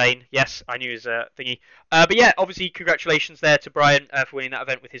Tane. Yes, I knew his thingy. But yeah, obviously congratulations there to Brian for winning that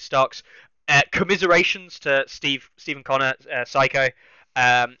event with his Starks. Commiserations to Stephen Connor, Psycho,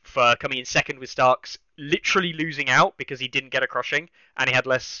 for coming in second with Starks, literally losing out because he didn't get a crushing and he had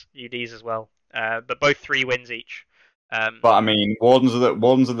less UDs as well. But both 3 wins each. But I mean, Wardens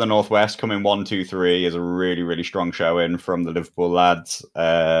of the Northwest coming 1, 2, 3 is a really, really strong showing from the Liverpool lads.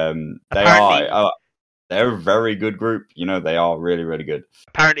 They're a very good group. You know, they are really, really good.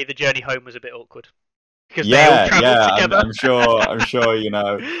 Apparently, the journey home was a bit awkward because they all travelled together. I'm sure. You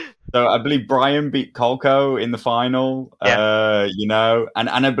know. So I believe Brian beat Kolko in the final. You know, and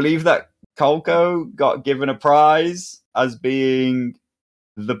I believe that Kolko got given a prize as being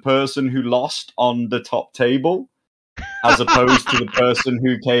the person who lost on the top table, as opposed to the person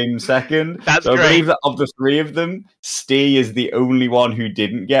who came second. That's so I great. believe that of the three of them, Stee is the only one who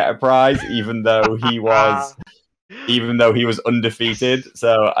didn't get a prize, even though he was undefeated.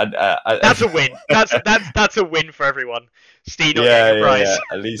 So that's a win. That's a win for everyone. Stee not getting a prize. Yeah.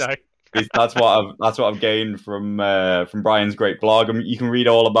 At least that's what I've gained from Brian's great blog. I mean, you can read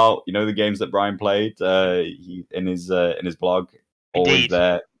all about the games that Brian played in his blog. Always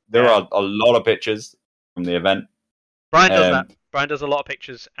Indeed. There are a lot of pictures from the event. Brian does that. Brian does a lot of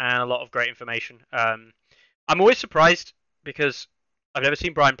pictures and a lot of great information. I'm always surprised because I've never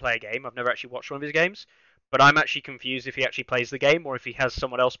seen Brian play a game. I've never actually watched one of his games, but I'm actually confused if he actually plays the game or if he has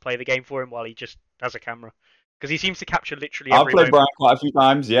someone else play the game for him while he just has a camera. Because he seems to capture literally every I've played moment. Brian quite a few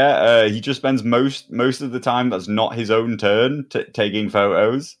times. Yeah, he just spends most of the time that's not his own turn taking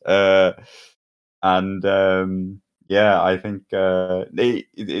photos. Yeah, I think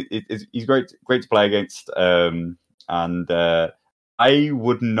he's great to play against. And I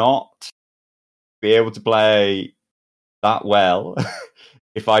would not be able to play that well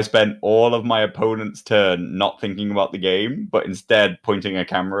if I spent all of my opponent's turn not thinking about the game, but instead pointing a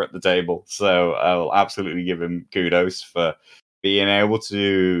camera at the table. So I'll absolutely give him kudos for being able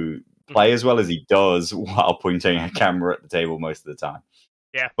to play as well as he does while pointing a camera at the table most of the time.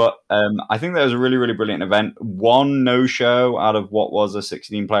 Yeah. But I think that was a really, really brilliant event. One no-show out of what was a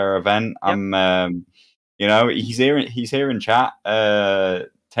 16-player event. Yep. He's here in chat.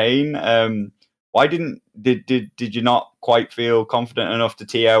 Tane, why did you not quite feel confident enough to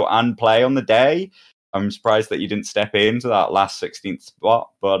TO and play on the day? I'm surprised that you didn't step into that last 16th spot,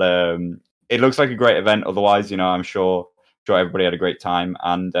 but it looks like a great event. Otherwise, I'm sure everybody had a great time,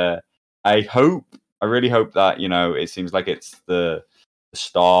 and I really hope that it seems like it's the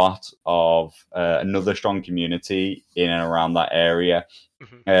start of another strong community in and around that area.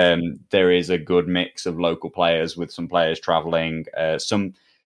 Mm-hmm. There is a good mix of local players with some players traveling, a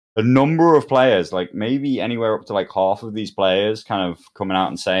number of players, like maybe anywhere up to like half of these players kind of coming out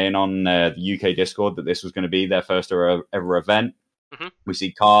and saying on the UK Discord that this was going to be their first ever event. Mm-hmm. We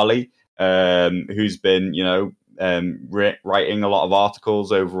see Carly, who's been, writing a lot of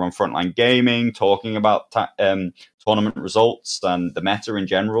articles over on Frontline Gaming, talking about tournament results and the meta in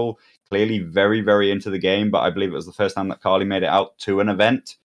general. Clearly very, very into the game, but I believe it was the first time that Carly made it out to an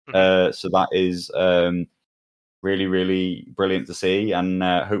event. Mm-hmm. So that is really, really brilliant to see, and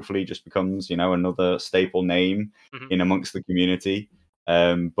hopefully just becomes, another staple name in amongst the community.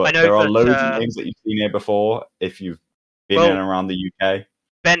 But there are loads of names that you've seen here before if you've been in and around the UK.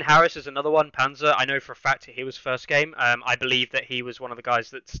 Ben Harris is another one. Panzer, I know for a fact he was first game. I believe that he was one of the guys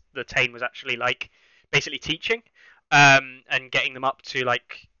that the Tane was actually basically teaching and getting them up to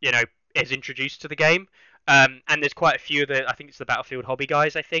is introduced to the game. And there's quite a few that I think it's the Battlefield hobby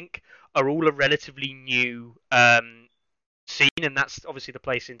guys. I think are all a relatively new scene, and that's obviously the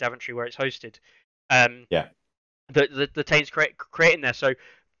place in Daventry where it's hosted. The Tane's creating there. So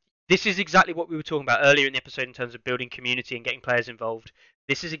this is exactly what we were talking about earlier in the episode in terms of building community and getting players involved.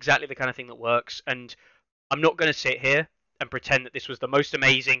 This is exactly the kind of thing that works, and I'm not going to sit here and pretend that this was the most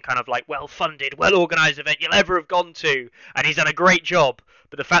amazing kind of well-funded, well-organised event you'll ever have gone to, and he's done a great job.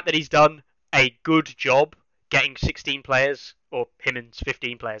 But the fact that he's done a good job getting 16 players, or him and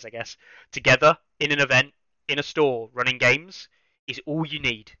 15 players, I guess, together in an event, in a store, running games, is all you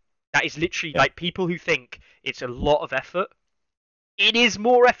need. That is literally people who think it's a lot of effort. It is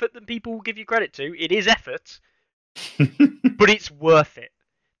more effort than people will give you credit to. It is effort, but it's worth it.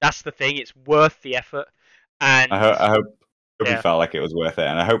 That's the thing. It's worth the effort. And I hope you felt like it was worth it,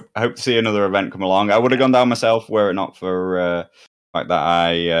 and I hope to see another event come along. I would have gone down myself were it not for like that.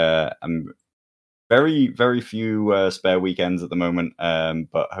 I am very, very few spare weekends at the moment,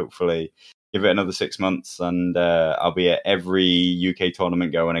 but hopefully give it another 6 months, and I'll be at every UK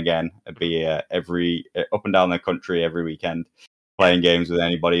tournament going again. I'll be every up and down the country every weekend, playing games with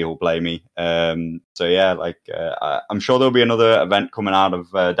anybody who'll play me. So yeah, I'm sure there'll be another event coming out of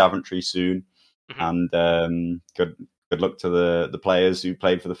Daventry soon, and good luck to the players who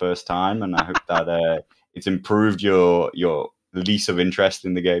played for the first time, and I hope that it's improved your lease of interest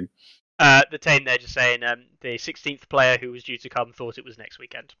in the game. The Tane there just saying the 16th player who was due to come thought it was next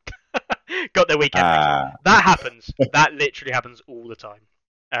weekend. Got their weekend next. That happens. That literally happens all the time.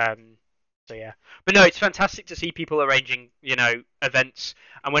 So yeah, but no, it's fantastic to see people arranging, events,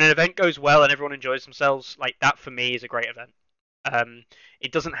 and when an event goes well and everyone enjoys themselves, like that for me is a great event.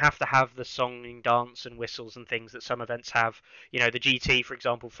 It doesn't have to have the song and dance and whistles and things that some events have. The GT, for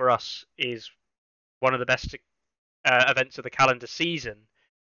example, for us is one of the best events of the calendar season.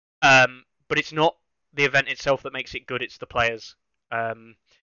 But it's not the event itself that makes it good; it's the players. And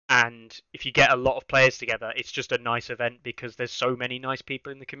if you get a lot of players together, it's just a nice event because there's so many nice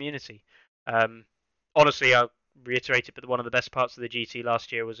people in the community. Honestly, I'll reiterate it, but one of the best parts of the GT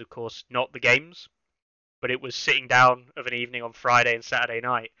last year was, of course, not the games, but it was sitting down of an evening on Friday and Saturday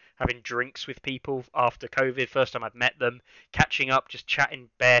night, having drinks with people after COVID. First time I'd met them, catching up, just chatting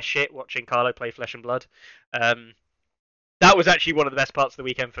bare shit, watching Carlo play Flesh and Blood. That was actually one of the best parts of the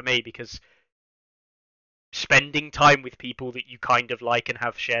weekend for me because spending time with people that you kind of like and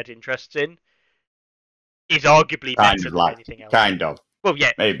have shared interests in is arguably better than anything else. Kind of. Well,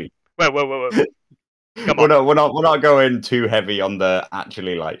 yeah. Maybe. Whoa. Come on. We're not going too heavy on the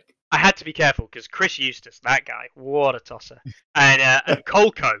actually like. I had to be careful because Chris Eustace, that guy, what a tosser. And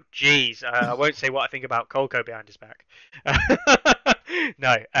Kolko, jeez, I won't say what I think about Kolko behind his back.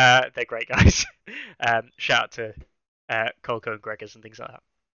 No, they're great guys. Shout out to Kolko and Gregors and things like that.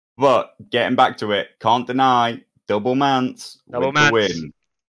 But getting back to it, can't deny double Mance with the win.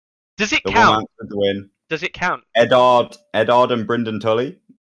 Does it double count? Mance with the win. Does it count? Edard and Brendan Tully.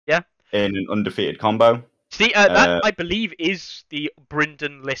 Yeah. In an undefeated combo. See, that I believe is the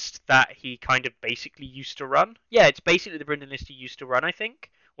Brendan list that he kind of basically used to run. Yeah, it's basically the Brendan list he used to run, I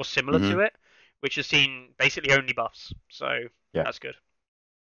think, or similar to it, which has seen basically only buffs. So that's good.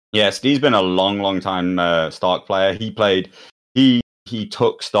 Yes, he's been a long time Stark player. He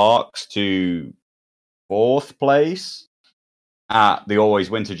took Starks to 4th place at the Always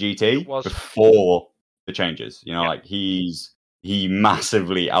Winter GT before the changes. He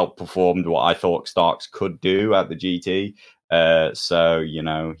massively outperformed what I thought Starks could do at the GT. So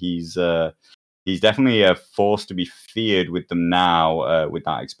he's definitely a force to be feared with them now, with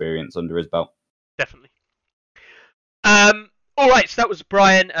that experience under his belt. Definitely. All right, so that was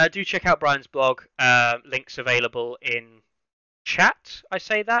Brian. Do check out Brian's blog. Links available in chat. I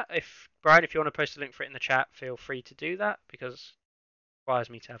say that. Brian, if you want to post a link for it in the chat, feel free to do that because it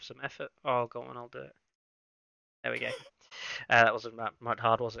requires me to have some effort. Oh, go on, I'll do it. There we go. That wasn't that much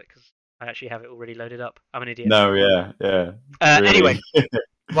hard, was it? Because I actually have it already loaded up. I'm an idiot. No, yeah. Really. Anyway,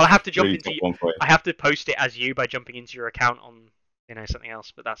 well, I have to jump into. I have to post it as you by jumping into your account on, something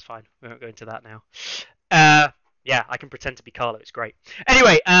else. But that's fine. We won't go into that now. Yeah, I can pretend to be Carlo. It's great.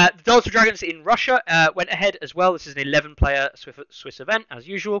 Anyway, the Dolls of Dragons in Russia went ahead as well. This is an 11-player Swiss event as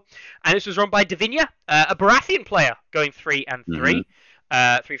usual, and this was run by Davinia, a Baratheon player, going 3 and 3,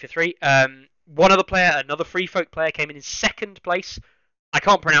 3 for 3. One other player, another Free Folk player, came in 2nd place. I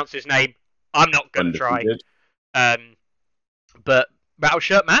can't pronounce his name. I'm not going to try. But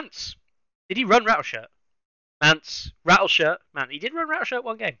Rattleshirt Mance. Did he run Rattleshirt? Rattleshirt. Man, he did run Rattleshirt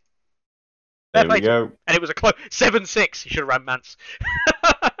one game. There we go. And it was a close 7-6. He should have ran Mance.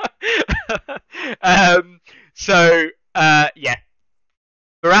 Yeah.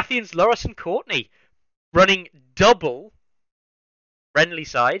 Baratheon's Loris and Courtney running double Renly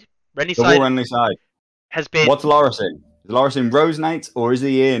side. Renly side has been. What's Loris in? Is Loris in Rose Knights or is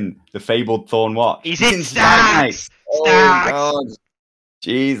he in the fabled Thorn Watch? He's in Stag Knights. Oh God,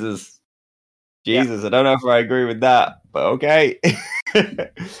 Jesus! I don't know if I agree with that, but okay.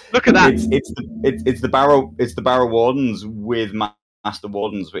 Look at that. It's the Barrow Wardens with Master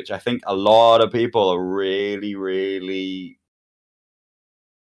Wardens, which I think a lot of people are really, really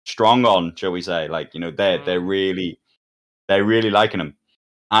strong on. Shall we say? They're really liking them.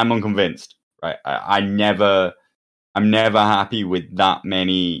 I'm unconvinced, right? I'm never happy with that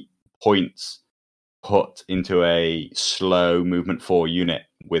many points put into a slow movement 4 unit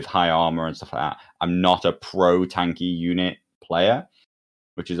with high armor and stuff like that. I'm not a pro tanky unit player,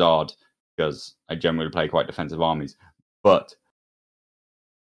 which is odd because I generally play quite defensive armies. But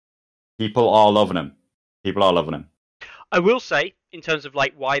people are loving them. I will say, in terms of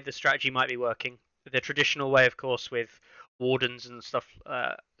why the strategy might be working, the traditional way, of course, with wardens and stuff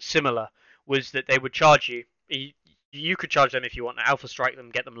similar, was that they would charge you. You could charge them if you want to alpha strike them,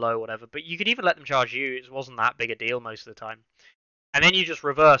 get them low, whatever, but you could even let them charge you. It wasn't that big a deal most of the time. And then you just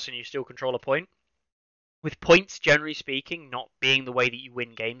reverse and you still control a point. With points, generally speaking, not being the way that you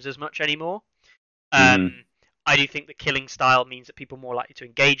win games as much anymore. I do think the killing style means that people are more likely to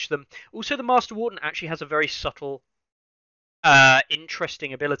engage them. Also, the Master Warden actually has a very subtle,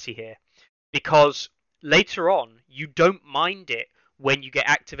 interesting ability here. Because later on, you don't mind it when you get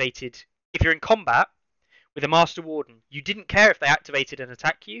activated if you're in combat with a Master Warden, you didn't care if they activated and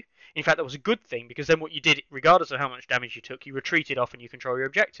attack you. In fact, that was a good thing, because then what you did, regardless of how much damage you took, you retreated off and you control your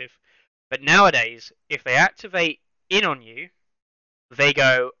objective. But nowadays, if they activate in on you, they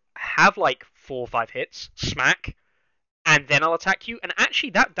go, have like 4 or 5 hits, smack, and then I'll attack you. And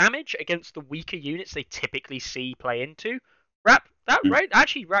actually, that damage against the weaker units they typically see play into,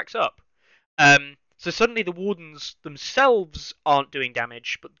 actually racks up. So suddenly the Wardens themselves aren't doing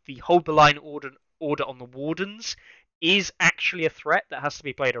damage, but the hold the line order on the Wardens is actually a threat that has to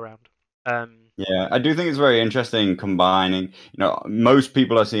be played around. Yeah, I do think it's very interesting combining. You know, most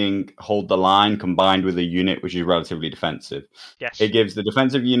people are seeing hold the line combined with a unit which is relatively defensive. Yes. It gives the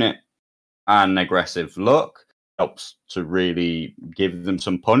defensive unit an aggressive look, helps to really give them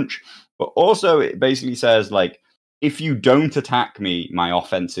some punch, but also it basically says, like, if you don't attack me, my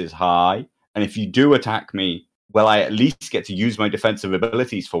offense is high, and if you do attack me, well, I at least get to use my defensive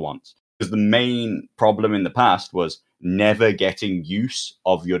abilities for once. Because the main problem in the past was never getting use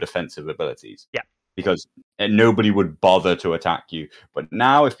of your defensive abilities. Yeah. Because nobody would bother to attack you. But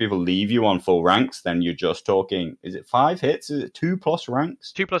now, if people leave you on full ranks, then you're just talking, is it 5 hits? Is it 2+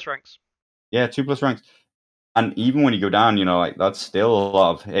 ranks? 2+ ranks. Yeah, 2+ ranks. And even when you go down, you know, like, that's still a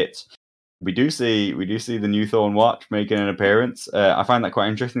lot of hits. We do see the new Thorn Watch making an appearance. I find that quite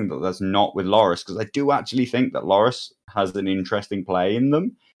interesting that that's not with Loris, because I do actually think that Loris has an interesting play in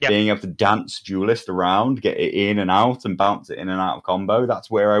them. Yep. Being able to dance Duelist around, get it in and out, and bounce it in and out of combo.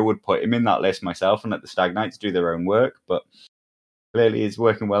 That's where I would put him in that list myself, and let the Stag Knights do their own work. But clearly it's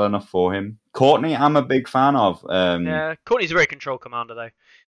working well enough for him. Courtney, I'm a big fan of. Yeah, Courtney's a very control commander, though.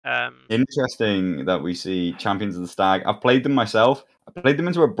 Interesting that we see Champions of the Stag. I've played them myself. I played them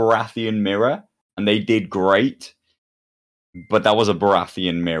into a Baratheon mirror, and they did great. But that was a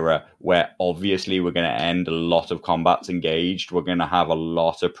Baratheon mirror where obviously we're going to end a lot of combats engaged. We're going to have a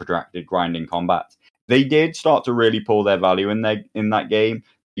lot of protracted grinding combat. They did start to really pull their value in that game.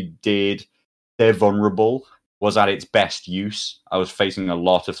 They did. Their vulnerable was at its best use. I was facing a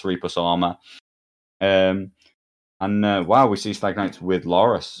lot of 3+ armor. And wow, we see Stag Knights with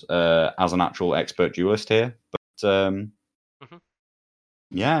Loris as an actual expert duelist here. But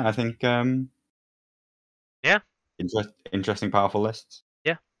yeah, I think yeah, interesting, powerful lists.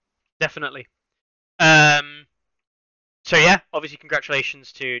 Yeah, definitely. So yeah, obviously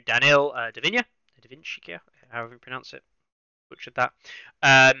congratulations to Daniil Davinia, however you pronounce it. Butchered that.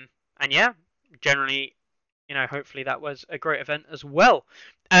 And yeah, generally, you know, hopefully that was a great event as well.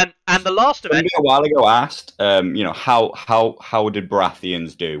 And the last event. Somebody a while ago asked, you know, how did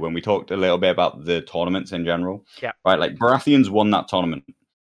Baratheons do when we talked a little bit about the tournaments in general? Yeah. Right, like Baratheons won that tournament.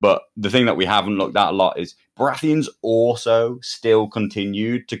 But the thing that we haven't looked at a lot is Baratheons also still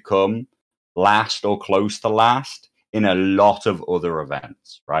continued to come last or close to last in a lot of other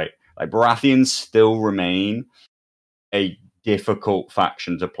events, right? Like Baratheons still remain a difficult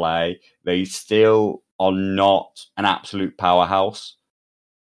faction to play. They still are not an absolute powerhouse.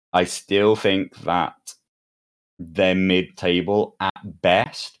 I still think that they're mid-table at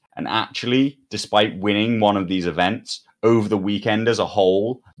best. And actually, despite winning one of these events, over the weekend as a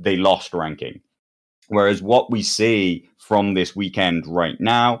whole, they lost ranking. Whereas what we see from this weekend right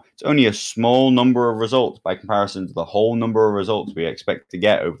now, it's only a small number of results by comparison to the whole number of results we expect to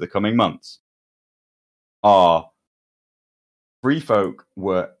get over the coming months. Free Folk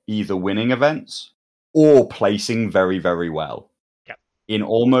were either winning events or placing very, very well. Yep. In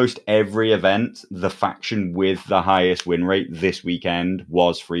almost every event, the faction with the highest win rate this weekend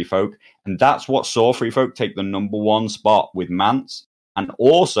was Free Folk. And that's what saw Free Folk take the number 1 spot with Mance. And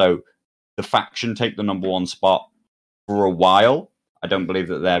also the faction take the number 1 spot for a while. I don't believe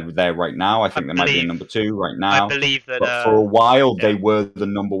that they're there right now. I think they might be in number 2 right now. I believe that. But for a while, they were the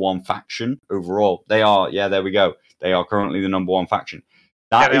number 1 faction overall. They are, yeah, there we go. They are currently the number 1 faction.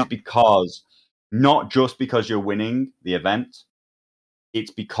 That is because, not just because you're winning the event,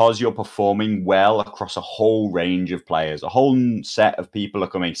 it's because you're performing well across a whole range of players. A whole set of people are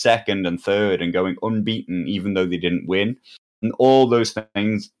coming second and third and going unbeaten, even though they didn't win. And all those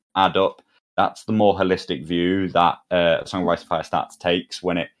things add up. That's the more holistic view that Song of Ice and Fire Stats takes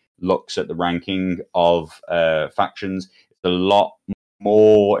when it looks at the ranking of factions. It's a lot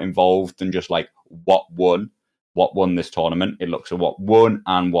more involved than just like what won this tournament. It looks at what won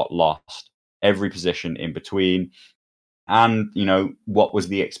and what lost, every position in between. And, you know, what was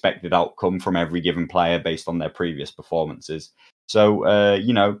the expected outcome from every given player based on their previous performances. So,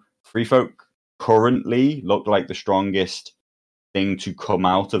 you know, Free Folk currently look like the strongest thing to come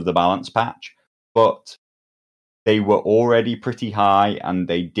out of the balance patch, but they were already pretty high and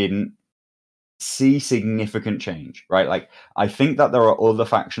they didn't see significant change, right? Like, I think that there are other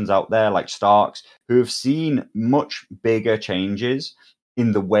factions out there, like Starks, who have seen much bigger changes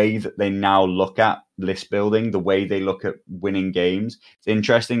in the way that they now look at list building, the way they look at winning games. It's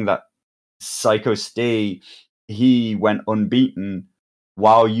interesting that Psycho Stee, he went unbeaten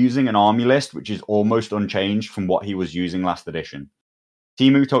while using an army list, which is almost unchanged from what he was using last edition.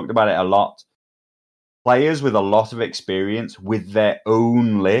 Teemu talked about it a lot. Players with a lot of experience with their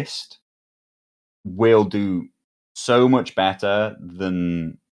own list will do so much better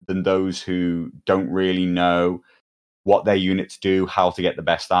than those who don't really know what their units do, how to get the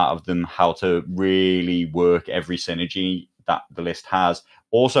best out of them, how to really work every synergy that the list has.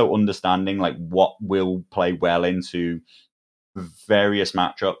 Also understanding like what will play well into various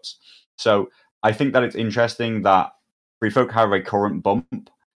matchups. So I think that it's interesting that Free Folk have a current bump, and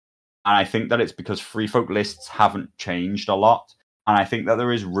I think that it's because Free Folk lists haven't changed a lot. And I think that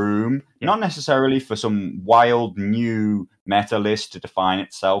there is room, not necessarily for some wild new meta list to define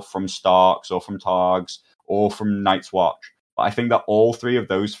itself from Starks or from Targs or from Night's Watch. But I think that all three of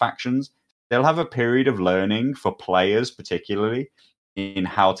those factions, they'll have a period of learning for players, particularly in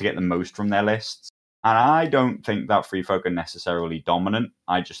how to get the most from their lists. And I don't think that Free Folk are necessarily dominant.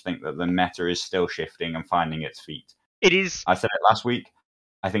 I just think that the meta is still shifting and finding its feet. It is. I said it last week.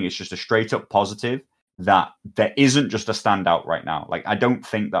 I think it's just a straight up positive that there isn't just a standout right now. Like, I don't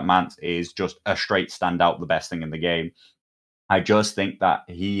think that Mance is just a straight standout, the best thing in the game. I just think that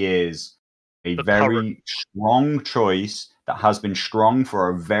he is a very strong choice that has been strong for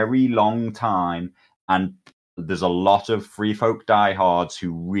a very long time. And there's a lot of Free Folk diehards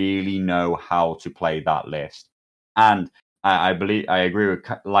who really know how to play that list. And I agree with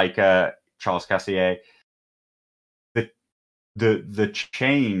Charles Cassier. The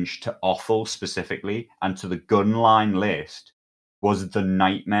change to Othel specifically and to the Gunline list was the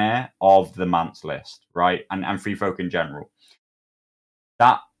nightmare of the Mance list, right? And Free Folk in general.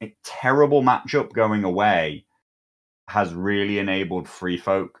 That terrible matchup going away has really enabled Free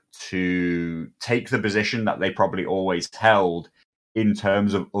Folk to take the position that they probably always held in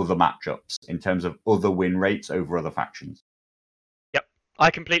terms of other matchups, in terms of other win rates over other factions. I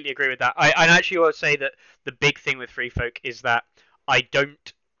completely agree with that. I actually want to say that the big thing with Free Folk is that I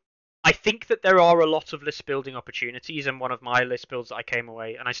think that there are a lot of list building opportunities, and one of my list builds that I came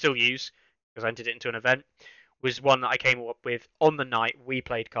away, and I still use, because I entered it into an event, was one that I came up with on the night we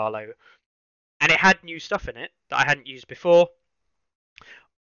played Carlo. And it had new stuff in it that I hadn't used before.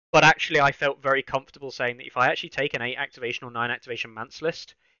 But actually, I felt very comfortable saying that if I actually take an 8 activation or 9 activation Mance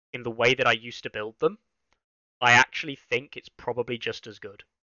list in the way that I used to build them, I actually think it's probably just as good.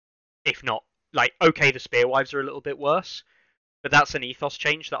 If not, like, okay, the Spearwives are a little bit worse, but that's an ethos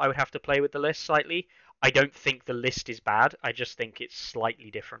change that I would have to play with the list slightly. I don't think the list is bad. I just think it's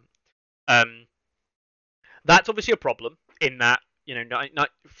slightly different. That's obviously a problem in that, not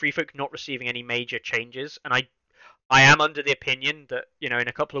Free Folk not receiving any major changes, and I am under the opinion that, in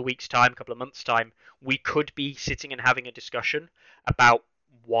a couple of weeks' time, a couple of months' time, we could be sitting and having a discussion about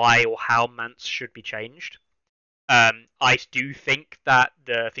why or how Mance should be changed. I do think that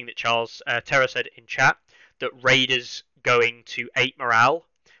the thing that Charles Terra said in chat, that Raiders going to 8 morale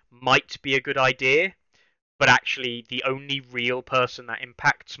might be a good idea, but actually the only real person that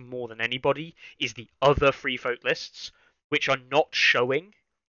impacts more than anybody is the other Free Folk lists, which are not showing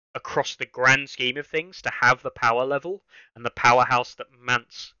across the grand scheme of things to have the power level and the powerhouse that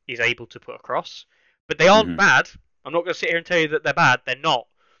Mance is able to put across. But they aren't bad. I'm not going to sit here and tell you that they're bad. They're not.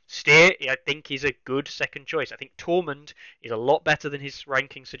 Steer, I think, is a good second choice. I think Tormund is a lot better than his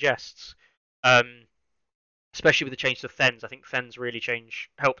ranking suggests. Especially with the change to Thens. I think Thens really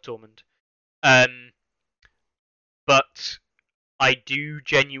helped Tormund. But I do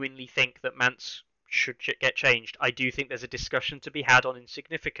genuinely think that Mance should get changed. I do think there's a discussion to be had on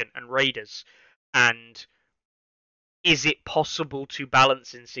Insignificant and Raiders. And is it possible to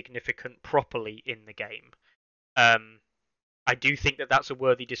balance Insignificant properly in the game? I do think that that's a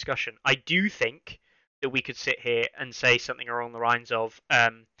worthy discussion. I do think that we could sit here and say something along the lines of,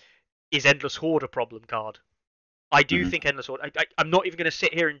 is Endless Horde a problem card? I do think Endless Horde... I'm not even going to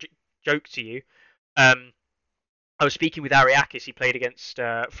sit here and joke to you. I was speaking with Ariakis. He played against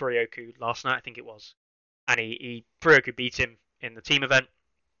Furioku last night, I think it was. And Furioku beat him in the team event.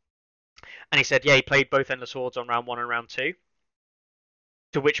 And he said, yeah, he played both Endless Hordes on round 1 and round 2.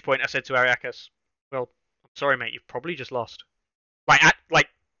 To which point I said to Ariakis, well, I'm sorry, mate, you've probably just lost. Like,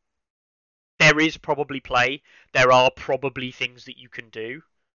 there is probably play. There are probably things that you can do.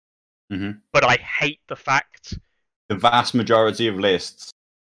 But I hate the fact... The vast majority of lists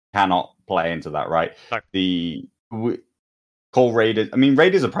cannot play into that, right? No. call Raiders. I mean,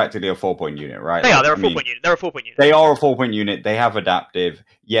 Raiders are practically a 4-point unit, right? They are. They're a 4-point unit. They're a 4-point unit. They are a 4-point unit. They have adaptive.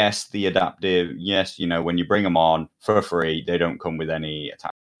 Yes, the adaptive. Yes, when you bring them on for free, they don't come with any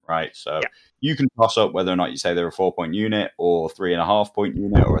attack, right? So you can toss up whether or not you say they're a 4-point unit or 3.5-point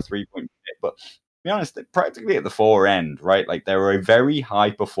unit or a 3-point unit. But to be honest, they're practically at the 4 end, right? Like they're a very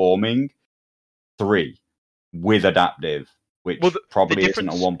high performing 3 with adaptive, which probably isn't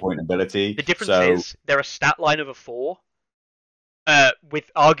a 1-point ability. The difference is they're a stat line of a 4. With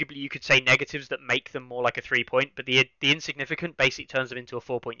arguably you could say negatives that make them more like a 3-point, but the insignificant basically turns them into a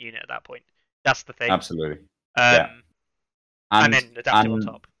 4-point unit at that point. That's the thing. Absolutely. And then adaptive on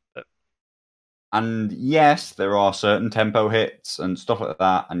top. And yes, there are certain tempo hits and stuff like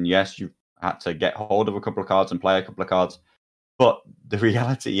that. And yes, you've had to get hold of a couple of cards and play a couple of cards. But the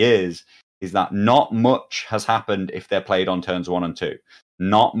reality is that not much has happened if they're played on turns 1 and 2.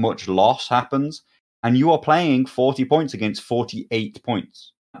 Not much loss happens. And you are playing 40 points against 48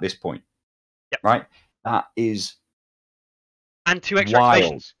 points at this point. Right? That is and 2 extra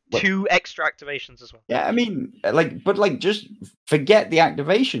activations. 2 extra activations as well. Yeah, I mean, just forget the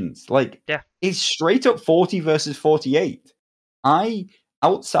activations. It's straight up 40 versus 48.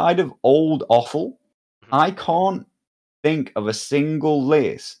 Outside of Old Awful, I can't think of a single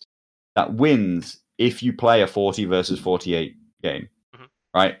list that wins if you play a 40 versus 48 game.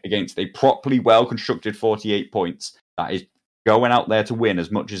 Right, against a properly well-constructed 48 points that is going out there to win as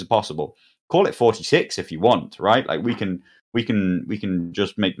much as possible. Call it 46 if you want, right? Like we can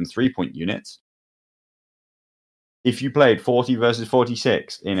just make them 3-point units. If you played 40 versus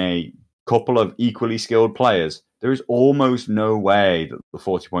 46 in a couple of equally skilled players, there is almost no way that the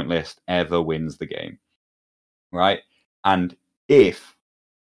 40-point list ever wins the game, right? And if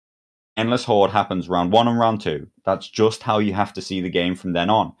Endless Horde happens round 1 and round 2. That's just how you have to see the game from then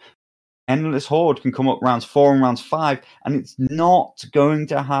on. Endless Horde can come up rounds 4 and rounds 5, and it's not going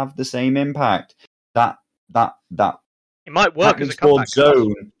to have the same impact. That it might work as a comeback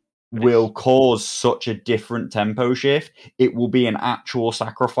zone will cause such a different tempo shift. It will be an actual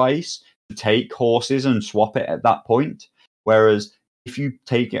sacrifice to take horses and swap it at that point. Whereas if you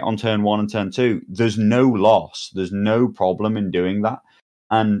take it on turn 1 and turn 2, there's no loss. There's no problem in doing that.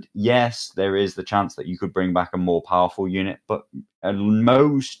 And yes, there is the chance that you could bring back a more powerful unit, but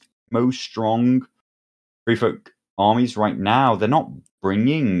most strong Free Folk armies right now, they're not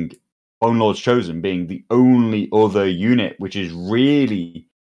bringing Bone Lord's Chosen being the only other unit, which is really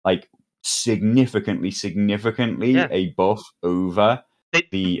significantly a buff over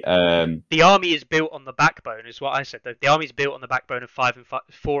the army is built on the backbone, is what I said. The army is built on the backbone of 4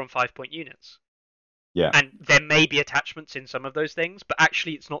 and 5-point units. Yeah, and there may be attachments in some of those things, but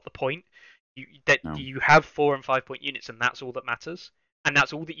actually it's not the point. You have 4 and 5-point units, and that's all that matters, and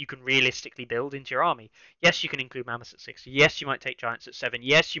that's all that you can realistically build into your army. Yes, you can include mammoths at 6. Yes, you might take giants at 7.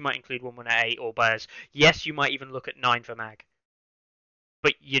 Yes, you might include 1 at 8 or bears. Yes, you might even look at 9 for mag.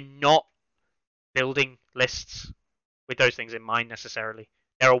 But you're not building lists with those things in mind necessarily.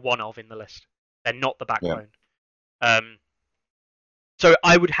 They're a one-of in the list. They're not the backbone. Yeah. So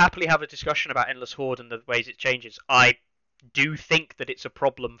I would happily have a discussion about Endless Horde and the ways it changes. I do think that it's a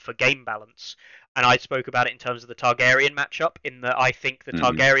problem for game balance. And I spoke about it in terms of the Targaryen matchup, in that I think the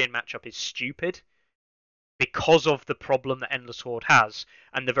Targaryen matchup is stupid because of the problem that Endless Horde has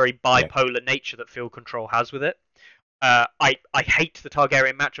and the very bipolar nature that Field Control has with it. I hate the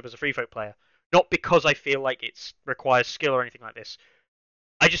Targaryen matchup as a free folk player. Not because I feel like it requires skill or anything like this.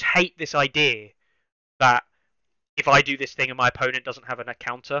 I just hate this idea that if I do this thing and my opponent doesn't have a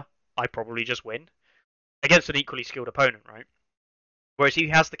counter, I probably just win. Against an equally skilled opponent, right? Whereas if he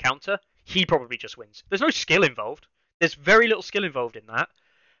has the counter, he probably just wins. There's no skill involved. There's very little skill involved in that.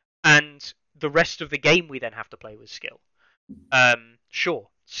 And the rest of the game we then have to play with skill. Sure,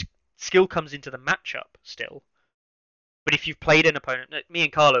 skill comes into the matchup still. But if you've played an opponent, me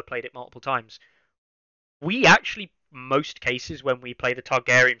and Carlo played it multiple times, we actually, most cases when we play the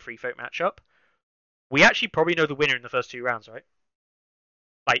Targaryen free folk matchup, we actually probably know the winner in the first 2 rounds, right?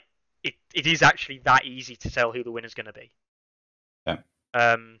 Like, it is actually that easy to tell who the winner's going to be.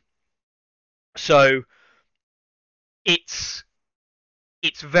 Yeah. So it's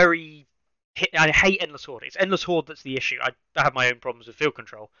very. I hate Endless Horde. It's Endless Horde that's the issue. I have my own problems with Field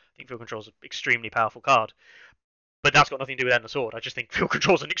Control. I think Field Control is an extremely powerful card. But that's got nothing to do with Endless Horde. I just think Field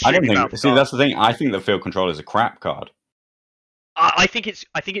Control is an extremely powerful card. See, that's the thing. I think that Field Control is a crap card. I think it's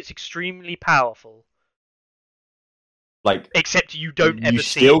extremely powerful. Except you don't ever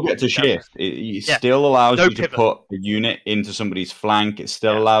see it. You still get to shift. It still allows you to put a unit into somebody's flank. It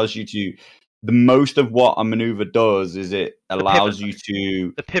still allows you to the most of what a maneuver does is it allows you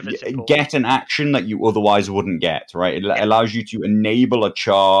The pivot's to important. get an action that you otherwise wouldn't get, right? It allows you to enable a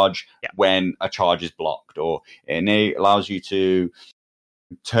charge when a charge is blocked, or it allows you to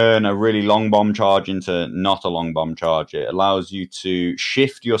turn a really long bomb charge into not a long bomb charge. It allows you to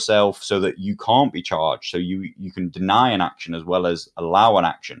shift yourself so that you can't be charged, so you can deny an action as well as allow an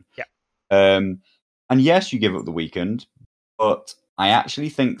action. And yes, you give up the weakened, but I actually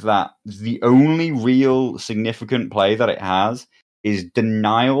think that the only real significant play that it has is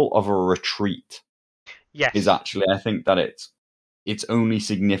denial of a retreat. Yes. Is actually, I think that its only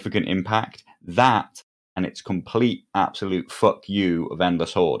significant impact, that and its complete absolute fuck you of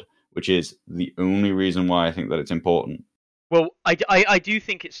Endless Horde, which is the only reason why I think that it's important. Well, I do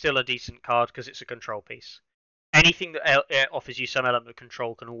think it's still a decent card because it's a control piece. Anything that offers you some element of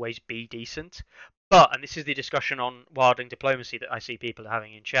control can always be decent. But, and this is the discussion on wilding diplomacy that I see people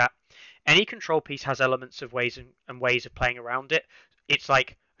having in chat, any control piece has elements of ways of playing around it. It's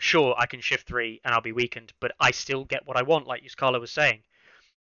like, sure, I can shift 3 and I'll be weakened, but I still get what I want, like Carlo was saying.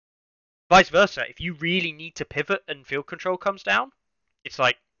 Vice versa, if you really need to pivot and field control comes down, it's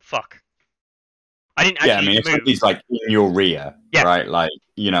like, fuck. I didn't actually if move. somebody's like in your rear, right? Like,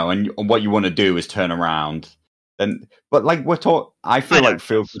 and what you want to do is turn around. But like I feel like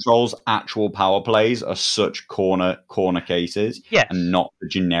field control's actual power plays are such corner cases, and not the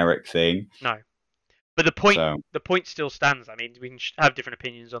generic thing. No, but the point still stands. I mean, we can have different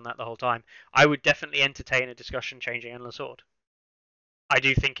opinions on that the whole time. I would definitely entertain a discussion changing Endless Horde. I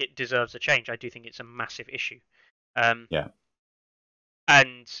do think it deserves a change. I do think it's a massive issue. And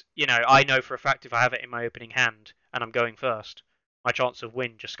I know for a fact if I have it in my opening hand and I'm going first, my chance of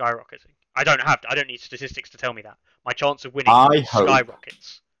win just skyrocketing. I don't need statistics to tell me that. My chance of winning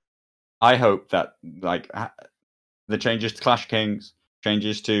skyrockets. I hope that like the changes to Clash Kings,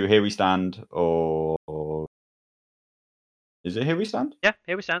 changes to Here We Stand, or is it Here We Stand? Yeah,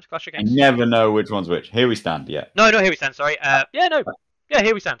 Here We Stand, Clash of Kings. I never know which one's which. Here We Stand, yeah. No, Here We Stand, sorry.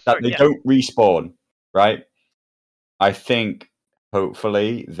 Here We Stand. Sorry, that they don't respawn, right? I think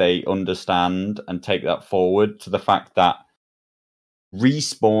hopefully they understand and take that forward to the fact that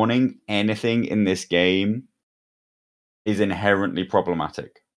respawning anything in this game is inherently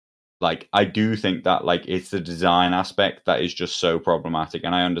problematic. Like, I do think that like it's the design aspect that is just so problematic,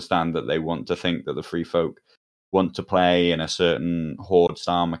 and I understand that they want to think that the free folk want to play in a certain horde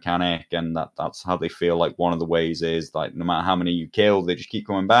style mechanic, and that's how they feel like one of the ways is like no matter how many you kill, they just keep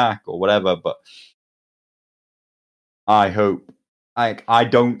coming back or whatever. But I hope I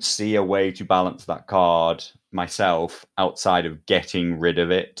don't see a way to balance that card myself outside of getting rid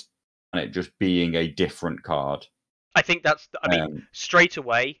of it and it just being a different card. I think that's. I mean, straight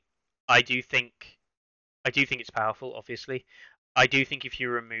away, I do think it's powerful. Obviously, I do think if you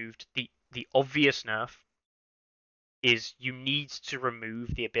removed the obvious nerf, is you need to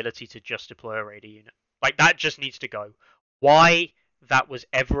remove the ability to just deploy a raider unit. Like that just needs to go. Why that was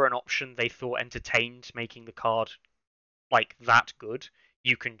ever an option they thought entertained making the card like that good?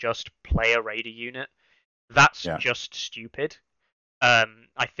 You can just play a raider unit. That's just stupid. I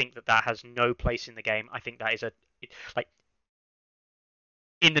think that has no place in the game. I think that is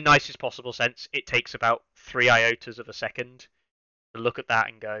in the nicest possible sense, it takes about 3 iotas of a second to look at that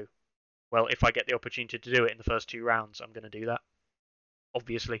and go, well, if I get the opportunity to do it in the first 2 rounds, I'm going to do that.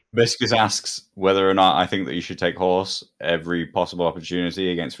 Obviously. Biscus asks whether or not I think that you should take horse every possible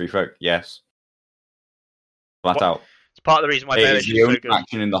opportunity against free folk. Yes. Flat out. It's part of the reason why it is the only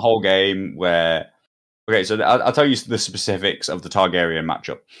action in the whole game where... Okay, so I'll tell you the specifics of the Targaryen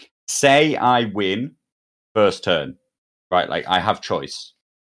matchup. Say I win first turn, right? Like, I have choice.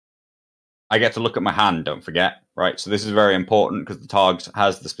 I get to look at my hand, don't forget, right? So this is very important because the Targs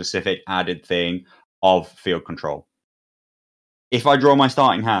has the specific added thing of field control. If I draw my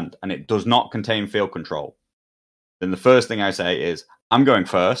starting hand and it does not contain field control, then the first thing I say is, I'm going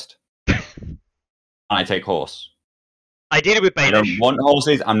first, and I take horse. I did it with Baelish. I don't want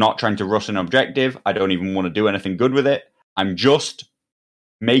horses. I'm not trying to rush an objective. I don't even want to do anything good with it. I'm just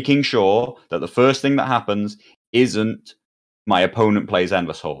making sure that the first thing that happens isn't my opponent plays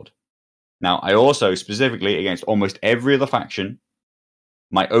Endless Horde. Now, I also, specifically against almost every other faction,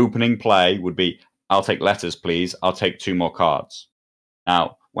 my opening play would be, I'll take letters, please. I'll take 2 more cards.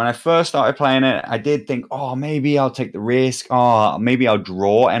 Now, when I first started playing it, I did think, maybe I'll take the risk. Maybe I'll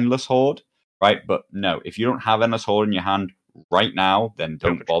draw Endless Horde. Right? But no, if you don't have Endless Horde in your hand right now, then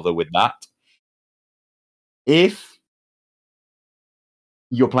don't bother with that. If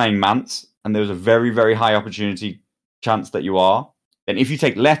you're playing Mance, and there's a very, very high opportunity chance that you are, Then if you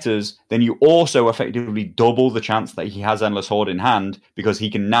take letters, then you also effectively double the chance that he has Endless Horde in hand, because he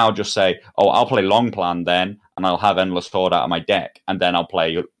can now just say, oh, I'll play Long Plan then, and I'll have Endless Horde out of my deck, and then I'll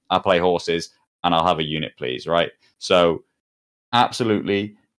play horses, and I'll have a unit, please, right? So,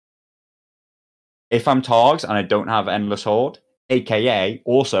 absolutely, if I'm Targs and I don't have Endless Horde, aka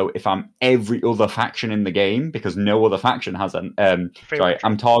also if I'm every other faction in the game, because no other faction has I'm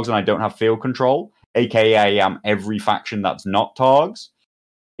Targs and I don't have field control, aka I am every faction that's not Targs.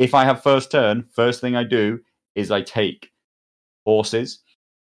 If I have first turn, first thing I do is I take horses,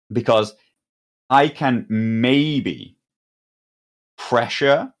 because I can maybe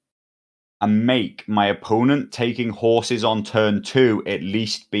pressure and make my opponent taking horses on turn 2 at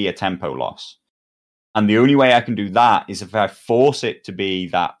least be a tempo loss. And the only way I can do that is if I force it to be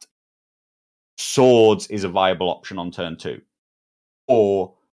that swords is a viable option on turn 2.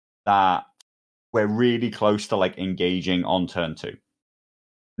 Or that we're really close to like engaging on turn 2.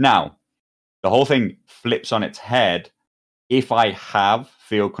 Now, the whole thing flips on its head if I have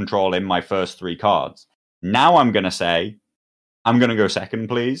field control in my first 3 cards. Now I'm going to say, I'm going to go second,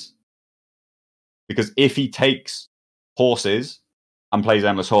 please. Because if he takes horses and plays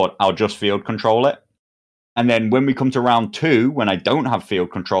Endless Horde, I'll just field control it. And then when we come to round 2, when I don't have field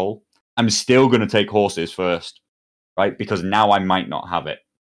control, I'm still going to take horses first, right? Because now I might not have it.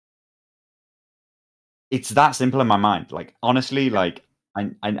 It's that simple in my mind. Like, honestly, like,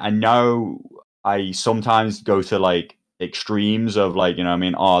 I know I sometimes go to, like, extremes of, like, you know what I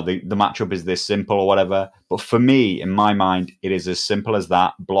mean? Oh, the matchup is this simple or whatever. But for me, in my mind, it is as simple as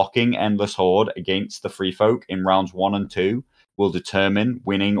that. Blocking Endless Horde against the Free Folk in rounds 1 and 2 will determine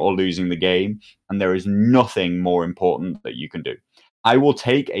winning or losing the game, and there is nothing more important that you can do. I will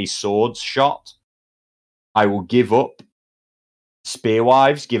take a swords shot. I will give up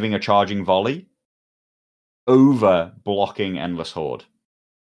Spearwives giving a charging volley over blocking Endless Horde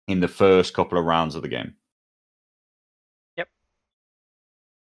in the first couple of rounds of the game. Yep.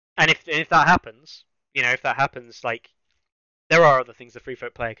 And if that happens, like, there are other things the Free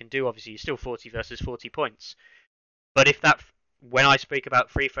Folk player can do. Obviously, you're still 40 versus 40 points. But when I speak about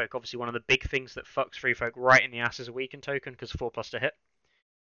Free Folk, obviously one of the big things that fucks Free Folk right in the ass is a weaken token, because 4+ to hit.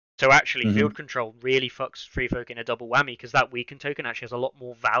 So actually, field control really fucks Free Folk in a double whammy, because that weaken token actually has a lot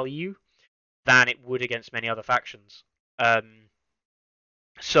more value than it would against many other factions.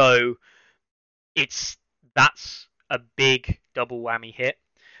 So that's a big double whammy hit.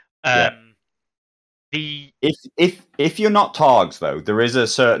 If you're not Targs, though, there is a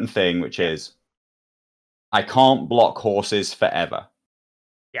certain thing which is I can't block horses forever.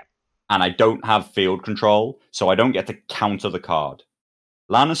 Yeah. And I don't have field control, so I don't get to counter the card.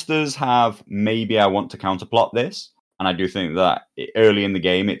 Lannisters have maybe I want to counterplot this, and I do think that early in the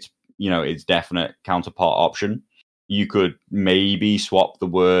game it's definite counterpart option. You could maybe swap the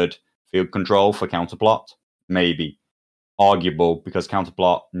word field control for counterplot. Maybe. Arguable, because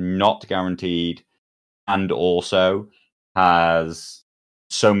counterplot not guaranteed, and also has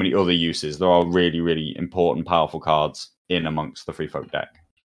so many other uses. There are really, really important, powerful cards in amongst the Free Folk deck.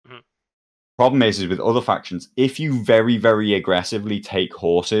 Mm-hmm. Problem is with other factions, if you very, very aggressively take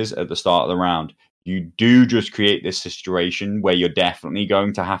horses at the start of the round, you do just create this situation where you're definitely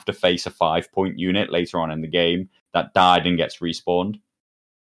going to have to face a 5-point unit later on in the game that died and gets respawned.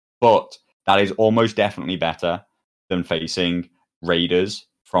 But that is almost definitely better than facing raiders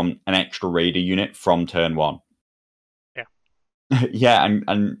from an extra raider unit from turn 1. Yeah,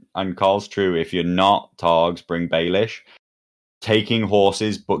 and Carl's true. If you're not Targs, bring Baelish. Taking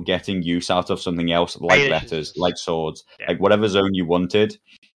horses, but getting use out of something else, like Baelish letters, like swords, like whatever zone you wanted,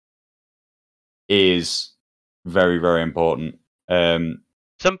 is very, very important. Some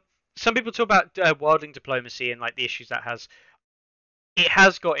people talk about wilding diplomacy and like the issues that has. It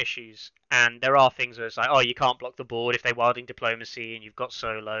has got issues, and there are things where it's like, oh, you can't block the board if they wilding diplomacy, and you've got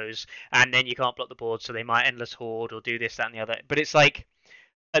solos, and then you can't block the board, so they might Endless Horde or do this, that, and the other. But it's like,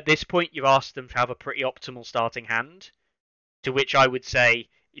 at this point, you've asked them to have a pretty optimal starting hand, to which I would say,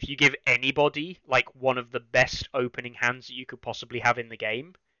 if you give anybody like one of the best opening hands that you could possibly have in the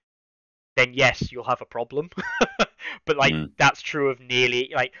game, then yes, you'll have a problem. But like that's true of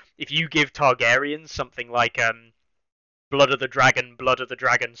nearly, like, if you give Targaryens something like Blood of the Dragon,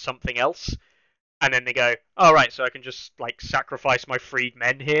 something else, and then they go, all right, so I can just like sacrifice my freed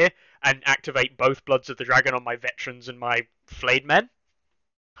men here and activate both Bloods of the Dragon on my veterans and my flayed men.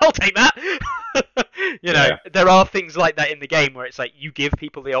 I'll take that. There are things like that in the game where it's like you give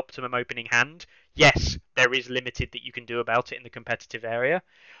people the optimum opening hand. Yes, there is limited that you can do about it in the competitive area,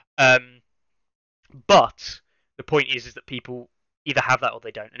 but the point is that people either have that or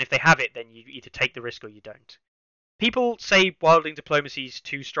they don't, and if they have it, then you either take the risk or you don't. people say Wildling Diplomacy is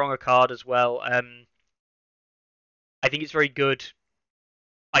too strong a card as well. I think it's very good.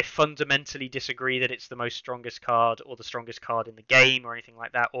 I fundamentally disagree that it's the most strongest card or the strongest card in the game or anything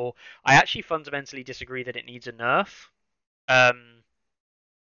like that. Or I actually fundamentally disagree that it needs a nerf. I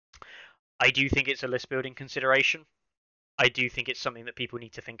do think it's a list building consideration. I do think it's something that people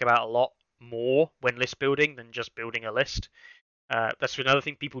need to think about a lot more when list building than just building a list. That's another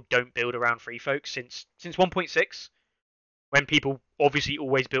thing, people don't build around free folk since 1.6, when people obviously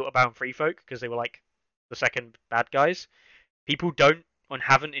always built around free folk because they were like the second bad guys. People don't and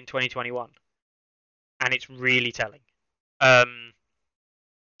haven't in 2021, and it's really telling. I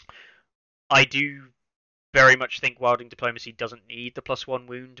do very much think Wilding Diplomacy doesn't need the +1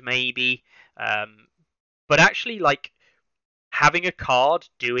 wound, maybe, but actually, like, having a card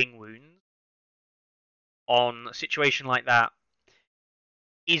doing wounds on a situation like that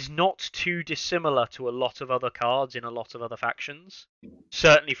is not too dissimilar to a lot of other cards in a lot of other factions,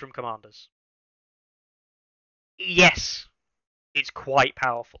 certainly from commanders. Yes, it's quite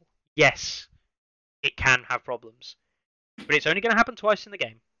powerful. Yes, it can have problems, but it's only going to happen twice in the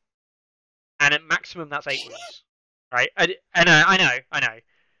game, and at maximum that's 8 wounds, right? I know,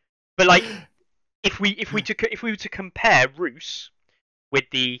 but like, if we were to compare Roos with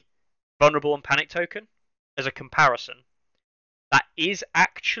the vulnerable and panic token as a comparison, that is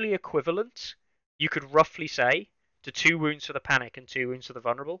actually equivalent, you could roughly say, to 2 wounds for the panic and 2 wounds for the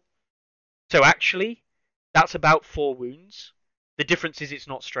vulnerable. So actually, that's about 4 wounds. The difference is it's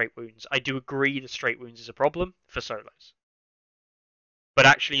not straight wounds. I do agree that straight wounds is a problem for solos. But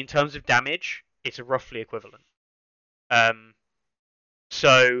actually, in terms of damage, it's roughly equivalent.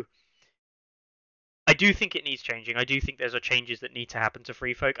 So I do think it needs changing. I do think there's changes that need to happen to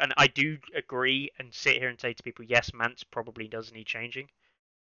free folk, and I do agree and sit here and say to people, yes, Mance probably does need changing.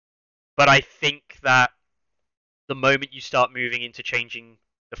 But I think that the moment you start moving into changing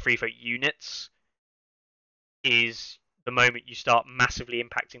the free folk units is the moment you start massively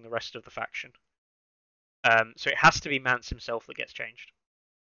impacting the rest of the faction. So it has to be Mance himself that gets changed.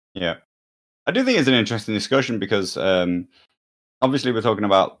 Yeah. I do think it's an interesting discussion because obviously we're talking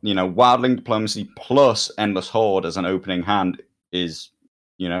about, Wildling Diplomacy plus Endless Horde as an opening hand is,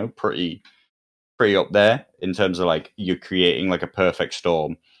 pretty up there in terms of like you're creating like a perfect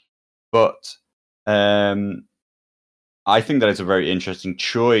storm. But I think that it's a very interesting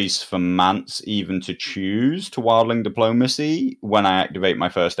choice for Mance even to choose to Wildling Diplomacy when I activate my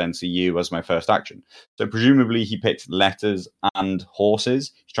first NCU as my first action. So presumably he picked letters and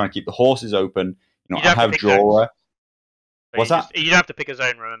horses. He's trying to keep the horses open. I have Drawer. What's that? You don't have to pick a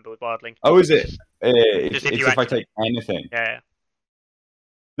zone, remember, with Wildling. Oh, is it? It's if I take anything. Yeah.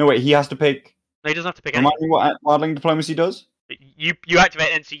 No, wait, he has to pick... No, he doesn't have to pick anything. Remind me what Wildling Diplomacy does? You activate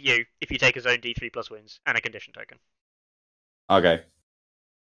NCU if you take a zone D3 plus wins and a condition token. Okay.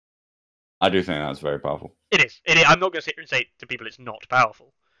 I do think that's very powerful. It is. I'm not going to sit here and say to people it's not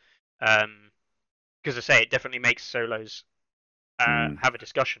powerful. Because I say it definitely makes solos have a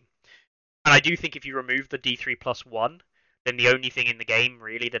discussion. And I do think if you remove the D3 plus 1, then the only thing in the game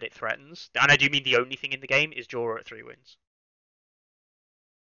really that it threatens, and I do mean the only thing in the game, is Jorah at 3 wins.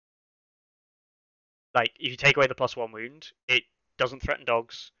 Like, if you take away the +1 wound, it doesn't threaten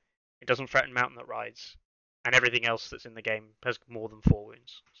dogs, it doesn't threaten mountain that rides, and everything else that's in the game has more than 4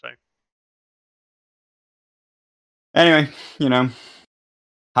 wounds. So, anyway,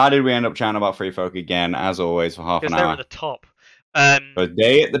 how did we end up chatting about free folk again? As always, for half an hour. Because they're at the top. But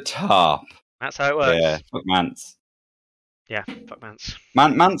they at the top. That's how it works. Yeah, fuck Mance. Yeah, fuck Mance.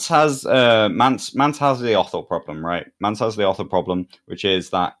 Mance has the author problem, right? Mance has the author problem, which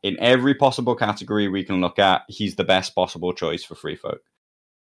is that in every possible category we can look at, he's the best possible choice for free folk.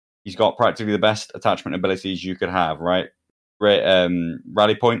 He's got practically the best attachment abilities you could have, right?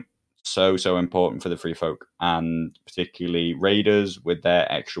 Rally point, so important for the free folk, and particularly raiders with their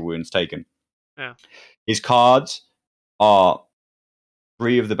extra wounds taken. Yeah. His cards are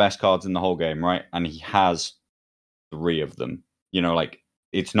 3 of the best cards in the whole game, right? And he has 3 of them. Like,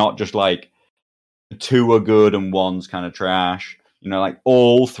 it's not just like 2 are good and 1's kind of trash. Like,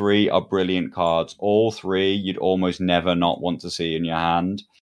 all 3 are brilliant cards. All 3 you'd almost never not want to see in your hand.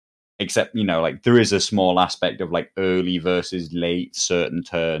 Except, like, there is a small aspect of like early versus late certain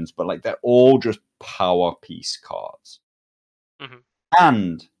turns, but like they're all just power piece cards. Mm-hmm.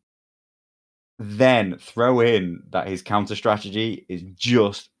 And then throw in that his counter strategy is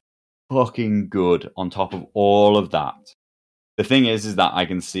just fucking good on top of all of that. The thing is that I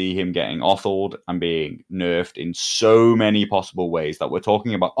can see him getting authored and being nerfed in so many possible ways that we're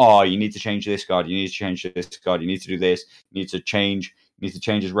talking about, you need to change this card, you need to change this card, you need to do this, you need to change He needs to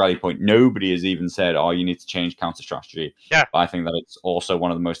change his rally point. Nobody has even said, "Oh, you need to change counter strategy." Yeah. But I think that it's also one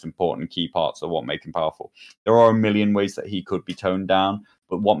of the most important key parts of what makes him powerful. There are a million ways that he could be toned down,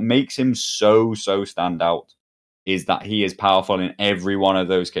 but what makes him so stand out is that he is powerful in every one of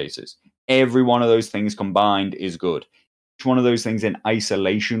those cases. Every one of those things combined is good. Each one of those things in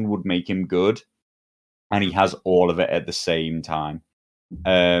isolation would make him good, and he has all of it at the same time.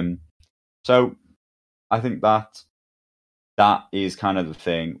 So I think that is kind of the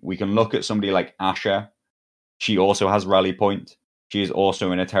thing. We can look at somebody like Asher. She also has rally point. She is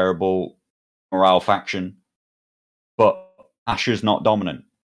also in a terrible morale faction. But Asher's not dominant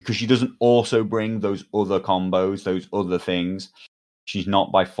because she doesn't also bring those other combos, those other things. She's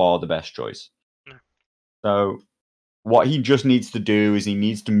not by far the best choice. No. So what he just needs to do is he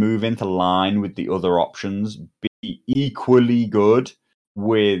needs to move into line with the other options, be equally good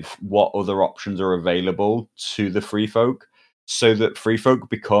with what other options are available to the Free Folk, so that Free Folk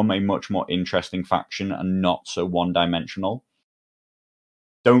become a much more interesting faction and not so one-dimensional.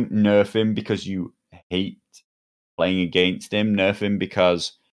 Don't nerf him because you hate playing against him. Nerf him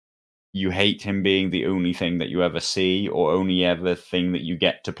because you hate him being the only thing that you ever see or only ever thing that you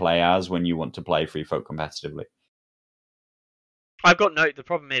get to play as when you want to play Free Folk competitively. The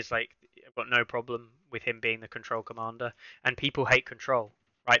problem is, like, I've got no problem with him being the control commander, and people hate control,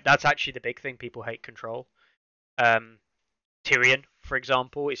 right? That's actually the big thing. People hate control. Tyrion, for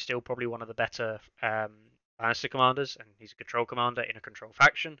example, is still probably one of the better Lannister commanders, and he's a control commander in a control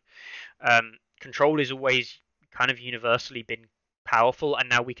faction. Control has always kind of universally been powerful, and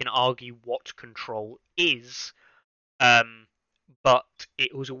now we can argue what control is, but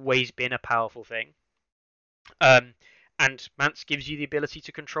it has always been a powerful thing. And Mance gives you the ability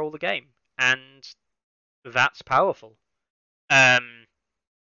to control the game, and that's powerful.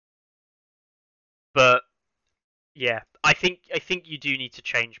 But yeah, I think you do need to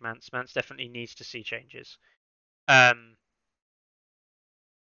change Mance. Mance definitely needs to see changes. But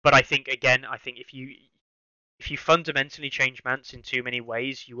I think if you fundamentally change Mance in too many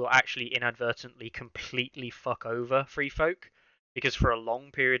ways, you will actually inadvertently completely fuck over Free Folk, because for a long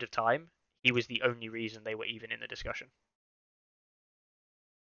period of time, he was the only reason they were even in the discussion.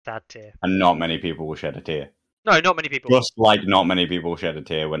 Sad tear. And not many people will shed a tear. No, not many people. Just like not many people shed a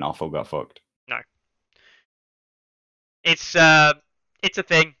tear when Offal got fucked. No. It's a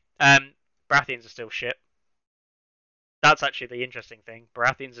thing. Baratheons are still shit. That's actually the interesting thing.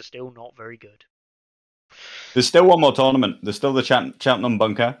 Baratheons are still not very good. There's still one more tournament. There's still the Cheltenham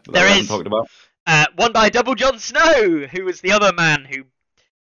Bunker that we haven't talked about. Won by Double Jon Snow, who was the other man who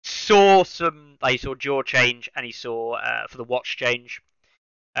saw he saw jaw change, and he saw for the watch change,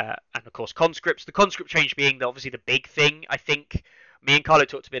 and of course conscripts. The conscript change being obviously the big thing. I think me and Carlo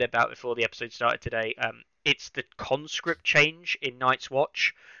talked a bit about before the episode started today. It's the conscript change in Night's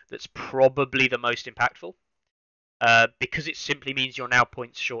Watch that's probably the most impactful, because it simply means you're now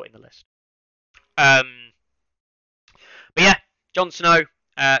points short in the list. But yeah, Jon Snow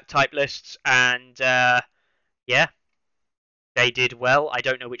type lists, and yeah, they did well. I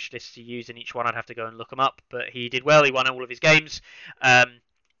don't know which lists he used in each one. I'd have to go and look them up, but he did well. He won all of his games,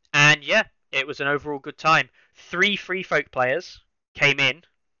 and yeah, it was an overall good time. 3 Free Folk players came in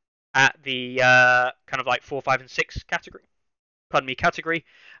at the kind of like 4, 5, and 6 category. Category,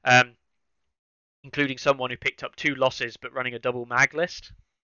 including someone who picked up 2 losses but running a double mag list.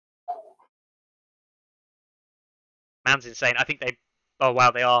 Man's insane. I think they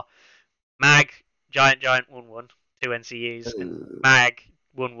are mag, giant, 1-1, 2 NCUs, and mag,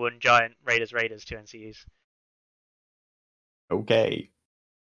 1-1, giant, raiders, 2 NCUs. Okay.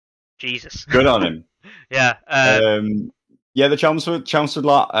 Jesus. Good on him. Yeah. Yeah, the Chelmsford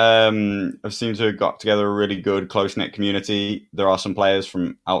lot have seemed to have got together a really good, close-knit community. There are some players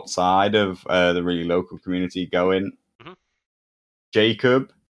from outside of the really local community going. Mm-hmm.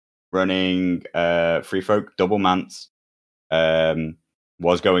 Jacob, running Free Folk, double Mance,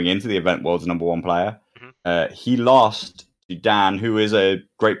 was going into the event world's #1 player. Mm-hmm. He lost to Dan, who is a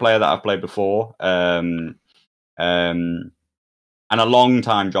great player that I've played before, and a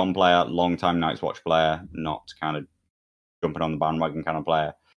long-time John player, long-time Night's Watch player, not kind of jumping on the bandwagon kind of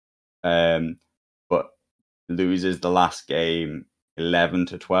player. But loses the last game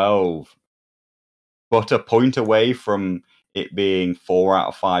 11-12, but a point away from it being 4 out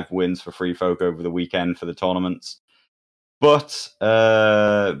of 5 wins for Free Folk over the weekend for the tournaments. But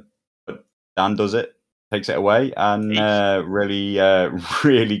Dan does it, takes it away, and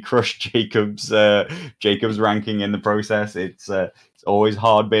really crushed Jacob's ranking in the process. It's always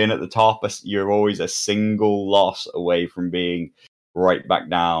hard being at the top. You're always a single loss away from being right back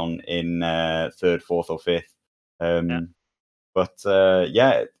down in 3rd, 4th, or 5th. But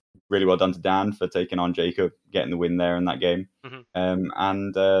really well done to Dan for taking on Jacob, getting the win there in that game.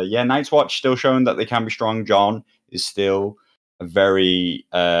 Night's Watch still showing that they can be strong. John is still a very,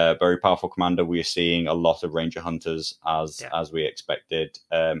 very powerful commander. We are seeing a lot of Ranger Hunters as we expected.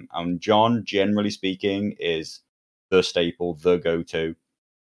 And John, generally speaking, is the staple, the go-to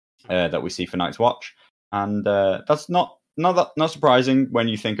that we see for Night's Watch. And that's not surprising when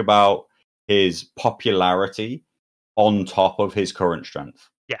you think about his popularity on top of his current strength.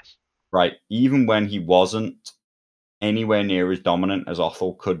 Yes. Right. Even when he wasn't anywhere near as dominant as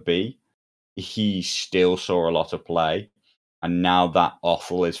Othel could be, he still saw a lot of play. And now that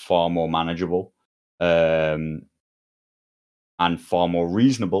Othel is far more manageable and far more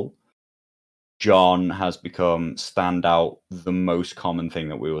reasonable, John has become standout, the most common thing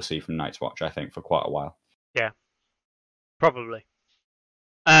that we will see from Night's Watch, I think, for quite a while. Yeah. Probably.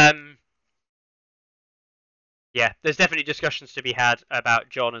 Yeah, there's definitely discussions to be had about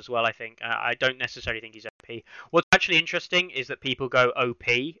John as well, I think. I don't necessarily think he's OP. What's actually interesting is that people go OP,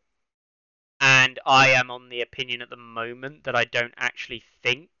 and I am on the opinion at the moment that I don't actually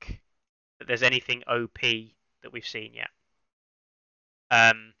think that there's anything OP that we've seen yet.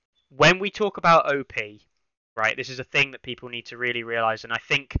 When we talk about OP, right, this is a thing that people need to really realize, and I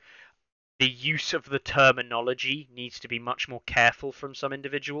think the use of the terminology needs to be much more careful from some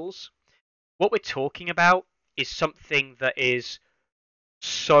individuals. What we're talking about is something that is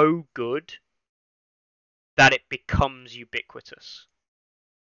so good that it becomes ubiquitous.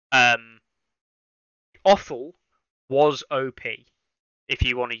 Othel was OP, if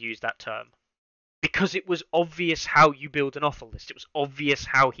you want to use that term, because it was obvious how you build an Othel list. It was obvious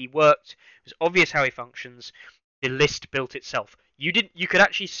how he worked. It was obvious how he functions. The list built itself. You could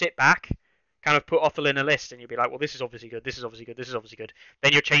actually sit back, kind of put Othel in a list, and you'd be like, well, this is obviously good. This is obviously good. This is obviously good.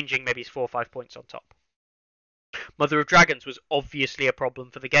 Then you're changing maybe 4 or 5 points on top. Mother of Dragons was obviously a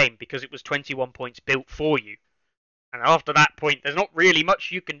problem for the game because it was 21 points built for you. And after that point, there's not really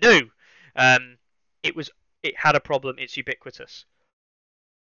much you can do. It had a problem. It's ubiquitous.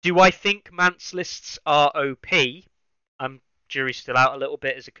 Do I think Mance lists are OP? Jury's still out a little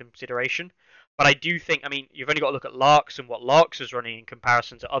bit as a consideration. But I do think, you've only got to look at Larks and what Larks is running in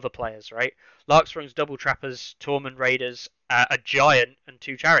comparison to other players, right? Larks runs double trappers, Tormund Raiders, a Giant, and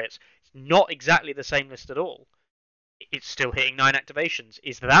 2 Chariots. It's not exactly the same list at all. It's still hitting 9 activations.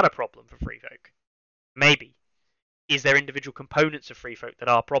 Is that a problem for Free Folk? Maybe. Is there individual components of Free Folk that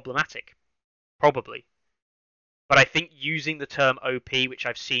are problematic? Probably. But I think using the term OP, which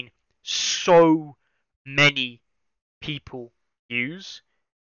I've seen so many people use,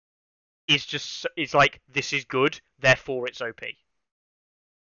 is like, this is good, therefore it's OP.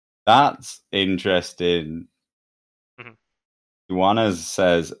 That's interesting. Ioana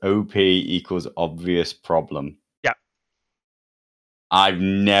says OP equals obvious problem. Yeah. I've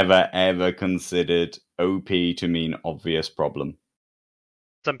never ever considered OP to mean obvious problem.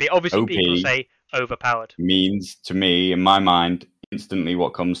 Obviously, people say overpowered. Means to me, in my mind, instantly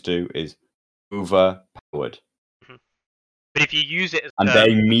what comes to is overpowered. But if you use it as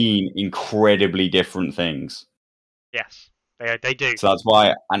they mean incredibly different things. Yes, they do. So that's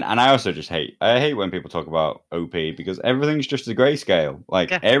why, and I also just hate when people talk about OP because everything's just a grayscale.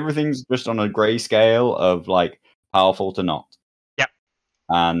 Everything's just on a grayscale of like powerful to not. Yeah.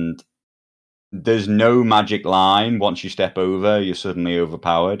 And there's no magic line. Once you step over, you're suddenly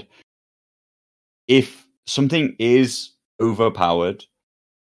overpowered. If something is overpowered,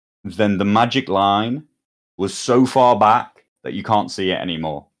 then the magic line was so far back that you can't see it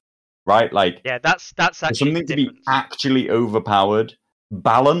anymore. Right? That's actually for something to be actually overpowered,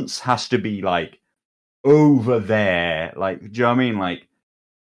 balance has to be like over there. Do you know what I mean?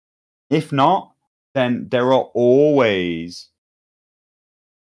 If not, then there are always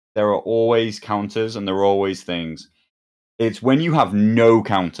counters and there are always things. It's when you have no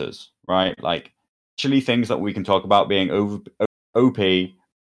counters, right? Actually things that we can talk about being OP,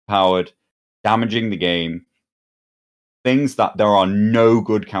 powered, damaging the game, things that there are no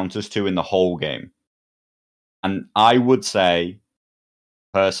good counters to in the whole game. And I would say,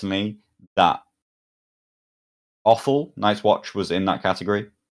 personally, that Othel, Night's Watch, was in that category.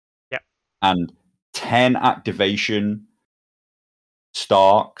 Yeah. And 10 activation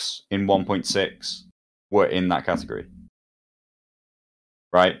Starks in 1.6 were in that category.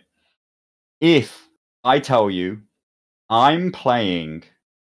 Right? If I tell you I'm playing...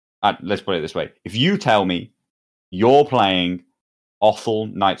 let's put it this way. If you tell me you're playing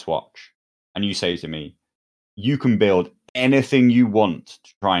Othel Night's Watch, and you say to me, you can build anything you want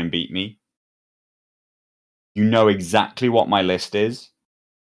to try and beat me, you know exactly what my list is,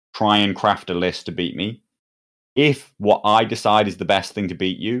 try and craft a list to beat me, If what I decide is the best thing to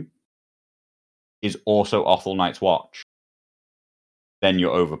beat you is also Awful Night's Watch, then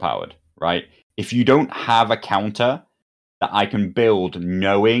you're overpowered, right? If you don't have a counter that I can build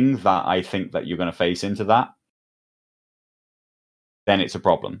knowing that I think that you're going to face into that, then it's a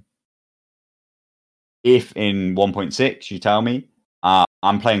problem. If in 1.6 you tell me,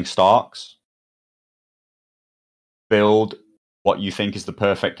 I'm playing Starks, build what you think is the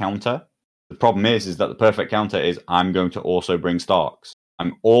perfect counter. The problem is that the perfect counter is I'm going to also bring Starks.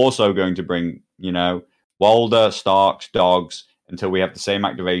 I'm also going to bring, Walder, Starks, Dogs, until we have the same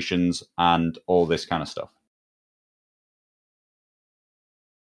activations and all this kind of stuff.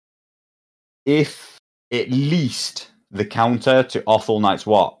 If at least the counter to Awful Night's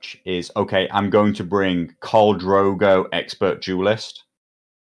Watch is, okay, I'm going to bring Khal Drogo Expert Duelist,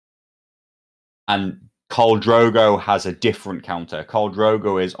 and Khal Drogo has a different counter. Khal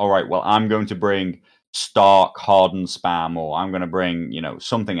Drogo is, all right, well, I'm going to bring Stark Hardened Spam, or I'm going to bring,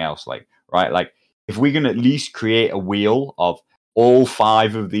 something else, right? If we can at least create a wheel of all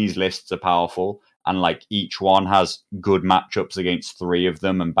 5 of these lists are powerful, and each one has good matchups against 3 of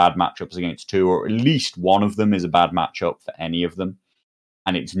them and bad matchups against 2, or at least one of them is a bad matchup for any of them,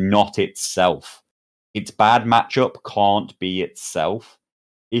 and it's not itself. Its bad matchup can't be itself.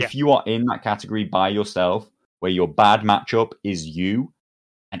 If you are in that category by yourself, where your bad matchup is you,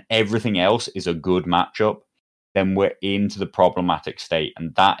 and everything else is a good matchup, then we're into the problematic state.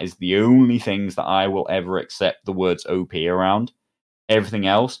 And that is the only things that I will ever accept the words OP around. Everything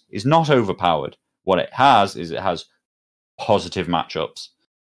else is not overpowered. What it has is it has positive matchups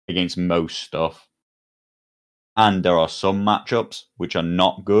against most stuff. And there are some matchups which are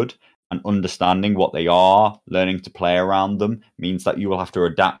not good, and understanding what they are, learning to play around them, means that you will have to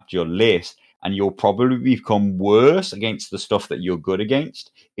adapt your list, and you'll probably become worse against the stuff that you're good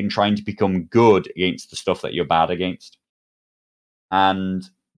against in trying to become good against the stuff that you're bad against. And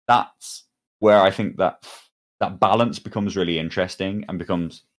that's where I think that balance becomes really interesting and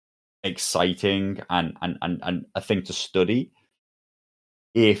becomes exciting and a thing to study.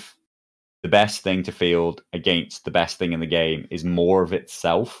 If the best thing to field against the best thing in the game is more of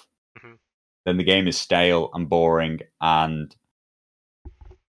itself, then the game is stale and boring. And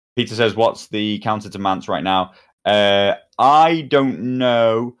Peter says, what's the counter to Mance right now? I don't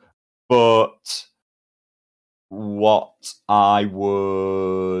know, but what I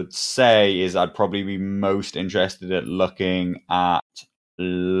would say is I'd probably be most interested at looking at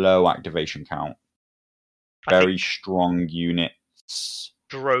low activation count. Very strong units.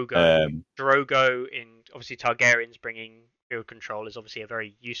 Drogo. Drogo in, obviously, Targaryens bringing field control is obviously a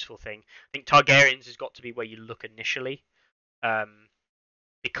very useful thing. I think Targaryens has got to be where you look initially,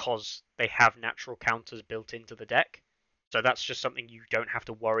 because they have natural counters built into the deck. So that's just something you don't have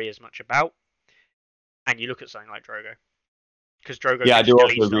to worry as much about. And you look at something like Drogo. Because Drogo. Yeah, I do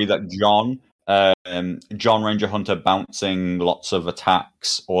also agree that John Ranger Hunter bouncing lots of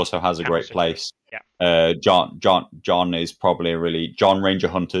attacks also has a great place. Yeah. John is probably John Ranger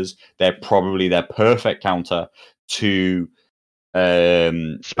Hunters. They're probably their perfect counter to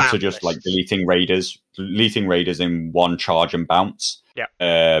Spam to just lists. deleting raiders in one charge and bounce.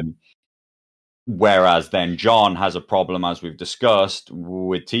 Yeah. Whereas then John has a problem, as we've discussed,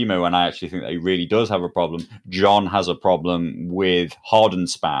 with Teemu, and I actually think that he really does have a problem. John has a problem with hardened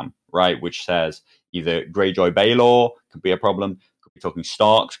spam, right? Which says either Greyjoy Baelor could be a problem, could be talking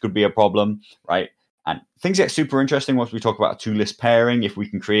Starks could be a problem, right? And things get super interesting once we talk about a 2-list pairing. If we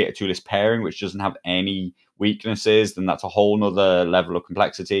can create a 2-list pairing which doesn't have any weaknesses, then that's a whole nother level of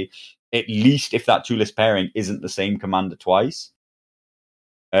complexity. At least if that 2-list pairing isn't the same commander twice.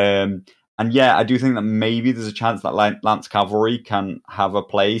 And yeah, I do think that maybe there's a chance that Lance Cavalry can have a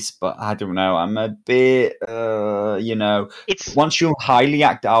place, but I don't know. I'm a bit, once you're highly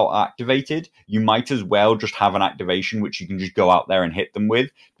activated, you might as well just have an activation which you can just go out there and hit them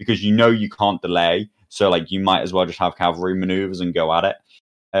with, because you can't delay. So you might as well just have cavalry maneuvers and go at it.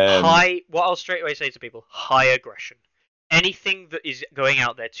 What I'll straight away say to people, high aggression. Anything that is going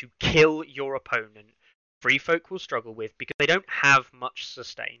out there to kill your opponent, Free Folk will struggle with, because they don't have much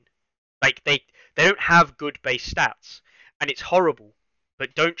sustain. They don't have good base stats, and it's horrible.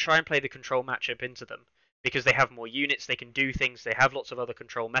 But don't try and play the control matchup into them, because they have more units, they can do things, they have lots of other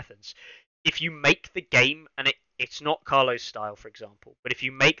control methods. If you make the game, and it's not Carlo's style, for example, but if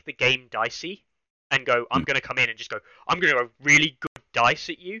you make the game dicey and go, I'm going to come in and just go, I'm going to go really good dice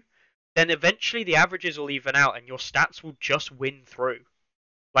at you, then eventually the averages will even out and your stats will just win through.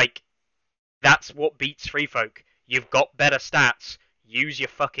 That's what beats Free Folk. You've got better stats. Use your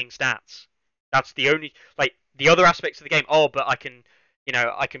fucking stats. That's the only, the other aspects of the game. Oh, but I can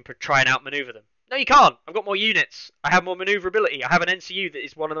try and outmaneuver them. No, you can't. I've got more units. I have more maneuverability. I have an NCU that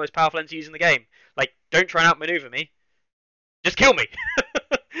is one of the most powerful NCUs in the game. Like, don't try and outmaneuver me. Just kill me.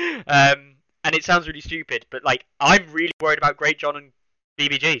 And it sounds really stupid, but like, I'm really worried about Great John and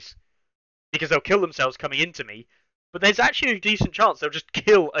BBGs because they'll kill themselves coming into me. But there's actually a decent chance they'll just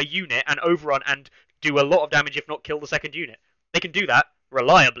kill a unit and overrun and do a lot of damage, if not kill the second unit. They can do that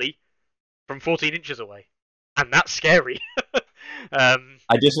reliably from 14 inches away, and that's scary. I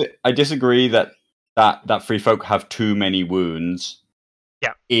disagree that Free Folk have too many wounds.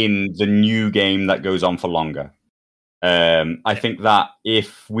 Yeah. In the new game that goes on for longer. I think that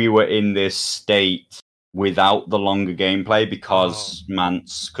if we were in this state without the longer gameplay, because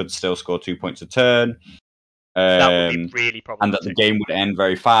Mance could still score 2 points a turn, that would be really problematic. and that the game would end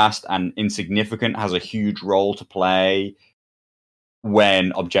very fast, and Insignificant has a huge role to play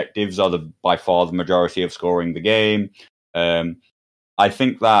when objectives are by far the majority of scoring the game. I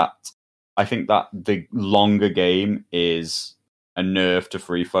think that the longer game is a nerve to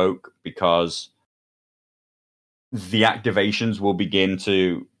Free Folk because the activations will begin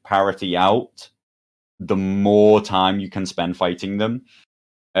to parity out the more time you can spend fighting them.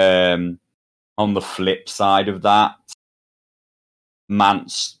 On the flip side of that,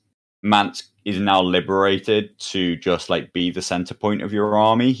 Mance is now liberated to just like be the center point of your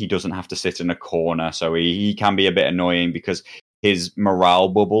army. He doesn't have to sit in a corner, so he can be a bit annoying because his morale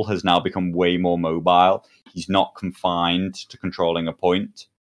bubble has now become way more mobile. He's not confined to controlling a point.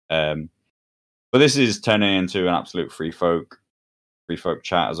 But this is turning into an absolute free folk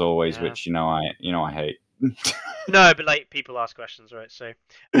chat as always, which I hate. No, but like people ask questions, right? So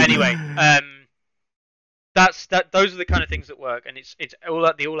anyway, those are the kind of things that work, and it's all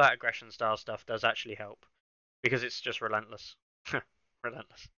that the all-out aggression style stuff does actually help because it's just relentless,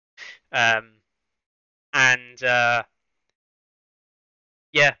 relentless.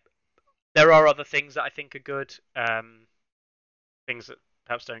 Yeah, there are other things that I think are good. Things that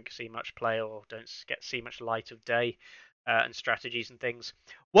perhaps don't see much play or don't see much light of day, and strategies and things.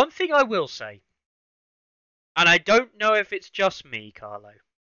 One thing I will say, and I don't know if it's just me, Carlo.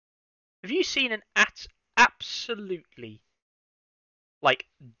 Have you seen an absolutely like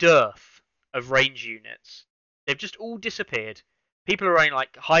dearth of range units? They've just all disappeared. People are running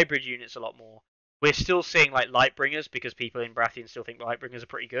like hybrid units a lot more. We're still seeing like Lightbringers because people in Brathian still think Lightbringers are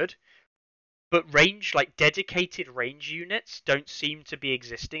pretty good. But like dedicated range units don't seem to be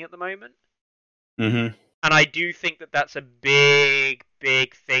existing at the moment. Mm-hmm. And I do think that that's a big,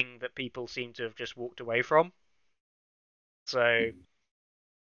 big thing that people seem to have just walked away from. So,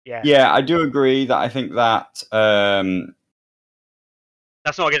 yeah. Yeah, I do agree that I think that...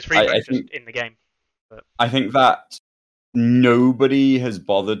 that's not against free folk, just in the game. But I think that nobody has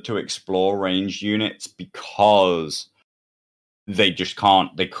bothered to explore ranged units because they just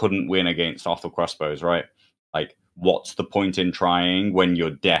can't. They couldn't win against Othel crossbows, right? Like, what's the point in trying when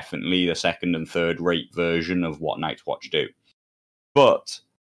you're definitely the second and third rate version of what Night's Watch do? But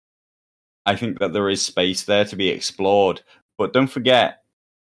I think that there is space there to be explored. But don't forget,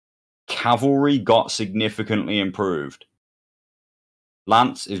 cavalry got significantly improved.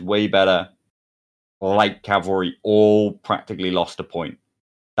 Lance is way better. Light cavalry all practically lost a point.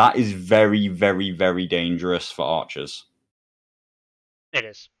 That is very, very, very dangerous for archers. it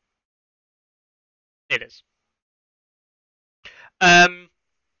is. It is.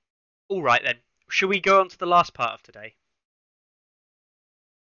 All right then. Shall we go on to the last part of today?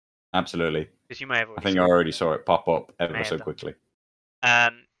 Absolutely. Because you may have. I think I already saw it pop up ever so quickly.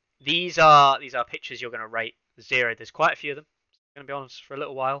 These are pictures you're going to rate 0. There's quite a few of them. I'm going to be honest for a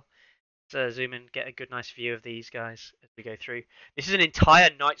little while. Let's zoom in, get a good, nice view of these guys as we go through. This is an entire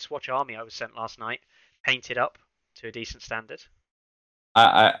Night's Watch army I was sent last night, painted up to a decent standard.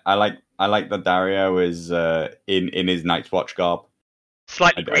 I like that Dario is in his Night's Watch garb.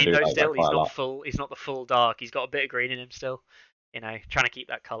 Slightly green though, still. He's not full. He's not the full dark. He's got a bit of green in him still. Trying to keep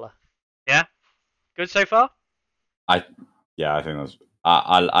that color. Yeah, good so far. I think that's.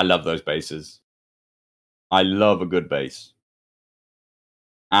 I love those bases. I love a good base.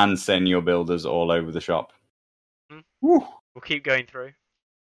 And send your builders all over the shop. We'll keep going through.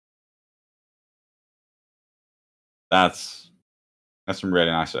 That's some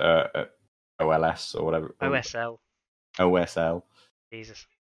really nice OLS or whatever. OSL. Jesus.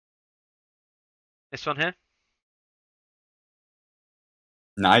 This one here.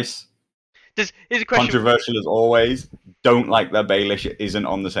 Nice. Here's a question. Controversial as always. Don't like that Baelish isn't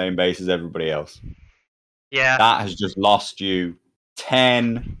on the same base as everybody else. Yeah. That has just lost you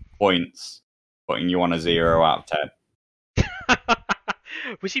 10 points, putting you on a 0 out of 10.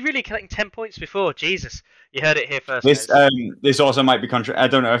 Was he really collecting 10 points before? Jesus. You heard it here first. This also might be I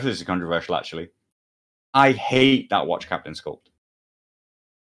don't know if this is controversial, actually. I hate that watch captain sculpt.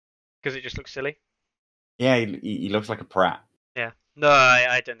 Because it just looks silly. Yeah, he looks like a prat. Yeah. No,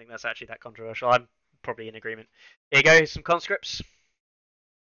 I don't think that's actually that controversial. I'm probably in agreement. Here you go. Here's some conscripts.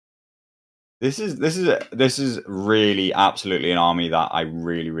 This is really absolutely an army that I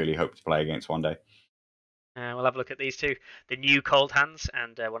really hope to play against one day. We'll have a look at these two. The new Cold Hands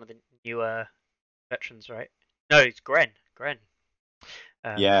and one of the newer veterans, right? No, it's Gren.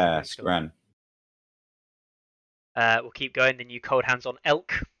 Yeah, Gren. We'll keep going. The new Cold Hands on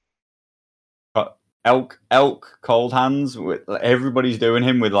Elk. Elk Cold Hands. Everybody's doing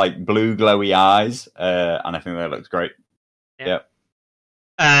him with like blue glowy eyes, and I think that looks great. Yeah.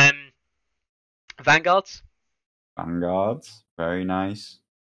 Yep. Vanguards. Very nice.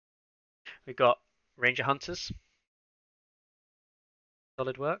 We've got Ranger Hunters.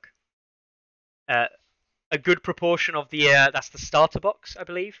 Solid work. A good proportion of the that's the starter box, I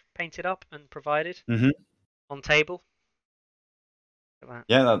believe, painted up and provided on table.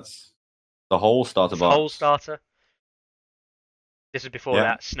 Yeah, that's the whole starter box. Whole starter. This was before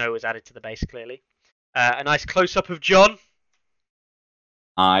that snow was added to the base, clearly. A nice close up of John.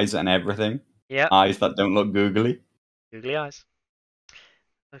 Eyes and everything. Yeah. Eyes that don't look googly. Googly eyes.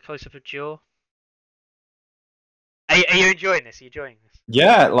 A close up of jaw. Are you enjoying this? Are you enjoying this?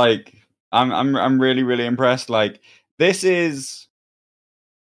 Yeah, like I'm really impressed. Like this is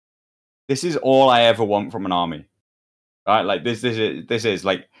all I ever want from an army. Right? Like this is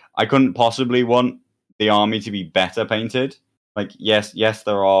like I couldn't possibly want the army to be better painted. Like yes,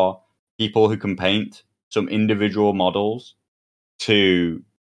 there are people who can paint some individual models to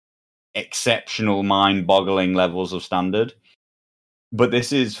exceptional mind-boggling levels of standard. But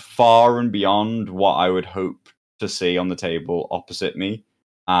this is far and beyond what I would hope to see on the table opposite me.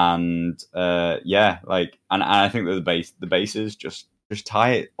 And and I think that the bases just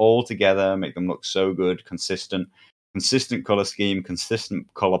tie it all together, make them look so good, consistent color scheme,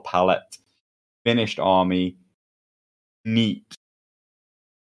 consistent color palette, finished army, neat,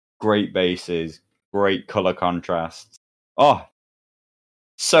 great bases, great color contrast. Oh,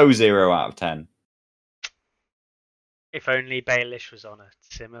 so 0 out of 10. If only Baelish was on a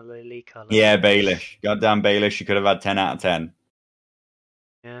similarly coloured. Yeah, Baelish. Goddamn Baelish, you could have had 10 out of 10.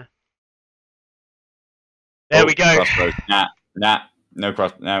 Yeah. There we go. Crossbows. Nah. No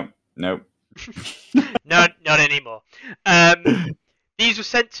cross. No. No, not anymore. These were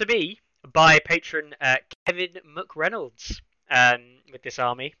sent to me by patron Kevin McReynolds with this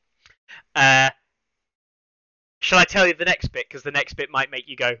army. Shall I tell you the next bit? Because the next bit might make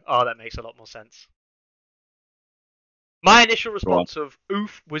you go, oh, that makes a lot more sense. My initial response of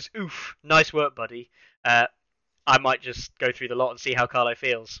oof was oof. Nice work, buddy. I might just go through the lot and see how Carlo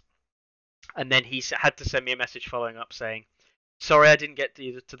feels. And then he had to send me a message following up saying, sorry I didn't get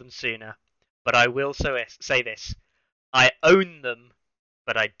to them sooner, but I will say this. I own them,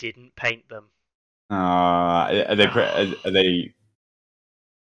 but I didn't paint them. Are they...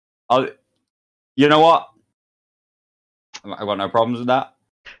 You know what? I've got no problems with that.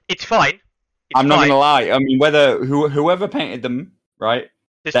 It's fine. I'm not going to lie. I mean, whoever painted them, right?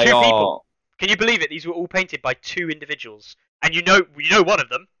 There's two people. Can you believe it? These were all painted by two individuals. And you know one of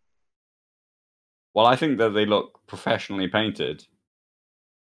them. Well, I think that they look professionally painted.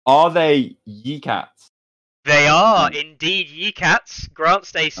 Are they Yee-Cats? They are indeed Yee-Cats. Grant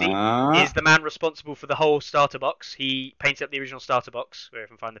Stacey is the man responsible for the whole starter box. He painted up the original starter box. Where I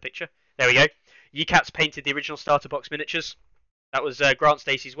can find the picture. There we go. Yee-Cats painted the original starter box miniatures. That was Grant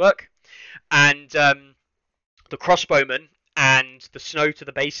Stacey's work. And the crossbowmen and the snow to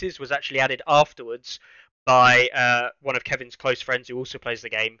the bases was actually added afterwards by one of Kevin's close friends who also plays the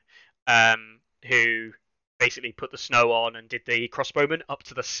game, who basically put the snow on and did the crossbowmen up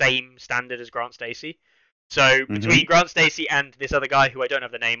to the same standard as Grant Stacey. So between Grant Stacey and this other guy who I don't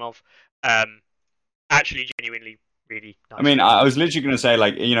have the name of, actually genuinely really nice. I mean, I was literally going to say,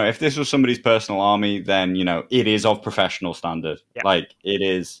 like, you know, if this was somebody's personal army, then, you know, it is of professional standard. Yeah. Like,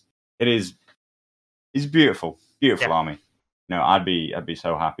 it's beautiful army. You know, I'd be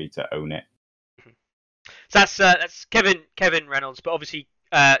so happy to own it. So that's Kevin Reynolds, but obviously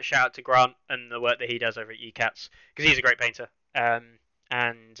shout out to Grant and the work that he does over at Yee-Cats, because he's a great painter.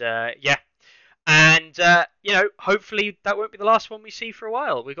 You know, hopefully that won't be the last one we see for a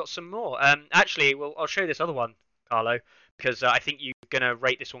while. We've got some more. Actually, I'll show you this other one, Carlo, because I think you're going to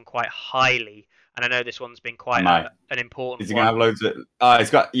rate this one quite highly. And I know this one's been quite an important one. Is he going to have loads of... Oh, it's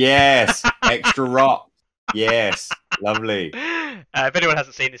got... Yes! Extra rock. Yes. Lovely. If anyone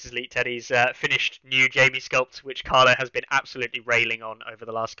hasn't seen this, is Elite Teddy's finished new Jamie sculpt, which Carlo has been absolutely railing on over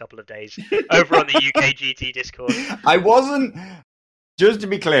the last couple of days over on the UK GT Discord. I wasn't... Just to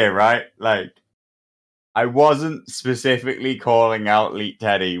be clear, right? Like, I wasn't specifically calling out Leet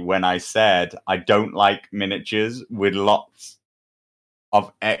Teddy when I said I don't like miniatures with lots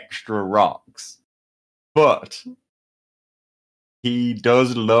of extra rocks. But he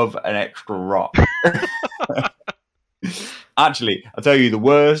does love an extra rock. Actually, I'll tell you, the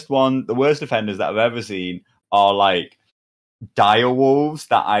worst offenders that I've ever seen are like dire wolves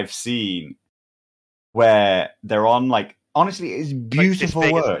that I've seen where they're on like, honestly, it's beautiful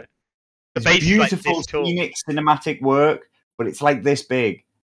big, work. It's beautiful like scenic cinematic work, but it's like this big.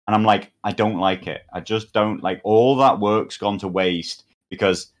 And I'm like, I don't like it. I just don't like, all that work's gone to waste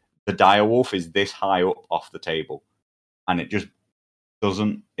because the direwolf is this high up off the table. And it just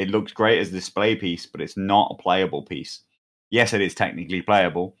doesn't, it looks great as a display piece, but it's not a playable piece. Yes, it is technically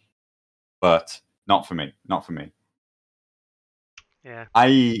playable, but not for me. Not for me. Yeah.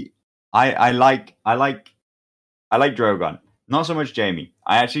 I like Drogon. Not so much Jaime.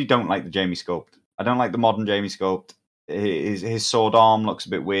 I actually don't like the Jaime sculpt. I don't like the modern Jaime sculpt. His sword arm looks a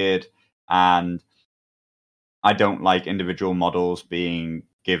bit weird, and I don't like individual models being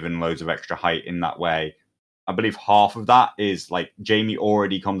given loads of extra height in that way. I believe half of that is like Jaime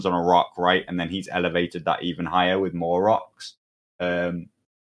already comes on a rock, right? And then he's elevated that even higher with more rocks.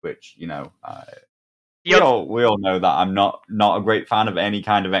 Which, you know, we all know that I'm not a great fan of any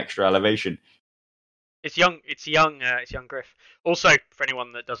kind of extra elevation. It's young Griff. Also, for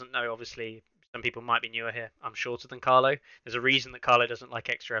anyone that doesn't know, obviously some people might be newer here. I'm shorter than Carlo. There's a reason that Carlo doesn't like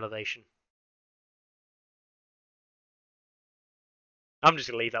extra elevation. I'm just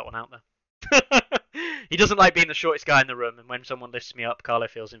gonna leave that one out there. He doesn't like being the shortest guy in the room, and when someone lifts me up, Carlo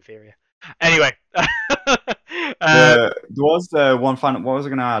feels inferior. Anyway, there was one final. What was I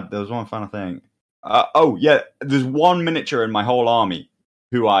going to add? There was one final thing. Oh yeah, there's one miniature in my whole army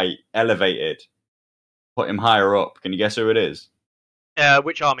who I elevated, put him higher up. Can you guess who it is?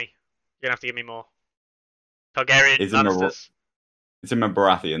 Which army? You're gonna have to give me more. Targaryen, Lannisters. It's in my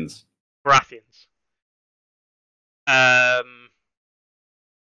Baratheons. Baratheons.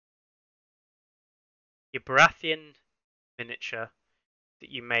 Your Baratheon miniature that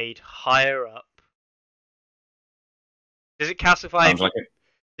you made higher up. Does it classify? Does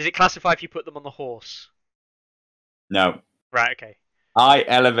it classify if you put them on the horse? No. Right. Okay. I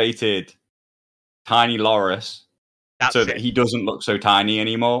elevated Tiny Loras so that he doesn't look so tiny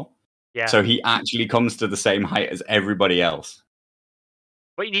anymore. Yeah. So he actually comes to the same height as everybody else.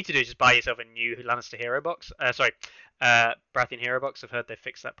 What you need to do is just buy yourself a new Lannister hero box. Baratheon hero box. I've heard they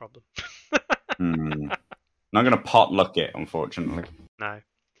fixed that problem. Not going to potluck it, unfortunately. No.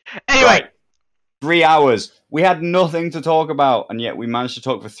 Anyway. Right. 3 hours. We had nothing to talk about, and yet we managed to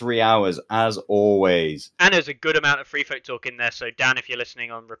talk for 3 hours, as always. And there's a good amount of free folk talk in there. So, Dan, if you're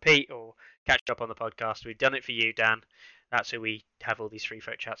listening on repeat or catch up on the podcast, we've done it for you, Dan. That's who we have all these free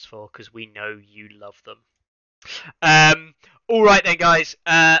folk chats for, because we know you love them. All right then, guys.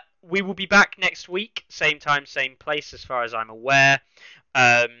 We will be back next week. Same time, same place, as far as I'm aware.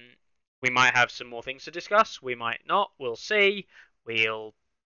 We might have some more things to discuss. We might not. We'll see. We'll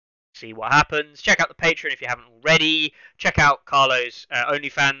see what happens. Check out the Patreon if you haven't already. Check out Carlo's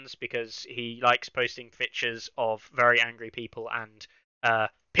OnlyFans, because he likes posting pictures of very angry people and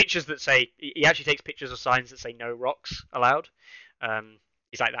pictures that say, he actually takes pictures of signs that say no rocks allowed.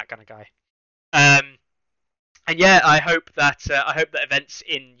 He's like that kind of guy. And yeah, I hope that events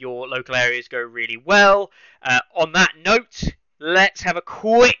in your local areas go really well. On that note, let's have a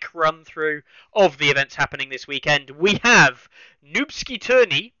quick run through of the events happening this weekend. We have Noobski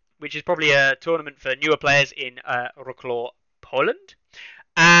Tourney, which is probably a tournament for newer players in Wrocław, Poland.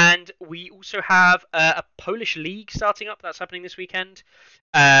 And we also have a Polish league starting up. That's happening this weekend.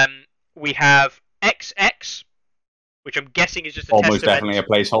 We have XX, which I'm guessing is just a almost test definitely event.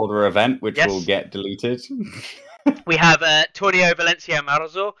 A placeholder event, which will get deleted. We have Torneo Valencia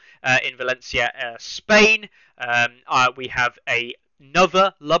Marzo in Valencia, Spain. We have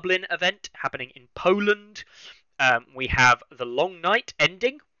another Lublin event happening in Poland. We have the Long Night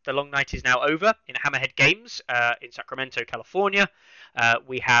ending. The Long Night is now over in Hammerhead Games in Sacramento, California.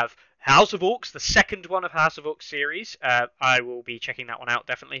 We have House of Orcs, the second one of House of Orcs series. I will be checking that one out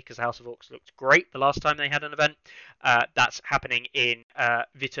definitely, because House of Orcs looked great the last time they had an event. That's happening in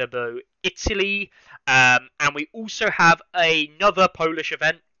Viterbo, Italy. And we also have another Polish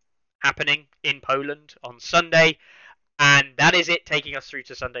event happening in Poland on Sunday. And that is it, taking us through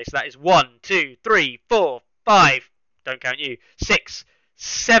to Sunday. So that is 1, 2, 3, 4, 5, don't count you, 6,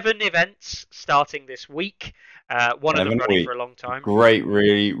 7 events starting this week. One of them running for a long time. Great,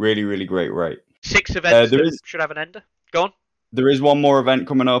 really great rate. 6 events should have an ender. Go on. There is one more event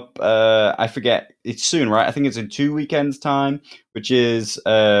coming up. I forget. It's soon, right? I think it's in 2 weekends' time, which is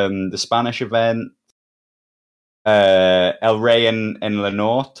the Spanish event. El Rey and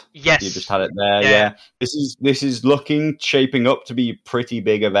Lenort. Yes. You just had it there. Yeah. This is shaping up to be a pretty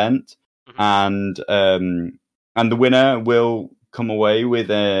big event, and the winner will come away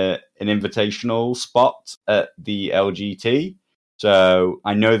with an invitational spot at the LGT. So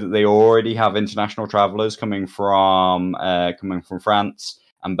I know that they already have international travelers coming from France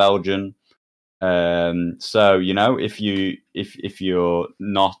and Belgium. So if you're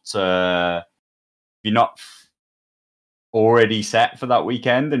not already set for that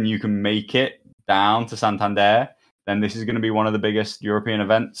weekend and you can make it down to Santander, then this is going to be one of the biggest European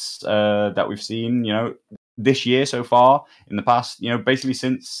events that we've seen, this year so far. In the past, basically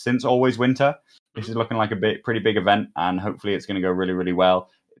since Always Winter, this is looking like a pretty big event, and hopefully it's going to go really, really well.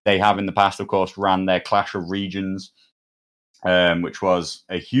 They have in the past, of course, ran their Clash of Regions, which was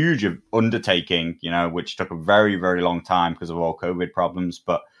a huge undertaking, which took a very, very long time because of all COVID problems.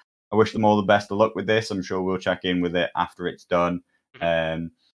 But I wish them all the best of luck with this. I'm sure we'll check in with it after it's done.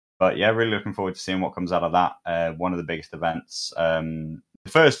 But yeah, really looking forward to seeing what comes out of that. One of the biggest events, the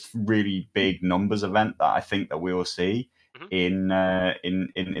first really big numbers event that I think that we will see in the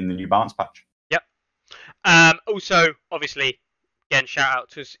new balance patch. Yep. Also, obviously, again, shout out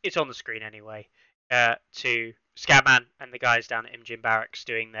to, it's on the screen anyway, to Scatman and the guys down at Imjin Barracks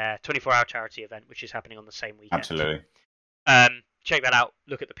doing their 24-hour charity event, which is happening on the same weekend. Absolutely. Check that out.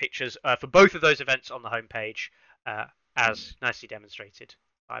 Look at the pictures for both of those events on the homepage, as nicely demonstrated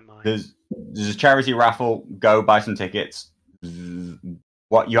by mine. There's a charity raffle. Go buy some tickets.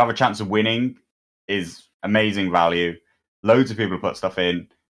 What you have a chance of winning is amazing value. Loads of people put stuff in.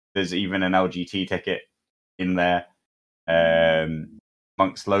 There's even an LGT ticket in there,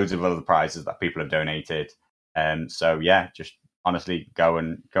 amongst loads of other prizes that people have donated. So yeah, just honestly go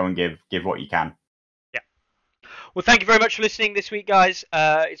and give what you can. Well, thank you very much for listening this week, guys.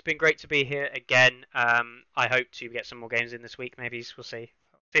 It's been great to be here again. I hope to get some more games in this week. Maybe we'll see.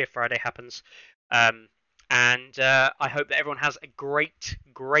 See if Friday happens. And I hope that everyone has a great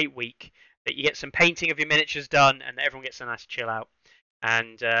week. That you get some painting of your miniatures done, and that everyone gets a nice chill out.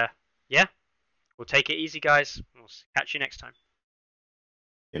 And yeah, we'll take it easy, guys. We'll catch you next time.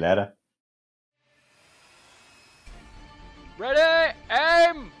 See you later. Ready,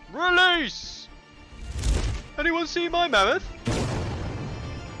 aim, release! Anyone see my mammoth?